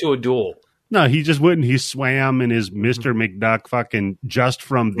Challenge him to a duel. No, he just wouldn't. He swam in his Mr. McDuck fucking just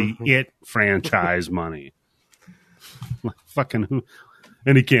from the It franchise money. Like, fucking who?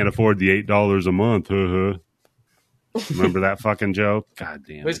 And he can't afford the $8 a month. Remember that fucking joke? God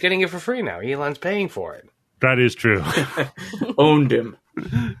damn He's it. getting it for free now. Elon's paying for it. That is true. Owned him.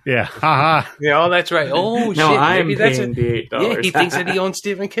 Yeah. Haha. Yeah, oh, that's right. Oh, shit. No, I'm Maybe that's paying the $8. Yeah, he thinks that he owns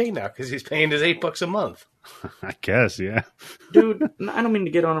Stephen King now because he's paying his $8 a month. I guess, yeah. Dude, I don't mean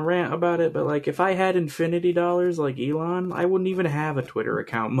to get on a rant about it, but like if I had infinity dollars like Elon, I wouldn't even have a Twitter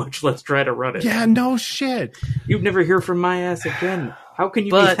account, much less try to run it. Yeah, no shit. You'd never hear from my ass again. How can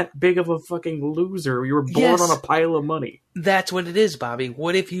you But- be that big of a fucking loser? You were born Yes. on a pile of money. That's what it is, Bobby.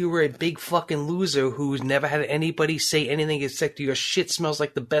 What if you were a big fucking loser who's never had anybody say anything except your shit smells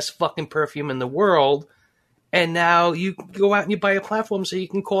like the best fucking perfume in the world, and now you go out and you buy a platform so you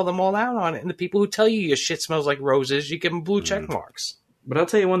can call them all out on it, and the people who tell you your shit smells like roses, you give them blue check marks. But I'll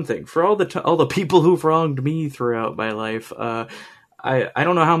tell you one thing: for all the people who've wronged me throughout my life, I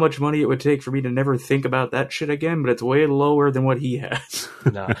don't know how much money it would take for me to never think about that shit again, but it's way lower than what he has.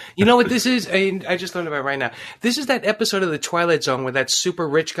 No. You know what this is? I just learned about it right now. This is that episode of The Twilight Zone where that super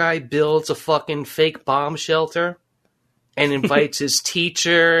rich guy builds a fucking fake bomb shelter and invites his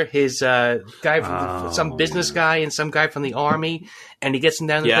teacher, his guy from some business guy, and some guy from the army, and he gets him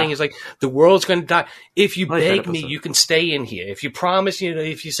down the Yeah. thing. He's like, "The world's going to die. If you I like that beg me, episode. you can stay in here. If you promise,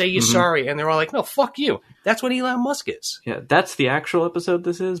 if you say you're sorry," and they're all like, "No, fuck you." That's what Elon Musk is. Yeah, that's the actual episode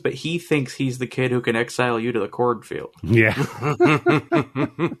this is, but he thinks he's the kid who can exile you to the cornfield. Yeah.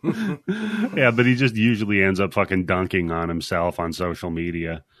 Yeah, but he just usually ends up fucking dunking on himself on social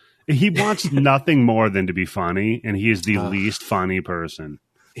media. He wants nothing more than to be funny, and he is the least funny person.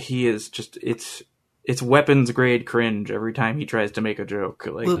 He is just it's weapons grade cringe every time he tries to make a joke.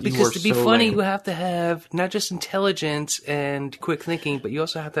 Like, Well, you because are to be so funny, lame. you have to have not just intelligence and quick thinking, but you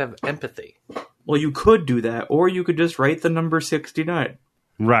also have to have empathy. Well, you could do that, or you could just write the number 69.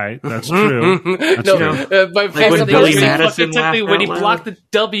 Right, that's true. That's No, true. my when favorite Billy thing Madison fucking took me laughed when he out loud. blocked the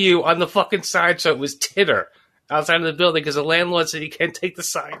W on the fucking sign so it was titter outside of the building because the landlord said you can't take the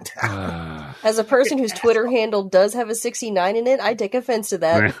sign down. As a person whose Twitter handle does have a 69 in it, I take offense to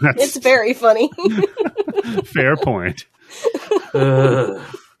that. That's- It's very funny. Fair point. I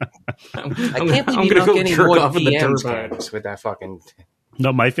I can't believe you don't get any more DMs, Candace, with that fucking...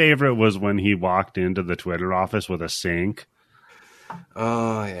 No, my favorite was when he walked into the Twitter office with a sink.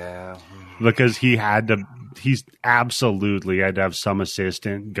 Oh, yeah. Because he's absolutely had to have some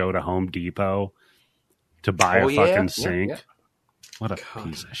assistant go to Home Depot to buy a fucking sink. Yeah. What a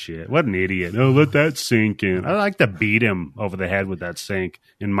piece of shit. What an idiot. Oh, let that sink in. I like to beat him over the head with that sink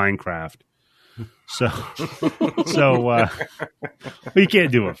in Minecraft. So we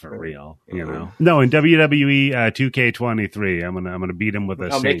can't do it for real, you know. No, in WWE 2K23, I'm gonna beat him with a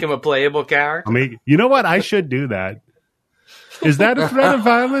I'll sink. make him a playable character. You know what? I should do that. Is that a threat of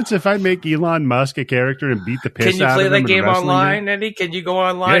violence if I make Elon Musk a character and beat the piss Can you out play of that him game online, Eddie? Can you go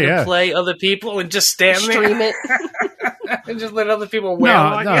online and play other people and just stand Stream there? it. And just let other people wail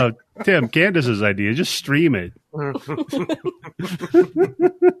on you? No, Tim, Candace's idea. Just stream it.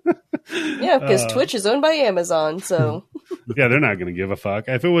 Yeah, because Twitch is owned by Amazon, so... Yeah, they're not going to give a fuck.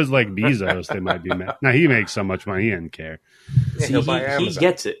 If it was like Bezos, they might be mad. Now, he makes so much money, he doesn't care. See, he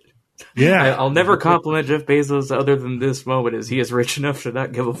gets it. Yeah. I'll never compliment Jeff Bezos other than this moment, as he is rich enough to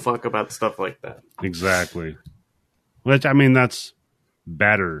not give a fuck about stuff like that. Exactly. Which, I mean, that's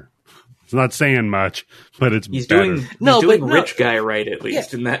better. It's not saying much, but it's he's better. Doing rich guy right, at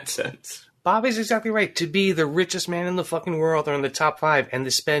least, in that sense. Bobby's exactly right. To be the richest man in the fucking world or in the top 5 and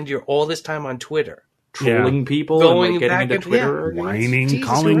to spend all this time on Twitter. Trolling people going and getting back into and Twitter. Whining, Jesus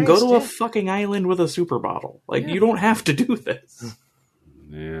calling. Christ, Go to a fucking island with a super bottle. Like, you don't have to do this.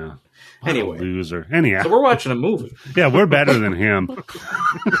 Yeah. Anyway. Loser. Anyhow. So we're watching a movie. Yeah, we're better than him.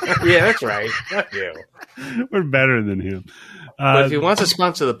 Yeah, that's right. Fuck you. We're better than him. But if he wants to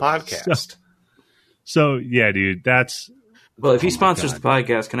sponsor the podcast. So yeah, dude, that's... Well, if he sponsors the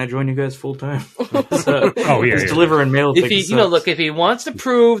podcast, can I join you guys full time? He's delivering mail. If he, look, if he wants to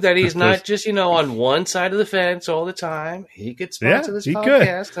prove that he's not just, on one side of the fence all the time, he could sponsor this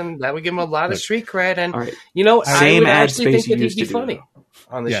podcast, and that would give him a lot of street cred. And I would actually think that he'd be funny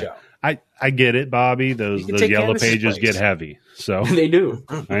on the show. I get it, Bobby. Those yellow pages get heavy, so they do.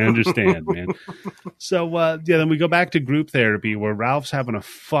 I understand, man. So then we go back to group therapy where Ralph's having a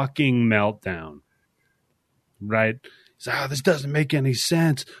fucking meltdown, right? So, this doesn't make any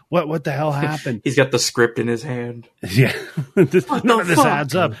sense. What the hell happened? He's got the script in his hand. Yeah. None of this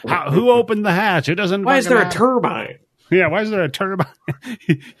adds up. Who opened the hatch? It doesn't. Why is there a turbine? Yeah, why is there a turbine?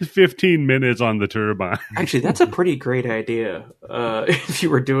 15 minutes on the turbine. Actually, that's a pretty great idea. If you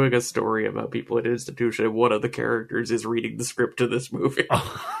were doing a story about people at an institution, one of the characters is reading the script to this movie.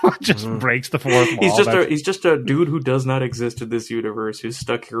 Just breaks the fourth wall. He's just a dude who does not exist in this universe who's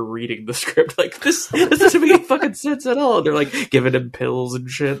stuck here reading the script. Like, this doesn't make any fucking sense at all. They're like giving him pills and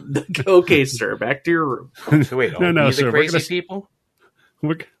shit. Like, okay, sir, back to your room. Wait, no, sir. Crazy people?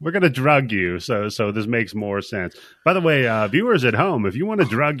 We're going to drug you, so this makes more sense. By the way, viewers at home, if you want to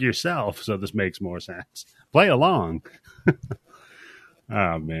drug yourself, so this makes more sense, play along.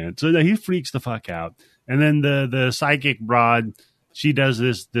 Oh, man. So he freaks the fuck out. And then the psychic broad, she does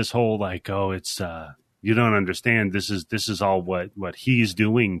this whole like, oh, it's you don't understand. This is all what he's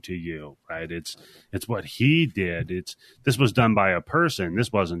doing to you, right? It's what he did. This was done by a person.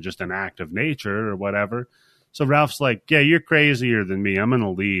 This wasn't just an act of nature or whatever. So Ralph's like, yeah, you're crazier than me. I'm going to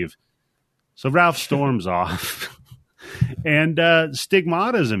leave. So Ralph storms off and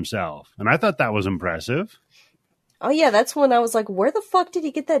stigmatas himself. And I thought that was impressive. Oh, yeah, that's when I was like, where the fuck did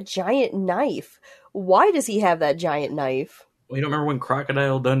he get that giant knife? Why does he have that giant knife? Well, you don't remember when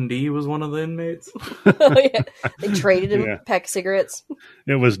Crocodile Dundee was one of the inmates? Oh, yeah. They traded him pack cigarettes.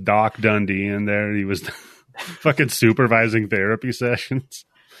 It was Doc Dundee in there. He was fucking supervising therapy sessions.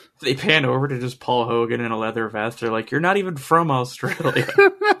 They pan over to just Paul Hogan in a leather vest. They're like, you're not even from Australia.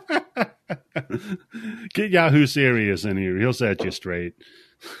 Get Yahoo Serious in here. He'll set you straight.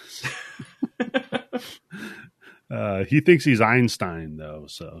 He thinks he's Einstein, though.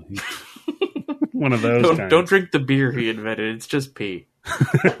 So he's one of those guys. Don't drink the beer he invented. It's just pee.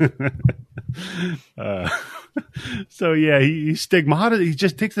 So, yeah, he stigmata. He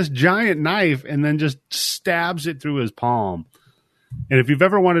just takes this giant knife and then just stabs it through his palm. And if you've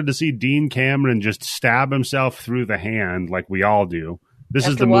ever wanted to see Dean Cameron just stab himself through the hand like we all do, this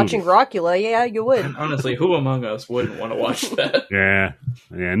is the movie. After watching Rockula, yeah, you would. Honestly, who among us wouldn't want to watch that? Yeah,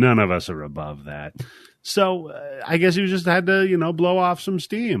 none of us are above that. So I guess he just had to, blow off some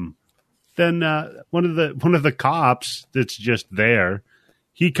steam. Then one of the cops that's just there,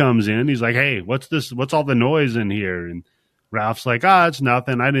 he comes in. He's like, "Hey, what's this? What's all the noise in here?" And Ralph's like, it's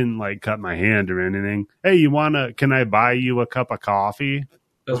nothing. I didn't cut my hand or anything. Hey, can I buy you a cup of coffee?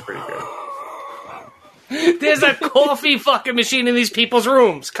 That's pretty good. There's a coffee fucking machine in these people's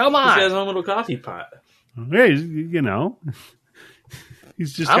rooms. Come on. He has a little coffee pot. Hey,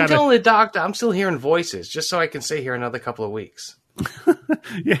 he's just I'm telling the doctor I'm still hearing voices just so I can stay here another couple of weeks.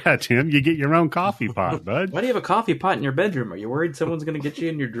 Yeah, Tim, you get your own coffee pot, bud. Why do you have a coffee pot in your bedroom? Are you worried someone's going to get you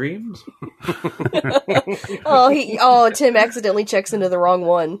in your dreams? Tim accidentally checks into the wrong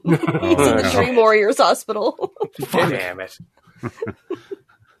one. He's in the Dream Warriors Hospital. Damn it.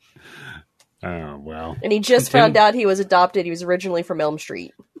 Oh, well. And he just found out he was adopted. He was originally from Elm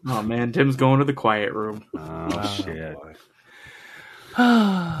Street. Oh, man, Tim's going to the quiet room. Oh, shit.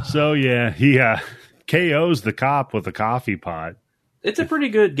 So, yeah, he KOs the cop with a coffee pot. It's a pretty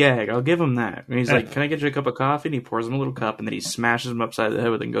good gag. I'll give him that. And he's like, "Can I get you a cup of coffee?" And he pours him a little cup, and then he smashes him upside the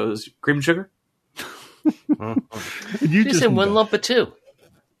head with it and goes, "Cream and sugar." You Just in one lump of two.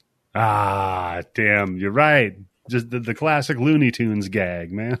 Ah, damn, you're right. Just the classic Looney Tunes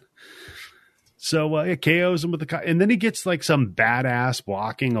gag, man. So it KOs him with the and then he gets like some badass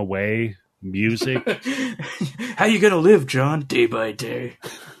walking away music. How you gonna live, John? Day by day.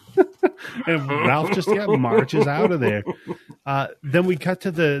 And Ralph just marches out of there. Then we cut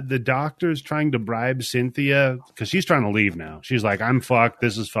to the doctors trying to bribe Cynthia because she's trying to leave now. She's like, "I'm fucked.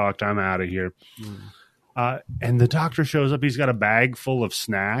 This is fucked. I'm out of here." And the doctor shows up. He's got a bag full of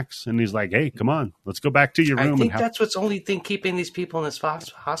snacks, and he's like, "Hey, come on, let's go back to your room." I think that's what's only thing keeping these people in this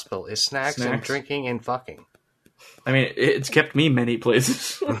hospital is snacks and drinking and fucking. I mean, it's kept me many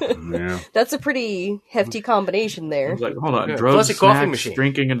places. Yeah. That's a pretty hefty combination there. Like, hold on, Yeah, drugs, plus a coffee snacks, machine.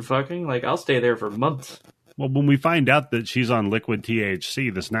 drinking, and fucking. Like, I'll stay there for months. Well, when we find out that she's on liquid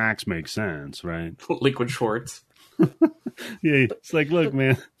THC, the snacks make sense, right? Liquid Schwartz. Yeah, it's like, look,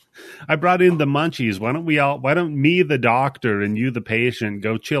 man, I brought in the munchies. Why don't me, the doctor, and you, the patient,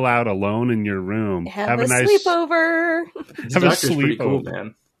 go chill out alone in your room? Have a nice sleepover. Have a Doctor's pretty cool, sleepover,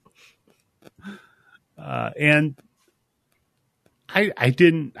 man. And I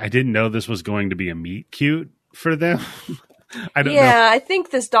didn't know this was going to be a meet cute for them. I don't know. I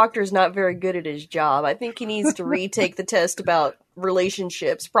think this doctor's not very good at his job. I think he needs to retake the test about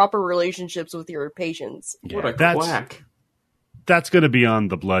relationships, proper relationships with your patients. What a quack. That's going to be on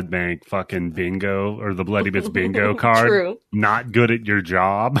the blood bank fucking bingo or the Bloody Bits bingo card. True. Not good at your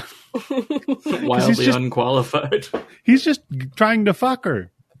job. Wildly unqualified. He's just trying to fuck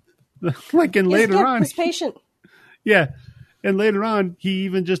her. Like, and later on. This patient. Yeah. And later on, he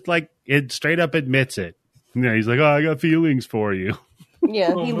even just it straight up admits it. You know, he's like, "Oh, I got feelings for you."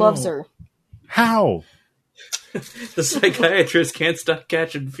 Yeah, he loves her. How? The psychiatrist can't stop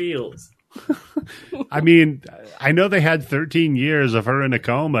catching feels. I mean, I know they had 13 years of her in a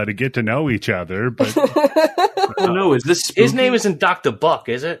coma to get to know each other, but Oh no, is this spooky? His name isn't Dr. Buck,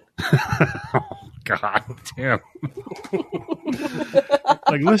 is it? God damn.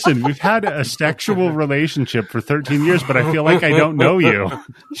 Like, listen, we've had a sexual relationship for 13 years, but I feel like I don't know you.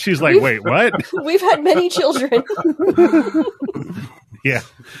 She's like, wait, what? We've had many children. Yeah.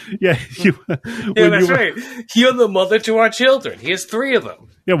 That's right. You're the mother to our children. He has 3 of them.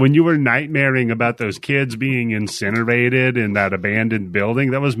 Yeah, when you were nightmaring about those kids being incinerated in that abandoned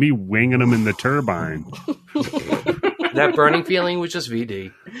building, that was me winging them in the turbine. That burning feeling was just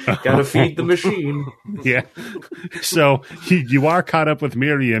VD. Gotta feed the machine. Yeah. So you are caught up with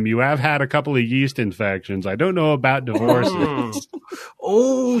Miriam. You have had a couple of yeast infections. I don't know about divorces.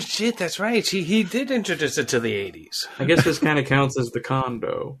 Oh, shit, that's right. He did introduce it to the 80s. I guess this kind of counts as the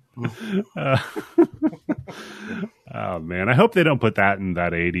condo. Oh, man. I hope they don't put that in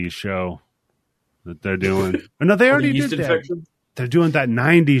that 80s show that they're doing. Oh, no, they already did that. Infection? They're doing that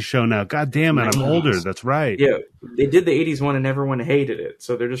 90s show now. God damn it, 90s. I'm older. That's right. Yeah, they did the 80s one and everyone hated it,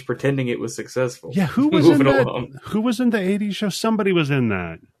 so they're just pretending it was successful. Yeah, who was in that? Who was in the 80s show? Somebody was in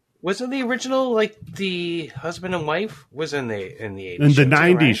that. Wasn't the original, the husband and wife was in the 80s in the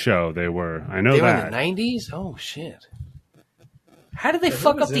 90s show, they were. I know that. They were in the 90s? Oh, shit. How did they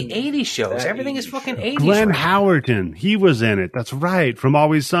fuck up the 80s shows? Everything is fucking 80s. Glenn Howerton. He was in it. That's right. From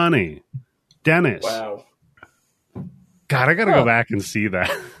Always Sunny. Dennis. Wow. God, I got to go back and see that.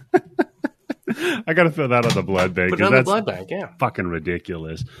 I got to throw that on the blood bank. Put it on the blood bank, yeah. Fucking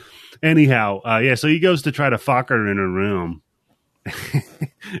ridiculous. Anyhow, so he goes to try to fuck her in her room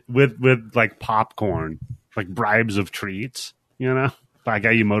with popcorn, like bribes of treats, you know, like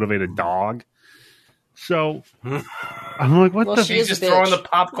how you motivate a dog. So I'm like, what the? He's just throwing the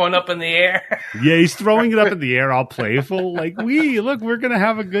popcorn up in the air. Yeah, he's throwing it up in the air, all playful. Like, look, we're gonna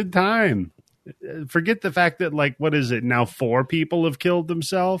have a good time. Forget the fact that, what is it now? 4 people have killed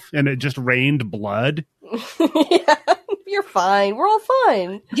themselves, and it just rained blood. Yeah, you're fine. We're all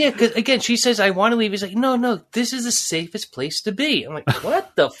fine. Yeah, because again, she says, "I want to leave." He's like, "No, this is the safest place to be." I'm like,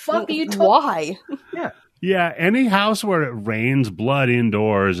 "What the fuck are you talking?" Why? Yeah, any house where it rains blood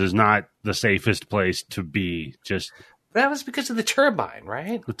indoors is not the safest place to be. Just that was because of the turbine,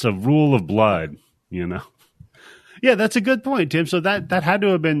 right? It's a rule of blood, you know. Yeah, that's a good point, Tim. So that had to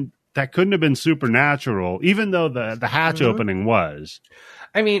have been. That couldn't have been supernatural, even though the hatch opening was.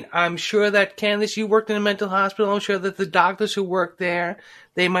 I mean, I'm sure that, Candace, you worked in a mental hospital. I'm sure that the doctors who work there,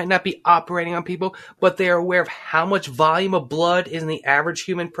 they might not be operating on people, but they're aware of how much volume of blood is in the average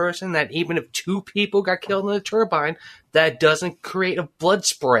human person, that even if 2 people got killed in the turbine, that doesn't create a blood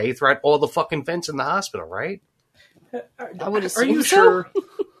spray throughout all the fucking vents in the hospital, right? I would assume Are you sure?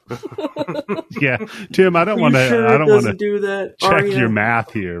 Yeah, Tim, I don't want to. Sure I don't want to do that. check your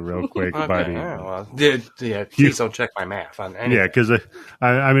math here real quick, Okay, buddy. well, please don't check my math on anything. Yeah, because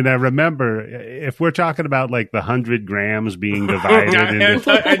I mean, I remember if we're talking about like the 100 grams being divided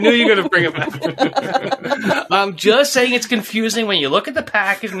into. I knew you were going to bring it back. I'm just saying it's confusing when you look at the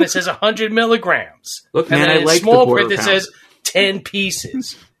package and it says 100 milligrams. Look, And man, then I in like the small quarter print it pound. says 10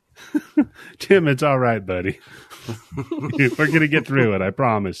 pieces. Tim, it's all right, buddy. We're going to get through it, I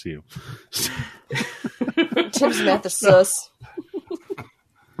promise you. Tim's math is sus.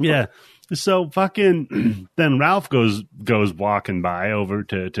 Yeah. So fucking then Ralph goes walking by over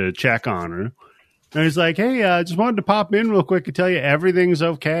to check on her. And he's like, "Hey, just wanted to pop in real quick and tell you everything's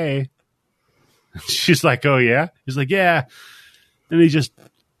okay." She's like, "Oh yeah?" He's like, "Yeah." And he just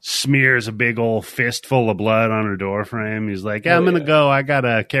smears a big old fistful of blood on her door frame. He's like, "I'm going to go. I got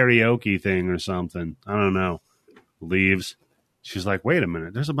a karaoke thing or something. I don't know." Leaves. She's like, "Wait a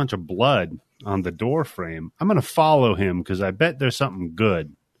minute. There's a bunch of blood on the door frame. I'm going to follow him because I bet there's something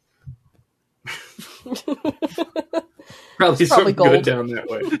good." Probably something gold. good down that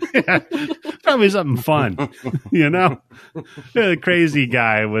way. Yeah, probably something fun, you know? A crazy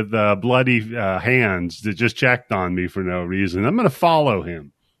guy with bloody hands that just checked on me for no reason. I'm going to follow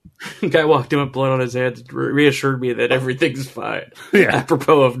him. Guy walked in with blood on his hands, reassured me that everything's fine. Yeah.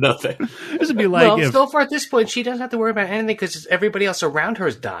 Apropos of nothing. This would be like Well, if so far at this point, she doesn't have to worry about anything because everybody else around her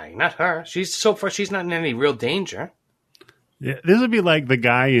is dying, not her. She's not in any real danger. yeah, this would be like the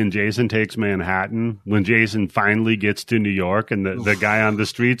guy in Jason Takes Manhattan when Jason finally gets to New York and the guy on the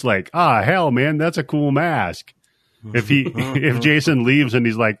street's like, hell, man, that's a cool mask. If Jason leaves and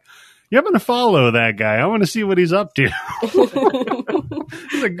he's like, "Yeah, I'm going to follow that guy. I want to see what he's up to."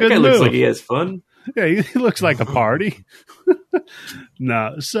 It's a good Guy move. looks like he has fun. Yeah, he looks like a party.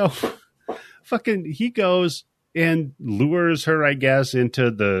 No, so fucking he goes and lures her, I guess, into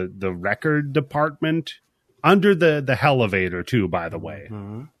the record department under the elevator too, by the way.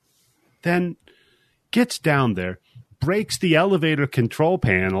 Mm-hmm. Then gets down there, breaks the elevator control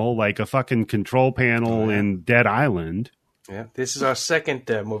panel like a fucking control panel in Dead Island. Yeah, this is our second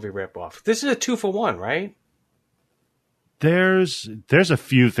movie ripoff. This is a 2-for-1, right? There's a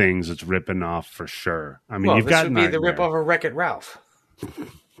few things it's ripping off for sure. I mean, Well, you've this got would be the Nightmare. ripoff of Wreck-It Ralph.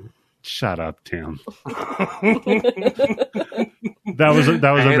 Shut up, Tim. That was a I have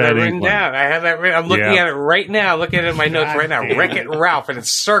that red written ink one. down. I have that written. I'm looking Yeah. at it right now. Looking at my notes right now. damn Wreck-It Ralph, and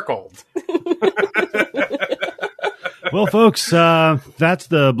it's circled. Well, folks, that's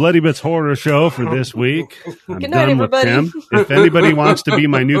the Bloody Bits Horror Show for this week. I'm Good night, done with everybody. Tim. If anybody wants to be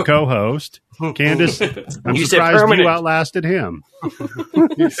my new co-host, Candace, I'm You said surprised permanent. you outlasted him.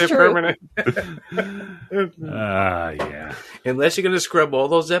 It's true. permanent. Yeah. Unless you're going to scrub all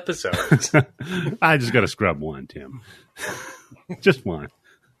those episodes. I just got to scrub one, Tim. Just one.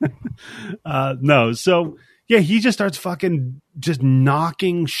 No, so... Yeah, he just starts fucking just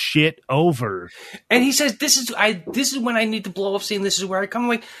knocking shit over. And he says, this is when I need to blow up scene. This is where I come. I'm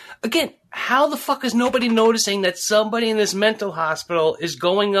like, again, how the fuck is nobody noticing that somebody in this mental hospital is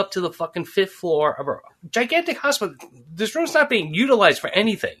going up to the fucking 5th floor of a gigantic hospital? This room's not being utilized for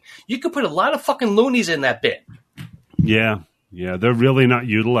anything. You could put a lot of fucking loonies in that bit. Yeah, they're really not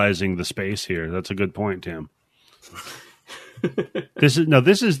utilizing the space here. That's a good point, Tim. This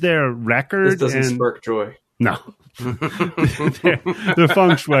is their record. This doesn't and spark joy. No. The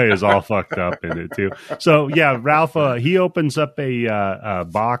feng shui is all fucked up in it, too. So, yeah, Ralph, he opens up a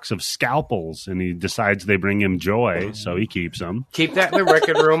box of scalpels, and he decides they bring him joy, so he keeps them. Keep that in the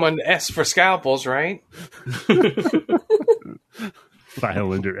record room on S for scalpels, right?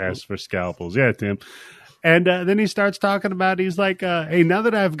 File under S for scalpels. Yeah, Tim. And then he starts talking about, he's like, hey, now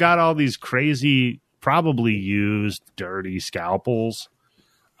that I've got all these crazy, probably used, dirty scalpels,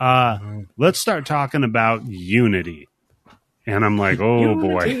 let's start talking about unity. And I'm like, oh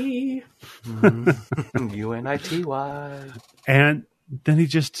boy. UNITY. And then he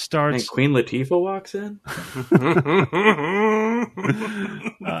just And starts. Queen Latifah walks in.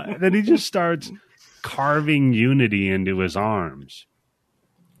 Then he just starts carving unity into his arms.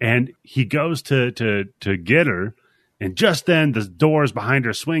 And he goes to get her. And just then, the doors behind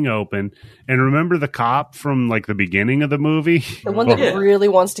her swing open. And remember the cop from like the beginning of the movie? The one that really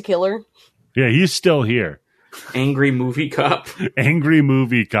wants to kill her. Yeah, he's still here. Angry movie cop. Angry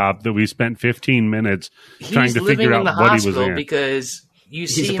movie cop that we spent 15 minutes trying to figure out what he was in. Because you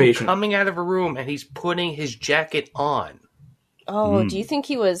He's see a him patient. coming out of a room and he's putting his jacket on. Oh, do you think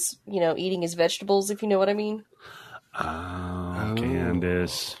he was, eating his vegetables, if you know what I mean? Oh,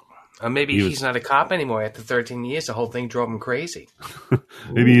 Candace. Or maybe He he's was- not a cop anymore after 13 years. The whole thing drove him crazy.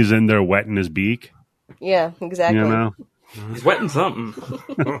 Maybe he's in there wetting his beak. Yeah, exactly. You know? He's wetting something.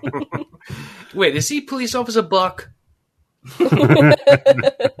 Wait, is he police officer Buck?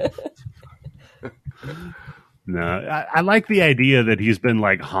 No, I like the idea that he's been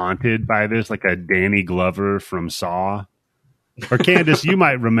like haunted by this, like a Danny Glover from Saw. Or Candace, you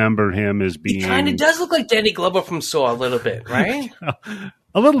might remember him as being. He kind of does look like Danny Glover from Saw a little bit, right?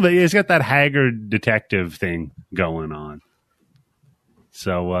 A little bit. He's got that haggard detective thing going on.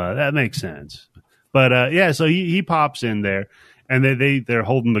 So that makes sense. But yeah, so he pops in there, and they're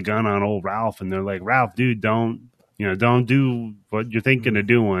holding the gun on old Ralph, and they're like, "Ralph, dude, don't do what you're thinking of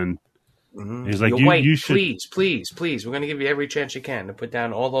doing." Mm-hmm. He's like, you should please. We're going to give you every chance you can to put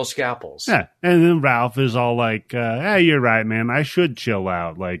down all those scalpels. Yeah, and then Ralph is all like, "Hey, you're right, man. I should chill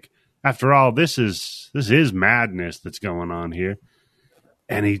out. Like, after all, this is madness that's going on here."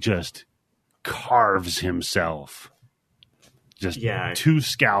 And he just carves himself. Just 2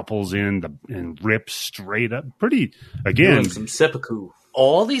 scalpels in and rips straight up. Pretty, again. Doing some seppuku.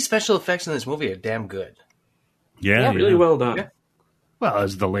 All these special effects in this movie are damn good. Yeah. Really well done. Yeah. Well,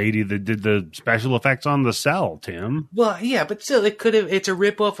 as the lady that did the special effects on The Cell, Tim. Well, yeah, but still, it's a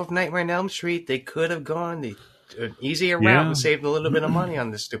ripoff of Nightmare on Elm Street. They could have gone an easier route and saved a little bit of money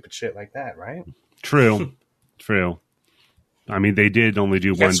on this stupid shit like that, right? True. I mean, they did only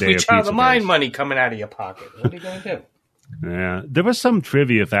do 1 day of Sweet Pizza Child of Mine Days. money coming out of your pocket. What are you going to do? Yeah, there was some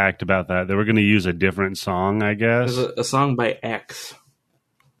trivia fact about that. They were going to use a different song, I guess. There's a song by X.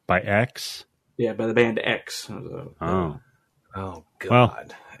 By X? Yeah, by the band X. Oh, God. Well,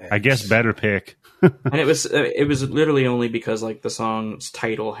 I guess better pick. And it was literally only because like the song's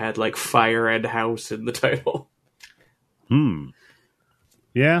title had like Fire and House in the title.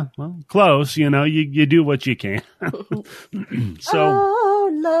 Yeah, well, close. You do what you can. So,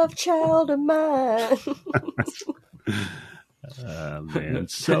 oh, love child of mine. Man,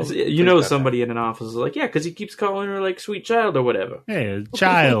 so somebody in an office is like, yeah, because he keeps calling her like sweet child or whatever. Hey,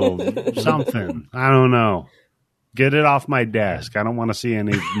 child, something. I don't know. Get it off my desk. I don't want to see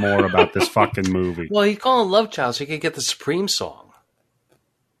any more about this fucking movie. Well, you call him Love Child so you can get the Supreme song.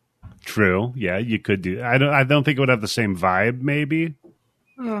 True. Yeah, you could do. I don't think it would have the same vibe, maybe.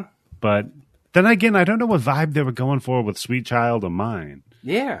 But then again, I don't know what vibe they were going for with "Sweet Child of Mine."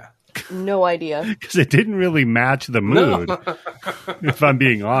 Yeah. No idea. Because it didn't really match the mood, if I'm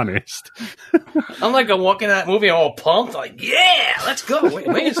being honest. I'm walking that movie all pumped, like, yeah, let's go.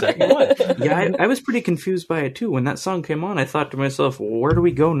 Wait a second. What? Yeah, I was pretty confused by it, too. When that song came on, I thought to myself, well, where do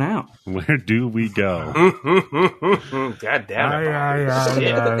we go now? Where do we go? God damn it.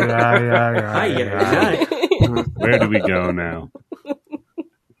 Where do we go now?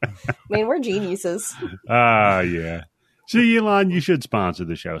 Man, we're geniuses. Yeah. See, Elon, you should sponsor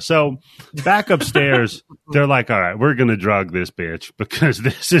the show. So back upstairs, they're like, all right, we're going to drug this bitch because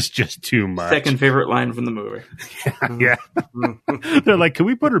this is just too much. Second favorite line from the movie. Yeah. They're like, can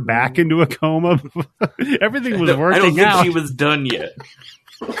we put her back into a coma? Everything was working out. I don't think she was done yet.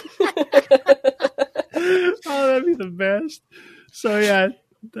 Oh, that'd be the best. So, yeah,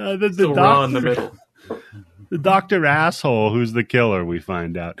 the Still raw in the middle. The doctor asshole, who's the killer, we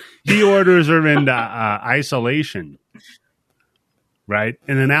find out. He orders her into isolation. Right?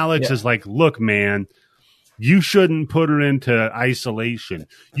 And then Alex is like, look, man, you shouldn't put her into isolation.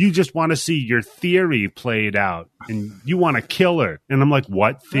 You just want to see your theory played out. And you want to kill her. And I'm like,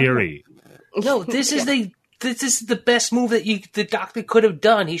 what theory? No, this is the best move that the doctor could have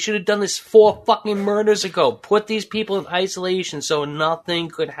done. He should have done this 4 fucking murders ago. Put these people in isolation so nothing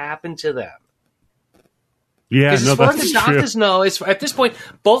could happen to them. Yeah, as far as the doctors know, at this point,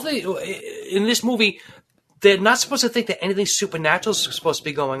 in this movie, they're not supposed to think that anything supernatural is supposed to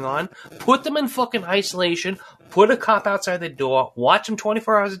be going on. Put them in fucking isolation, put a cop outside the door, watch them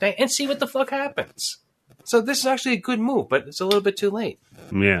 24 hours a day, and see what the fuck happens. So this is actually a good move, but it's a little bit too late.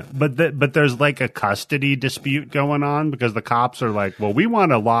 Yeah, but there's like a custody dispute going on because the cops are like, well, we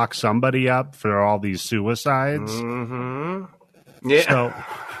want to lock somebody up for all these suicides. Mm-hmm. Yeah. So,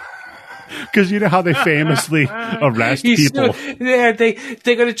 because you know how they famously arrest people. They're going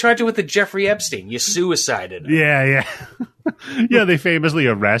to charge you with the Jeffrey Epstein. You suicided. Yeah. Yeah, they famously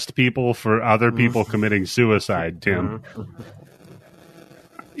arrest people for other people committing suicide, Tim.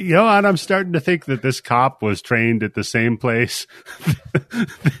 You know, and I'm starting to think that this cop was trained at the same place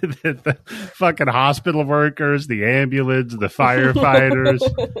that the fucking hospital workers, the ambulance, the firefighters.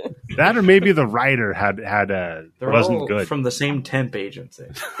 That or maybe the writer wasn't good. From the same temp agency.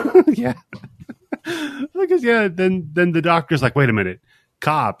 Yeah. Because then the doctor's like, wait a minute,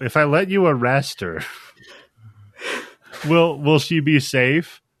 cop, if I let you arrest her, will she be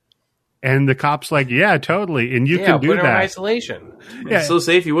safe? And the cop's like, yeah, totally. And you Yeah, can do put her in that. isolation. Yeah. It's so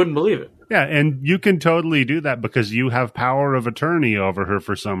safe you wouldn't believe it. Yeah, and you can totally do that because you have power of attorney over her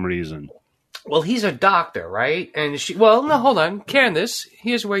for some reason. Well, he's a doctor, right? And well, no, hold on. Candace,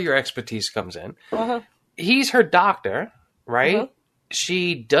 here's where your expertise comes in. He's her doctor, right?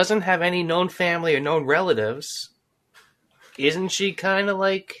 She doesn't have any known family or known relatives. Isn't she kind of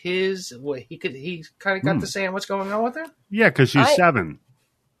like his? He kind of got to say what's going on with her? Yeah, because she's 7.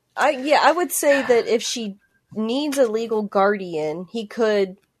 I would say that if she needs a legal guardian, he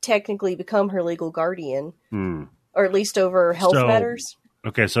could technically become her legal guardian, or at least over health matters.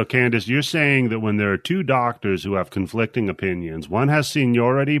 Okay, so Candace, you're saying that when there are 2 doctors who have conflicting opinions, one has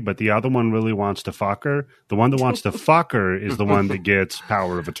seniority, but the other one really wants to fuck her. The one that wants to fuck her is the one that gets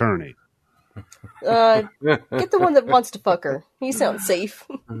power of attorney. Get the one that wants to fuck her. He sounds safe.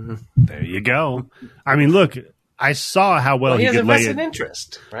 There you go. I mean, look, I saw how well He he has could a lay vested it.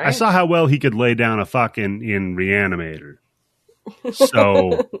 interest, right? I saw how well he could lay down a fuck in Reanimator.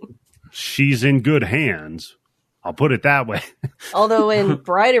 So she's in good hands. I'll put it that way. Although in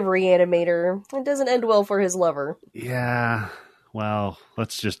Bride of Reanimator, it doesn't end well for his lover. Yeah. Well,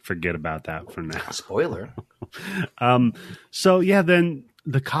 let's just forget about that for now. Spoiler. So yeah, then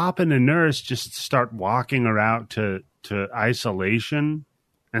the cop and the nurse just start walking her out to isolation,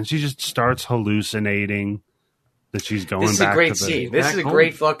 and she just starts hallucinating that she's going This is back a great to the scene. This is a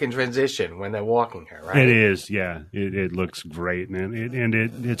great fucking transition when they're walking her, right? It is, yeah. It looks great, man.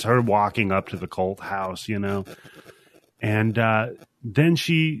 It's her walking up to the cult house, you know. And then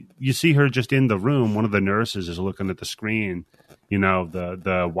you see her just in the room. One of the nurses is looking at the screen, you know,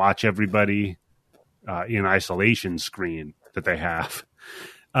 the watch everybody in isolation screen that they have.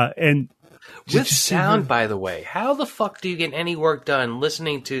 And with sound, by the way, how the fuck do you get any work done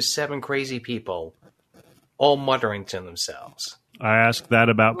listening to 7 crazy people all muttering to themselves? I ask that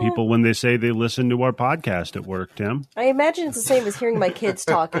about people when they say they listen to our podcast at work, Tim. I imagine it's the same as hearing my kids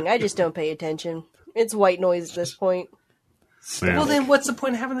talking. I just don't pay attention. It's white noise at this point. Yeah. Well, then what's the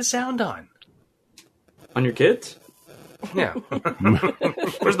point of having the sound on? On your kids? Yeah.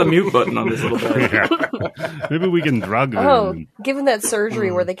 Where's the mute button on this little bag? Yeah. Maybe we can drug them. Oh, given that surgery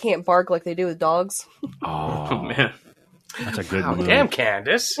where they can't bark like they do with dogs. Oh, man. That's a good move. Damn,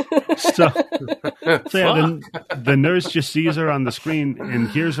 Candace. So yeah, the nurse just sees her on the screen and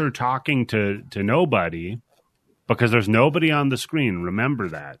hears her talking to nobody because there's nobody on the screen. Remember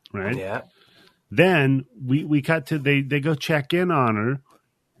that, right? Yeah. Then we cut to they go check in on her,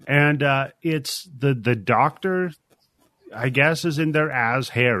 and it's the doctor, I guess, is in there as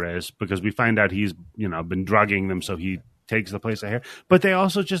Harris because we find out he's been drugging them, so he takes the place of Harris. But they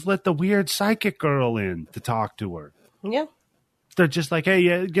also just let the weird psychic girl in to talk to her. Yeah. They're just like, hey,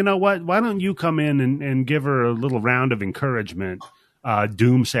 you know what? Why don't you come in and give her a little round of encouragement,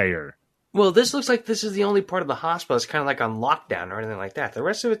 doomsayer? Well, this looks like this is the only part of the hospital that's kind of like on lockdown or anything like that. The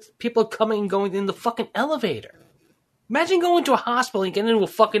rest of it, people are coming and going in the fucking elevator. Imagine going to a hospital and getting into a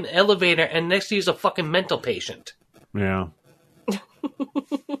fucking elevator and next to you is a fucking mental patient. Yeah.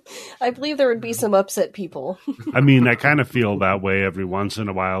 I believe there would be some upset people. I mean, I kind of feel that way every once in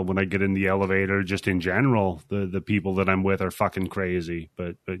a while when I get in the elevator, just in general. The people that I'm with are fucking crazy,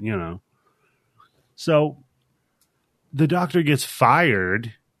 but you know. So the doctor gets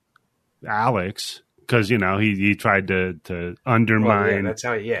fired, Alex, because, he tried to undermine. Well, yeah, that's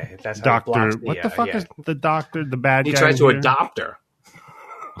how, that's how Doctor. he blocks What the fuck is the doctor, the bad guy? He tries to here? adopt her.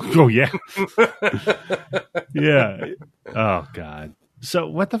 Oh, yeah. Yeah. Oh, God. So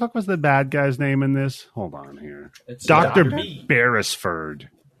what the fuck was the bad guy's name in this? Hold on here. It's Dr. Dr. Beresford.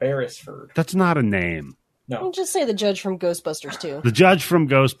 Beresford. That's not a name. No. I'll just say the judge from Ghostbusters, too. The judge from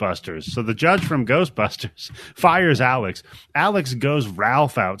Ghostbusters. So the judge from Ghostbusters fires Alex. Alex goes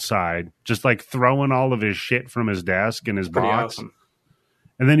Ralph outside, just like throwing all of his shit from his desk in his Pretty box. awesome.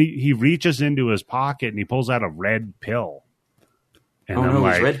 And then he reaches into his pocket and he pulls out a red pill. And Oh, I'm no,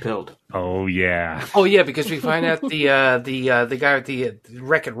 like, he's red pilled. oh, yeah. Oh, yeah, because we find out the guy with the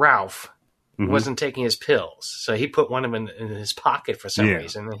Wreck-It Ralph wasn't taking his pills. So he put one of them in his pocket for some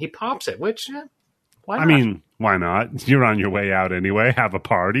reason. And he pops it, which, why not? I mean, why not? You're on your way out anyway. Have a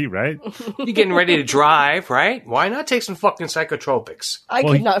party, right? You're getting ready to drive, right? Why not take some fucking psychotropics? I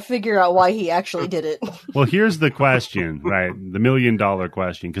could not figure out why he actually did it. Well, here's the question, right? The $1 million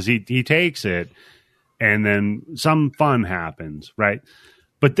question. Because he takes it and then some fun happens, right?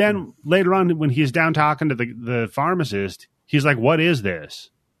 But then later on when he's down talking to the pharmacist, he's like, what is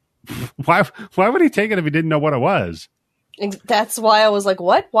this? Why would he take it if he didn't know what it was? That's why I was like,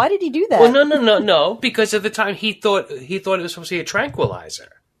 what? Why did he do that? Well, no. Because at the time he thought it was supposed to be a tranquilizer.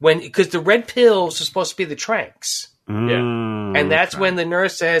 Because the red pills are supposed to be the tranks. And that's when the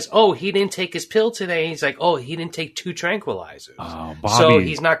nurse says, "Oh, he didn't take his pill today." He's like, "Oh, he didn't take 2 tranquilizers." Oh, Bobby. So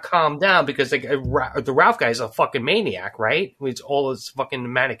he's not calmed down because the Ralph guy's a fucking maniac, right? With all his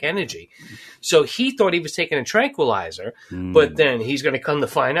fucking manic energy. So he thought he was taking a tranquilizer, but then he's going to come to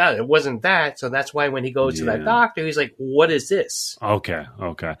find out it wasn't that. So that's why when he goes to that doctor, he's like, "What is this?" Okay.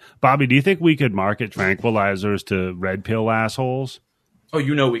 Bobby, do you think we could market tranquilizers to red pill assholes? Oh,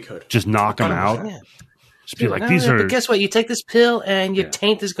 you know we could. Just knock them out? Yeah. Just be like, these are... But guess what? You take this pill and your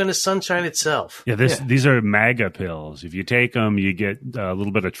taint is going to sunshine itself. Yeah, these are MAGA pills. If you take them, you get a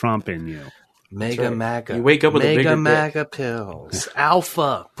little bit of Trump in you. MAGA. You wake up with a bigger MAGA pills.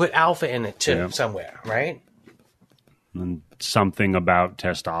 Alpha. Put alpha in it too somewhere, right? And something about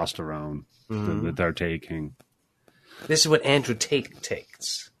testosterone that they're taking. This is what Andrew Tate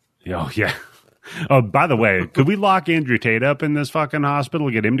takes. Oh, yeah. Oh, by the way, could we lock Andrew Tate up in this fucking hospital,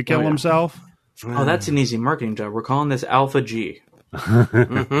 get him to kill himself? Oh, that's an easy marketing job. We're calling this Alpha G.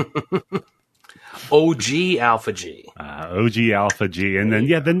 OG Alpha G. OG Alpha G. And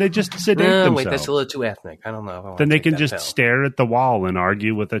then they just sedate themselves. Wait, that's a little too ethnic. I don't know. If I want then to they take can that just pill. stare at the wall and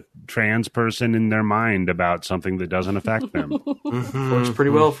argue with a trans person in their mind about something that doesn't affect them. Works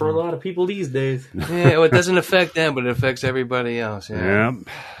pretty well for a lot of people these days. Yeah, well, it doesn't affect them, but it affects everybody else. Yeah.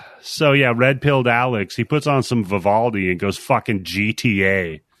 So, red-pilled Alex, he puts on some Vivaldi and goes fucking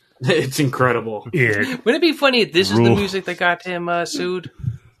GTA. It's incredible. Wouldn't it be funny if this is the music that got him sued?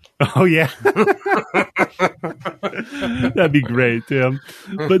 Oh, yeah. That'd be great, Tim.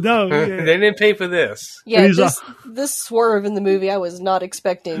 But no. They didn't pay for this. Yeah, this swerve in the movie I was not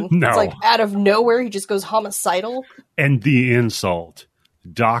expecting. No. It's like out of nowhere, he just goes homicidal. And the insult.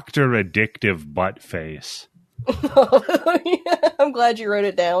 Dr. Addictive Butt Face. I'm glad you wrote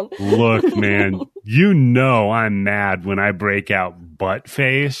it down. Look, man, you know I'm mad when I break out butt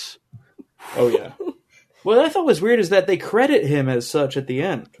face. Oh, yeah. What I thought was weird is that they credit him as such at the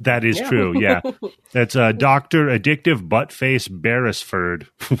end. That is true, yeah. That's Dr. Addictive Buttface Beresford,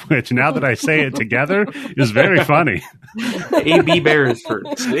 which now that I say it together is very funny. A.B. Beresford.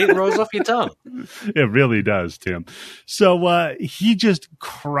 It rolls off your tongue. It really does, Tim. So he just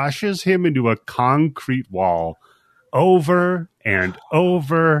crushes him into a concrete wall over and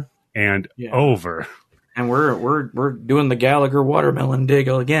over and over. And we're doing the Gallagher watermelon dig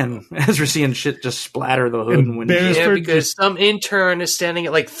again as we're seeing shit just splatter the hood and window. Yeah, because some intern is standing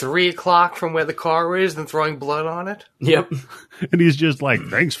at like 3:00 from where the car is and throwing blood on it. Yep. And he's just like,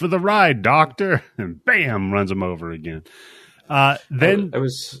 "Thanks for the ride, doctor," and bam, runs him over again. Then I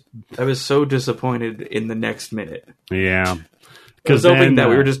was so disappointed in the next minute. Yeah. I was hoping that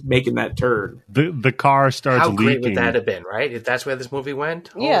we were just making that turn. The car starts leaking. How great would that have been, right? If that's where this movie went?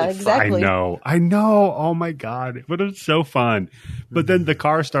 Yeah, exactly. I know. Oh, my God. It would have been so fun. But then the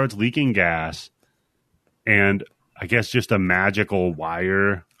car starts leaking gas, and I guess just a magical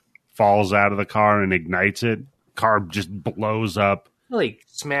wire falls out of the car and ignites it. Car just blows up. Well, he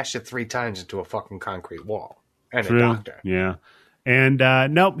smashed it 3 times into a fucking concrete wall. And True. a doctor. Yeah. And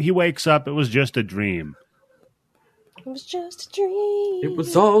nope, he wakes up. It was just a dream. It was just a dream. It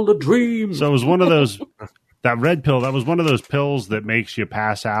was all a dream. So it was one of those, that red pill, that was one of those pills that makes you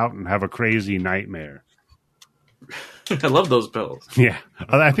pass out and have a crazy nightmare. I love those pills. Yeah.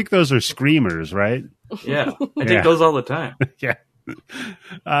 I think those are screamers, right? Yeah. I take those all the time. Yeah.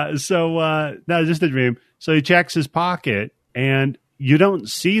 No, just a dream. So he checks his pocket and you don't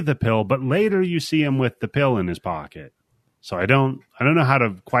see the pill, but later you see him with the pill in his pocket. So I don't know how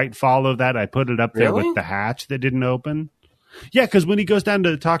to quite follow that. I put it up there with the hatch that didn't open. Yeah, because when he goes down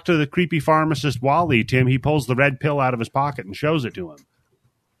to talk to the creepy pharmacist Wally, Tim, he pulls the red pill out of his pocket and shows it to him.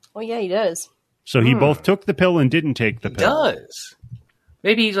 Oh, yeah, he does. So he both took the pill and didn't take the pill. He does.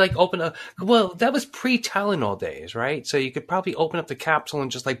 Maybe he's like open up. Well, that was pre-Tylenol days, right? So you could probably open up the capsule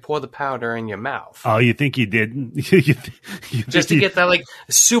and just like pour the powder in your mouth. Oh, you think he did? Just to get that like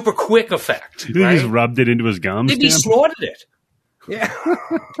super quick effect. You think right? he's rubbed it into his gums? Maybe he Tim? snorted it. Yeah.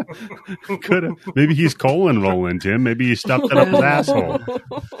 Could have. Maybe he's colon rolling, Tim. Maybe he stuffed it up his asshole.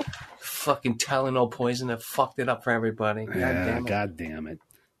 Fucking Tylenol poison that fucked it up for everybody. God damn it.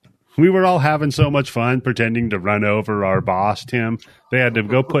 We were all having so much fun pretending to run over our boss, Tim. They had to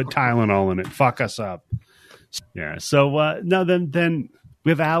go put Tylenol in it. Fuck us up. Yeah. So now then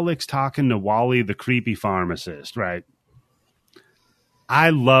we have Alex talking to Wally, the creepy pharmacist, right? I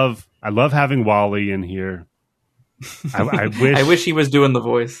love having Wally in here. I wish he was doing the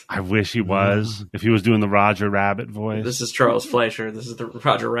voice. I wish he was. If he was doing the Roger Rabbit voice. This is Charles Fleischer. This is the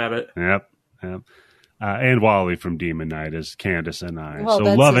Roger Rabbit. Yep. And Wally from Demon Knight is Candace and I. Well,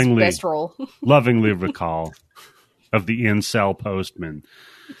 so that's his best role. lovingly recall of the incel postman.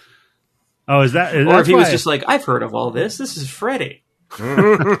 Oh, is that? Or if he was just like, I've heard of all this. This is Freddy.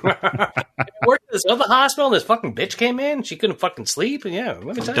 Worked at this other hospital, and this fucking bitch came in. She couldn't fucking sleep. And yeah, let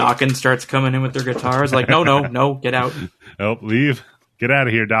me tell you. Dawkins starts coming in with their guitars. Like, no, get out. Oh, leave. Get out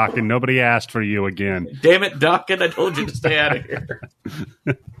of here, Dawkins. Nobody asked for you again. Damn it, Dawkins. I told you to stay out of here.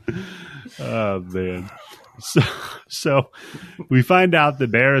 Oh, man. So we find out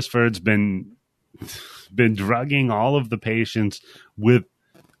that Beresford's been drugging all of the patients with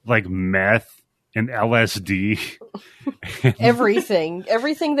like meth and LSD. Everything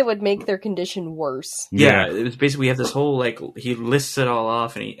that would make their condition worse. Yeah, it was basically, we have this whole, like, he lists it all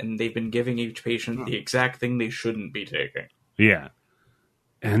off, and they've been giving each patient the exact thing they shouldn't be taking. Yeah.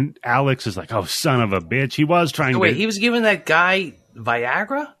 And Alex is like, oh, son of a bitch. He was trying Wait, he was giving that guy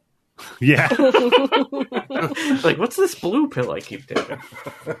Viagra? Yeah. Like, what's this blue pill I keep taking?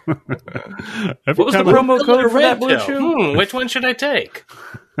 What was the promo code for that blue pill? Which one should I take?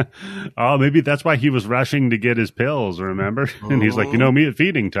 Oh, maybe that's why he was rushing to get his pills, remember? And he's like, me at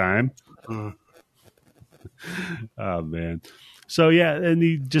feeding time. Oh, man. So, yeah, and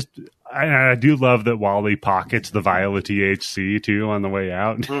he just... I do love that Wally pockets the vial of THC, too, on the way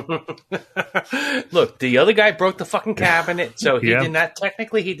out. Look, the other guy broke the fucking cabinet, so he did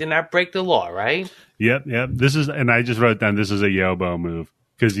not break the law, right? Yep. And I just wrote down, this is a Yobo move.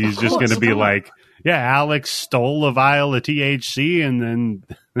 Because he's just going to be like, yeah, Alex stole a vial of THC and then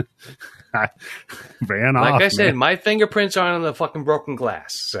ran off. Like I said, my fingerprints aren't on the fucking broken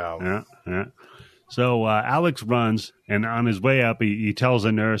glass, so... Yeah. So Alex runs, and on his way up, he tells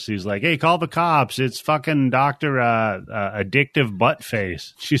a nurse, he's like, hey, call the cops. It's fucking Dr. Addictive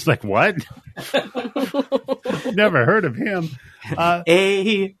Buttface. She's like, what? Never heard of him.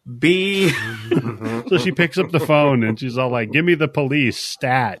 A, B. So she picks up the phone, and she's all like, give me the police,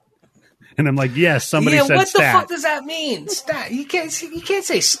 stat. And I'm like, yes, somebody said stat. What the fuck does that mean? Stat. You can't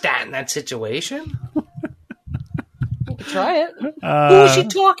say stat in that situation. Try it. Who is she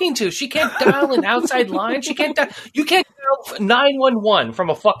talking to? She can't dial an outside line. You can't dial 911 from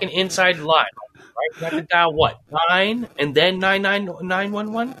a fucking inside line. Right? You have to dial what? 9 and then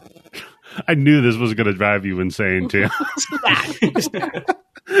 911? I knew this was going to drive you insane, too.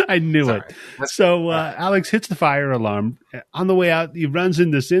 I knew it. So Alex hits the fire alarm. On the way out, he runs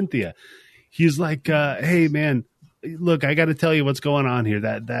into Cynthia. He's like, hey, man. Look, I got to tell you what's going on here.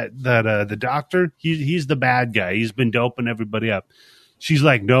 The doctor, he's the bad guy. He's been doping everybody up. She's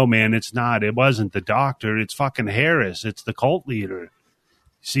like, no, man, it's not. It wasn't the doctor. It's fucking Harris. It's the cult leader.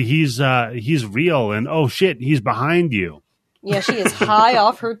 See, he's real, and oh shit, he's behind you. Yeah, she is high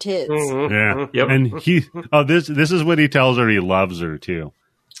off her tits. Yeah, yep. And this is what he tells her. He loves her too.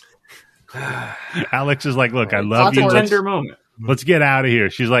 Alex is like, look, I love you. Tender moment. Let's get out of here.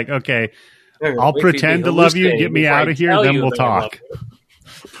 She's like, okay. I'll pretend to love you. Get me out of here, then we'll talk.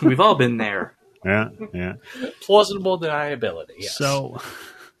 We've all been there. Yeah. Plausible deniability. Yes. So,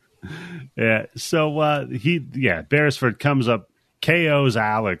 Beresford comes up, KOs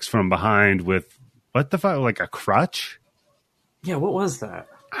Alex from behind with what the fuck, like a crutch? Yeah, what was that?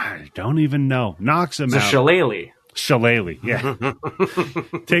 I don't even know. Knocks him out. It's a shillelagh. Shillelagh, yeah.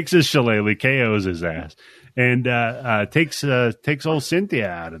 Takes his shillelagh, KOs his ass, and takes old Cynthia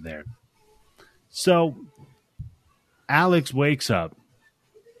out of there. So, Alex wakes up,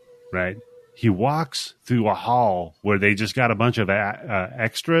 right? He walks through a hall where they just got a bunch of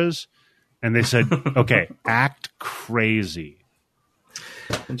extras, and they said, okay, act crazy.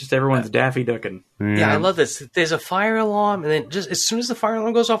 And just everyone's Daffy Ducking. Yeah, I love this. There's a fire alarm, and then just as soon as the fire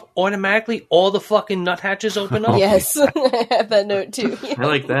alarm goes off, automatically all the fucking nut hatches open up. Yes, I have that note too. Yeah. I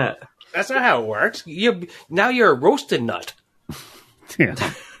like that. That's not how it works. Now you're a roasted nut. Yeah.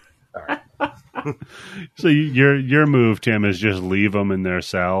 All right. So your move, Tim, is just leave them in their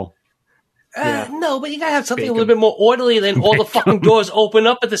cell. No, but you gotta have something a little bit more orderly than all the fucking doors open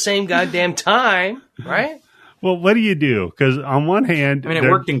up at the same goddamn time, right? Well, what do you do? Because on one hand, I mean,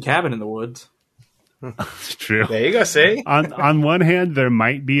 it worked in Cabin in the Woods. It's true. There you go. See, on one hand, there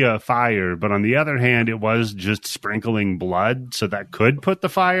might be a fire, but on the other hand, it was just sprinkling blood, so that could put the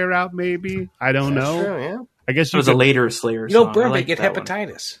fire out. Maybe I don't know. True, yeah. I guess it was a later Slayer. You don't burn, but get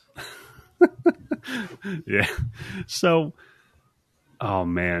hepatitis. Yeah. So, oh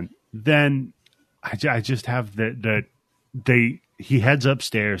man. Then I just have that he heads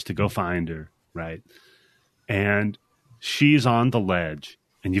upstairs to go find her, right? And she's on the ledge,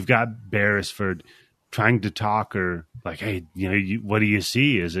 and you've got Beresford trying to talk her, like, hey, what do you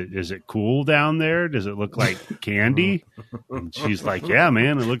see? Is it cool down there? Does it look like candy? And she's like, yeah,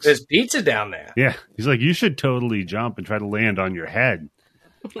 man, it looks. There's pizza down there. Yeah. He's like, you should totally jump and try to land on your head.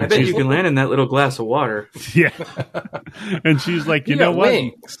 I bet you can land in that little glass of water. Yeah. And she's like, you know what?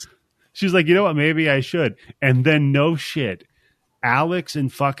 Wings. She's like, you know what? Maybe I should. And then no shit, Alex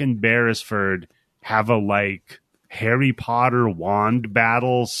and fucking Beresford have a like Harry Potter wand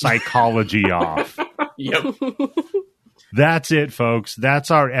battle psychology off. Yep. That's it, folks.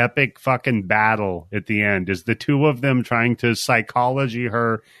 That's our epic fucking battle at the end, is the two of them trying to psychology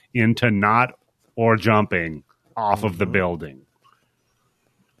her into not or jumping off of the building.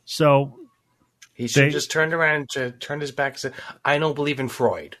 So he should just turned around and turned his back and said, I don't believe in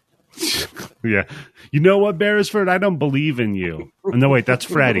Freud. Yeah. You know what, Beresford? I don't believe in you. Oh, no, wait, that's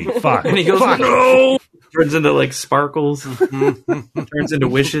Freddy. Fuck. And he goes, Fuck. no! Turns into like sparkles. Turns into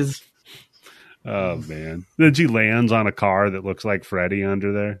wishes. Oh, man. Then she lands on a car that looks like Freddy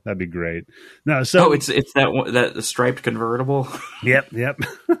under there. That'd be great. No, so it's that one, that striped convertible. Yep.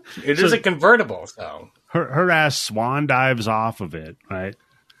 It is a convertible, so. Her ass swan dives off of it, right?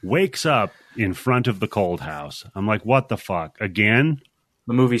 Wakes up in front of the cold house. I'm like, what the fuck? Again?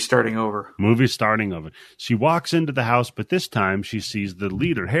 The movie's starting over. Movie's starting over. She walks into the house, but this time she sees the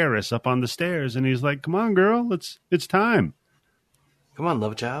leader, Harris, up on the stairs, and he's like, come on, girl, it's time. Come on,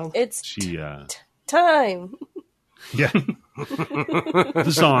 love child. It's time. Yeah.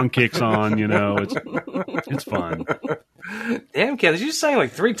 The song kicks on, you know. It's fun. Damn, Candace, you just sang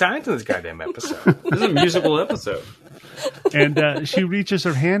like 3 times in this goddamn episode. This is a musical episode. And she reaches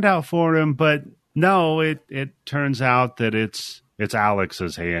her hand out for him, but no, it turns out that it's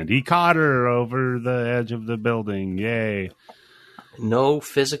Alex's hand. He caught her over the edge of the building. Yay. No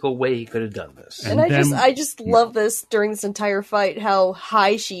physical way he could have done this. And I just love this during this entire fight, how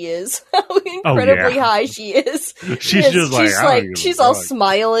high she is. How incredibly high she is. She's just like, she's all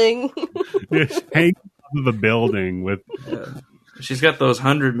smiling. Hanging off of the building with... She's got those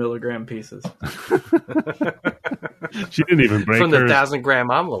 100 milligram pieces. She didn't even break from the her... 1,000-gram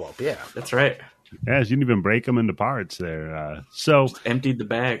envelope, yeah. That's right. Yeah, she didn't even break them into parts there. So just emptied the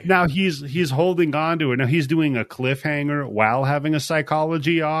bag. Now he's holding on to it. Now he's doing a cliffhanger while having a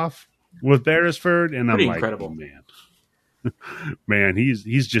psychology off with Beresford, and Pretty I'm like, incredible. Oh, man,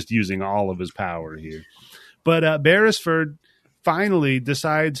 he's just using all of his power here. But Beresford finally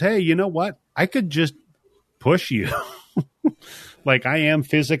decides, hey, you know what? I could just push you. Like, I am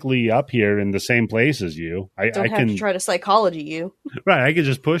physically up here in the same place as you. I have to try to psychology you. Right, I could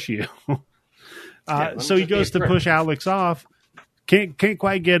just push you. So he goes to push Alex off. Can't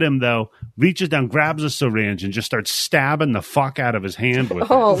quite get him, though. Reaches down, grabs a syringe, and just starts stabbing the fuck out of his hand with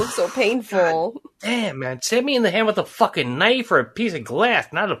it. Oh, it looks so painful. God damn, man. Stab me in the hand with a fucking knife or a piece of glass,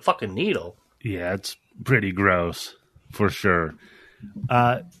 not a fucking needle. Yeah, it's pretty gross, for sure.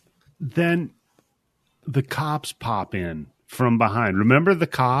 Then the cops pop in from behind. Remember the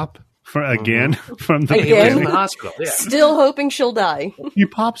cop? From the he was in the hospital. Yeah. Still hoping she'll die. He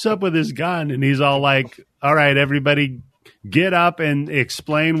pops up with his gun and he's all like, all right, everybody get up and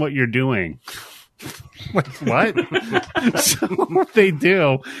explain what you're doing. Like, what? So they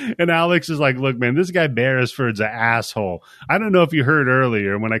do. And Alex is like, look, man, this guy Beresford's an asshole. I don't know if you heard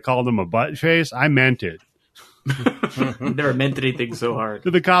earlier when I called him a butt face. I meant it. Never meant anything so hard.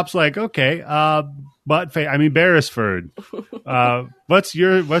 So the cop's like, okay, Beresford, what's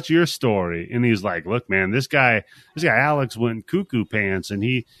your story? And he's like, look, man, this guy Alex went cuckoo pants, and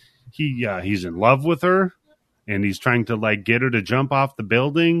he's in love with her, and he's trying to like get her to jump off the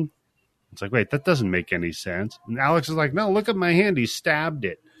building. It's like, wait, that doesn't make any sense. And Alex is like, no, look at my hand, he stabbed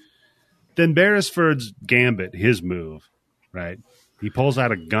it. Then Beresford's gambit, his move, right? He pulls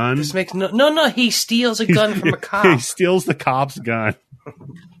out a gun. This makes no. He steals a gun from a cop. He steals the cop's gun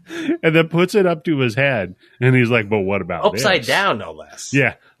and then puts it up to his head. And he's like, "But what about upside this? down, no less?"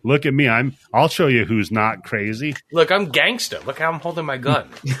 Yeah, look at me. I'll show you who's not crazy. Look, I'm gangster. Look how I'm holding my gun.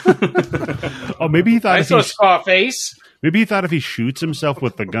 Oh, maybe he thought I saw Scarface. Maybe he thought if he shoots himself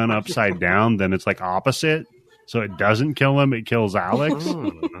with the gun upside down, then it's like opposite. So it doesn't kill him; it kills Alex.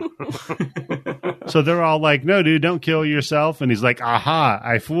 So they're all like, no, dude, don't kill yourself. And he's like, aha,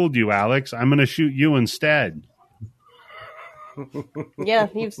 I fooled you, Alex. I'm going to shoot you instead. Yeah,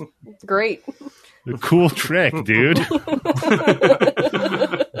 he's great. A cool trick, dude.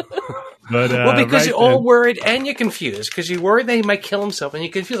 But, because you're all worried and you're confused. Because you're worried that he might kill himself. And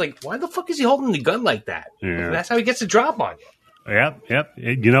you're confused. Like, why the fuck is he holding the gun like that? Yeah. That's how he gets a drop on you. Yep.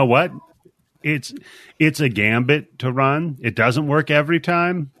 You know what? It's a gambit to run. It doesn't work every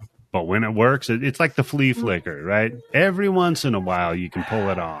time. But when it works, it's like the flea flicker, right? Every once in a while, you can pull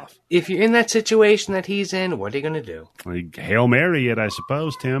it off. If you're in that situation that he's in, what are you going to do? Like, Hail Mary it, I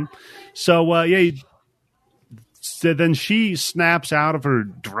suppose, Tim. So, so then she snaps out of her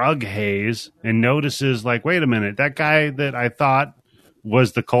drug haze and notices, like, wait a minute, that guy that I thought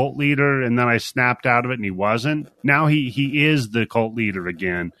was the cult leader, and then I snapped out of it and he wasn't. Now he is the cult leader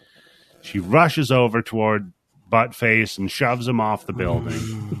again. She rushes over toward Buttface and shoves him off the building.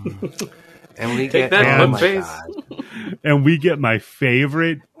 And we Take get that, oh my Buttface. God. And we get my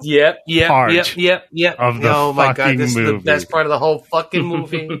favorite Yep. part of of the oh my God, fucking this is the movie. best part of the whole fucking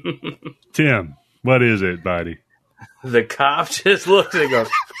movie. Tim, what is it, buddy? The cop just looks and goes,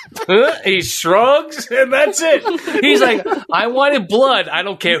 huh? He shrugs, and that's it. He's like, I wanted blood. I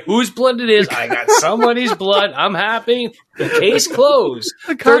don't care whose blood it is. I got somebody's blood. I'm happy. The case closed.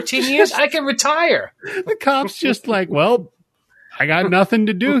 13 years, I can retire. The cop's just like, well, I got nothing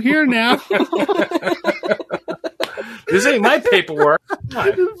to do here now. This ain't my paperwork.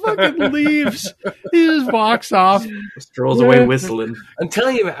 He just fucking leaves. He just walks off. Strolls away whistling. I'm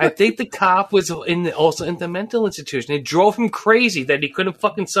telling you, man, I think the cop was also in the mental institution. It drove him crazy that he couldn't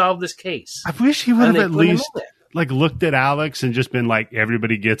fucking solve this case. I wish he would And have they at put him least in there. like looked at Alex and just been like,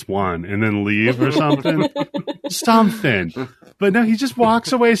 everybody gets one, and then leave or something. Something. But no, he just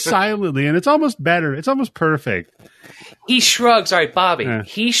walks away silently, and it's almost better. It's almost perfect. He shrugs. All right, Bobby. Yeah.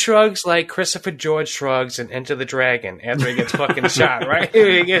 He shrugs like Christopher George shrugs in Enter the Dragon after he gets fucking shot, right?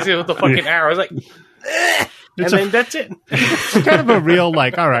 He gets hit with the fucking arrow. It's like, and then that's it. It's kind of a real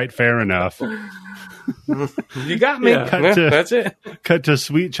like, all right, fair enough. You got me. Yeah. Cut to- That's it. Cut to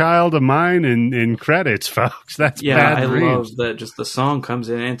Sweet Child of Mine in credits, folks. That's Yeah, Bad I Dreams. love that. Just the song comes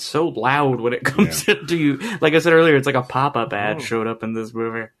in, and it's so loud when it comes into you. Like I said earlier, it's like a pop-up ad showed up in this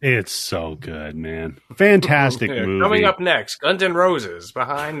movie. It's so good, man. Fantastic Yeah, movie. coming up next, Guns N' Roses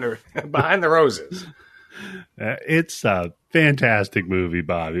behind the roses. It's a fantastic movie,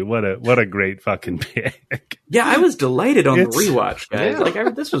 Bobby. What a great fucking pick. Yeah, I was delighted on the It's- rewatch, guys. Yeah.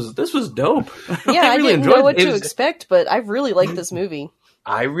 Like this was dope. Yeah, I really didn't enjoyed know what it. to expect, but I really like this movie.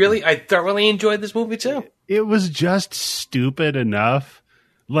 I thoroughly enjoyed this movie too. It was just stupid enough,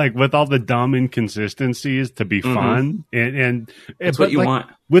 like with all the dumb inconsistencies to be fun, and That's but what you like, want.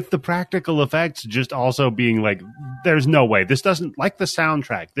 with the practical effects just also being like, there's no way this doesn't, like the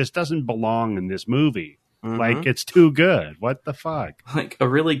soundtrack, this doesn't belong in this movie. Like, it's too good. What the fuck? Like a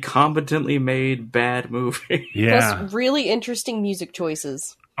really competently made bad movie. Yeah. Plus, really interesting music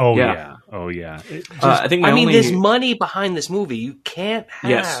choices. Oh Yeah. yeah. Oh yeah. It just- I think. There's money behind this movie. You can't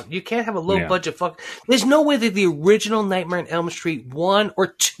have Yes. a low budget fuck. There's no way that the original Nightmare on Elm Street 1 or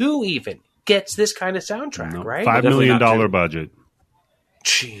 2 even gets this kind of soundtrack, no, right? $5 Definitely million not true. budget.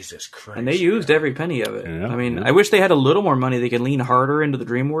 Jesus Christ. And they used every penny of it. Yeah, I mean, yeah. I wish they had a little more money. They could lean harder into the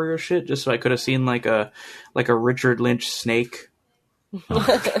Dream Warrior shit, just so I could have seen like a Richard Lynch snake,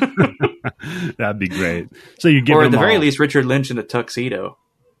 That'd be great. So you give or at them the very all- least Richard Lynch in a tuxedo.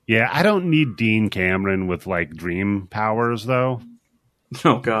 Yeah, I don't need Dean Cameron with like dream powers though.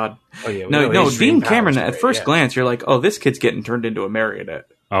 Oh God, Oh, yeah, we no, know no. his dream Dean Cameron. powers, At right? first Yeah. glance, you're like, oh, this kid's getting turned into a marionette.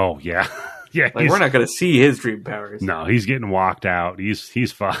 Oh yeah, yeah. Like we're not going to see his dream powers. No, he's getting walked out. He's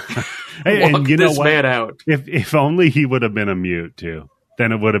fine. Hey, Walk and you know this what? man out. If only he would have been a mute too,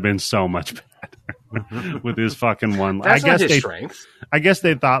 then it would have been so much better with his fucking one. That's not his strength. I guess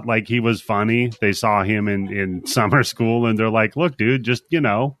they thought like he was funny. They saw him in summer school, and they're like, "Look, dude, just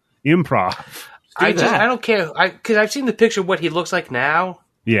improv." I that. don't care because I've seen the picture of what he looks like now.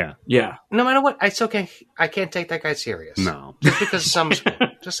 Yeah, Yeah, No matter what, I still can't. I can't take that guy serious. no, just because of summer school.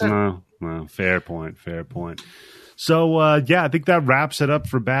 Just saying. no. Fair point. So I think that wraps it up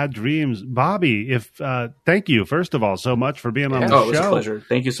for Bad Dreams, Bobby. Thank you first of all so much for being on the oh, it was a show. pleasure.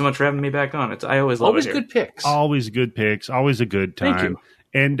 Thank you so much for having me back on. I always love Always it here. good picks. Always good picks. Always a good time. Thank you.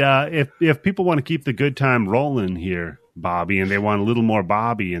 And if people want to keep the good time rolling here, Bobby, and they want a little more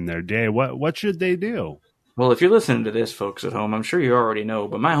Bobby in their day, what should they do? Well, if you're listening to this, folks at home, I'm sure you already know,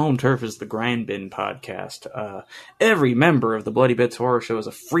 but my home turf is the Grind Bin podcast. Every member of the Bloody Bits Horror Show is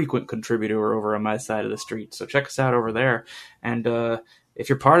a frequent contributor over on my side of the street, so check us out over there. And if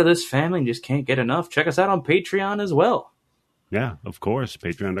you're part of this family and just can't get enough, check us out on Patreon as well. Yeah, of course.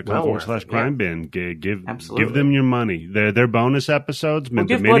 Well worth Patreon.com/grindbin. Give Absolutely. them your money. They're bonus episodes. Well, the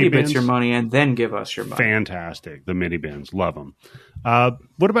give mini Bloody bins. Bits your money and then give us your money. Fantastic. The mini bins. Love them.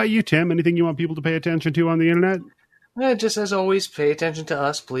 What about you, Tim? Anything you want people to pay attention to on the internet? Just as always, pay attention to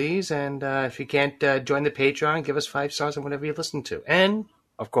us, please. And if you can't join the Patreon, give us 5 stars on whatever you listen to. And,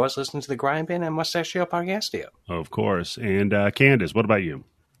 of course, listen to the Grind Bin and Mustachio Podcastio. Of course. And Candace, what about you?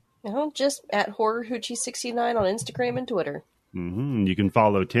 Just at HorrorHoochie69 on Instagram and Twitter. You can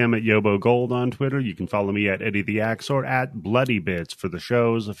follow Tim at Yobo Gold on Twitter. You can follow me at Eddie the Axe or at Bloody Bits for the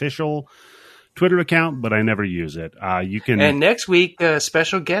show's official Twitter account, but I never use it. You can. And next week,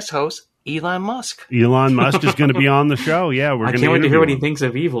 special guest host, Elon Musk. Elon Musk is going to be on the show. Yeah, we're I going can't wait to hear what he him. thinks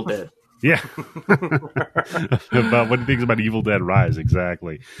of Evil Dead. Yeah. About what he thinks about Evil Dead Rise,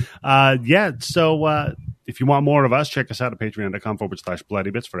 exactly. So if you want more of us, check us out at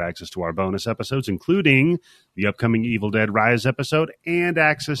patreon.com/bloodybits for access to our bonus episodes, including the upcoming Evil Dead Rise episode and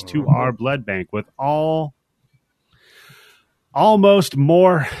access to our blood bank with almost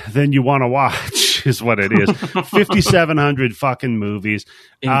more than you want to watch is what it is. 5,700 fucking movies.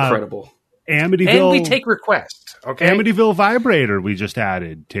 Incredible. Amityville. And we take requests, okay? Amityville Vibrator we just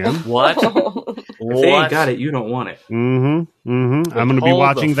added, Tim. What? If they ain't got it, you don't want it. Mm-hmm. Mm-hmm. I'm going to be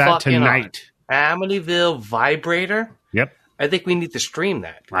watching that tonight. Amityville Vibrator? Yep. I think we need to stream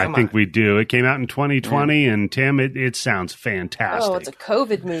that. I think we do. It came out in 2020, and Tim, it sounds fantastic. Oh, it's a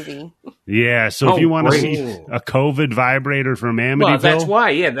COVID movie. Yeah, so if you want to see a COVID vibrator from Amityville... Well, that's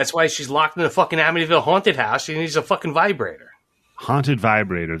why, that's why she's locked in the fucking Amityville haunted house. She needs a fucking vibrator. Haunted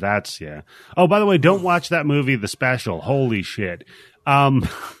vibrator, that's, yeah. Oh, by the way, don't watch that movie, The Special. Holy shit. I'll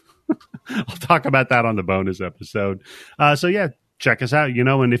talk about that on the bonus episode. Check us out,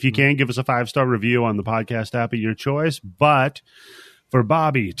 and if you can, give us a 5-star review on the podcast app of your choice. But for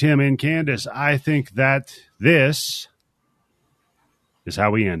Bobby, Tim, and Candace, I think that this is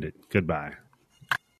how we end it. Goodbye.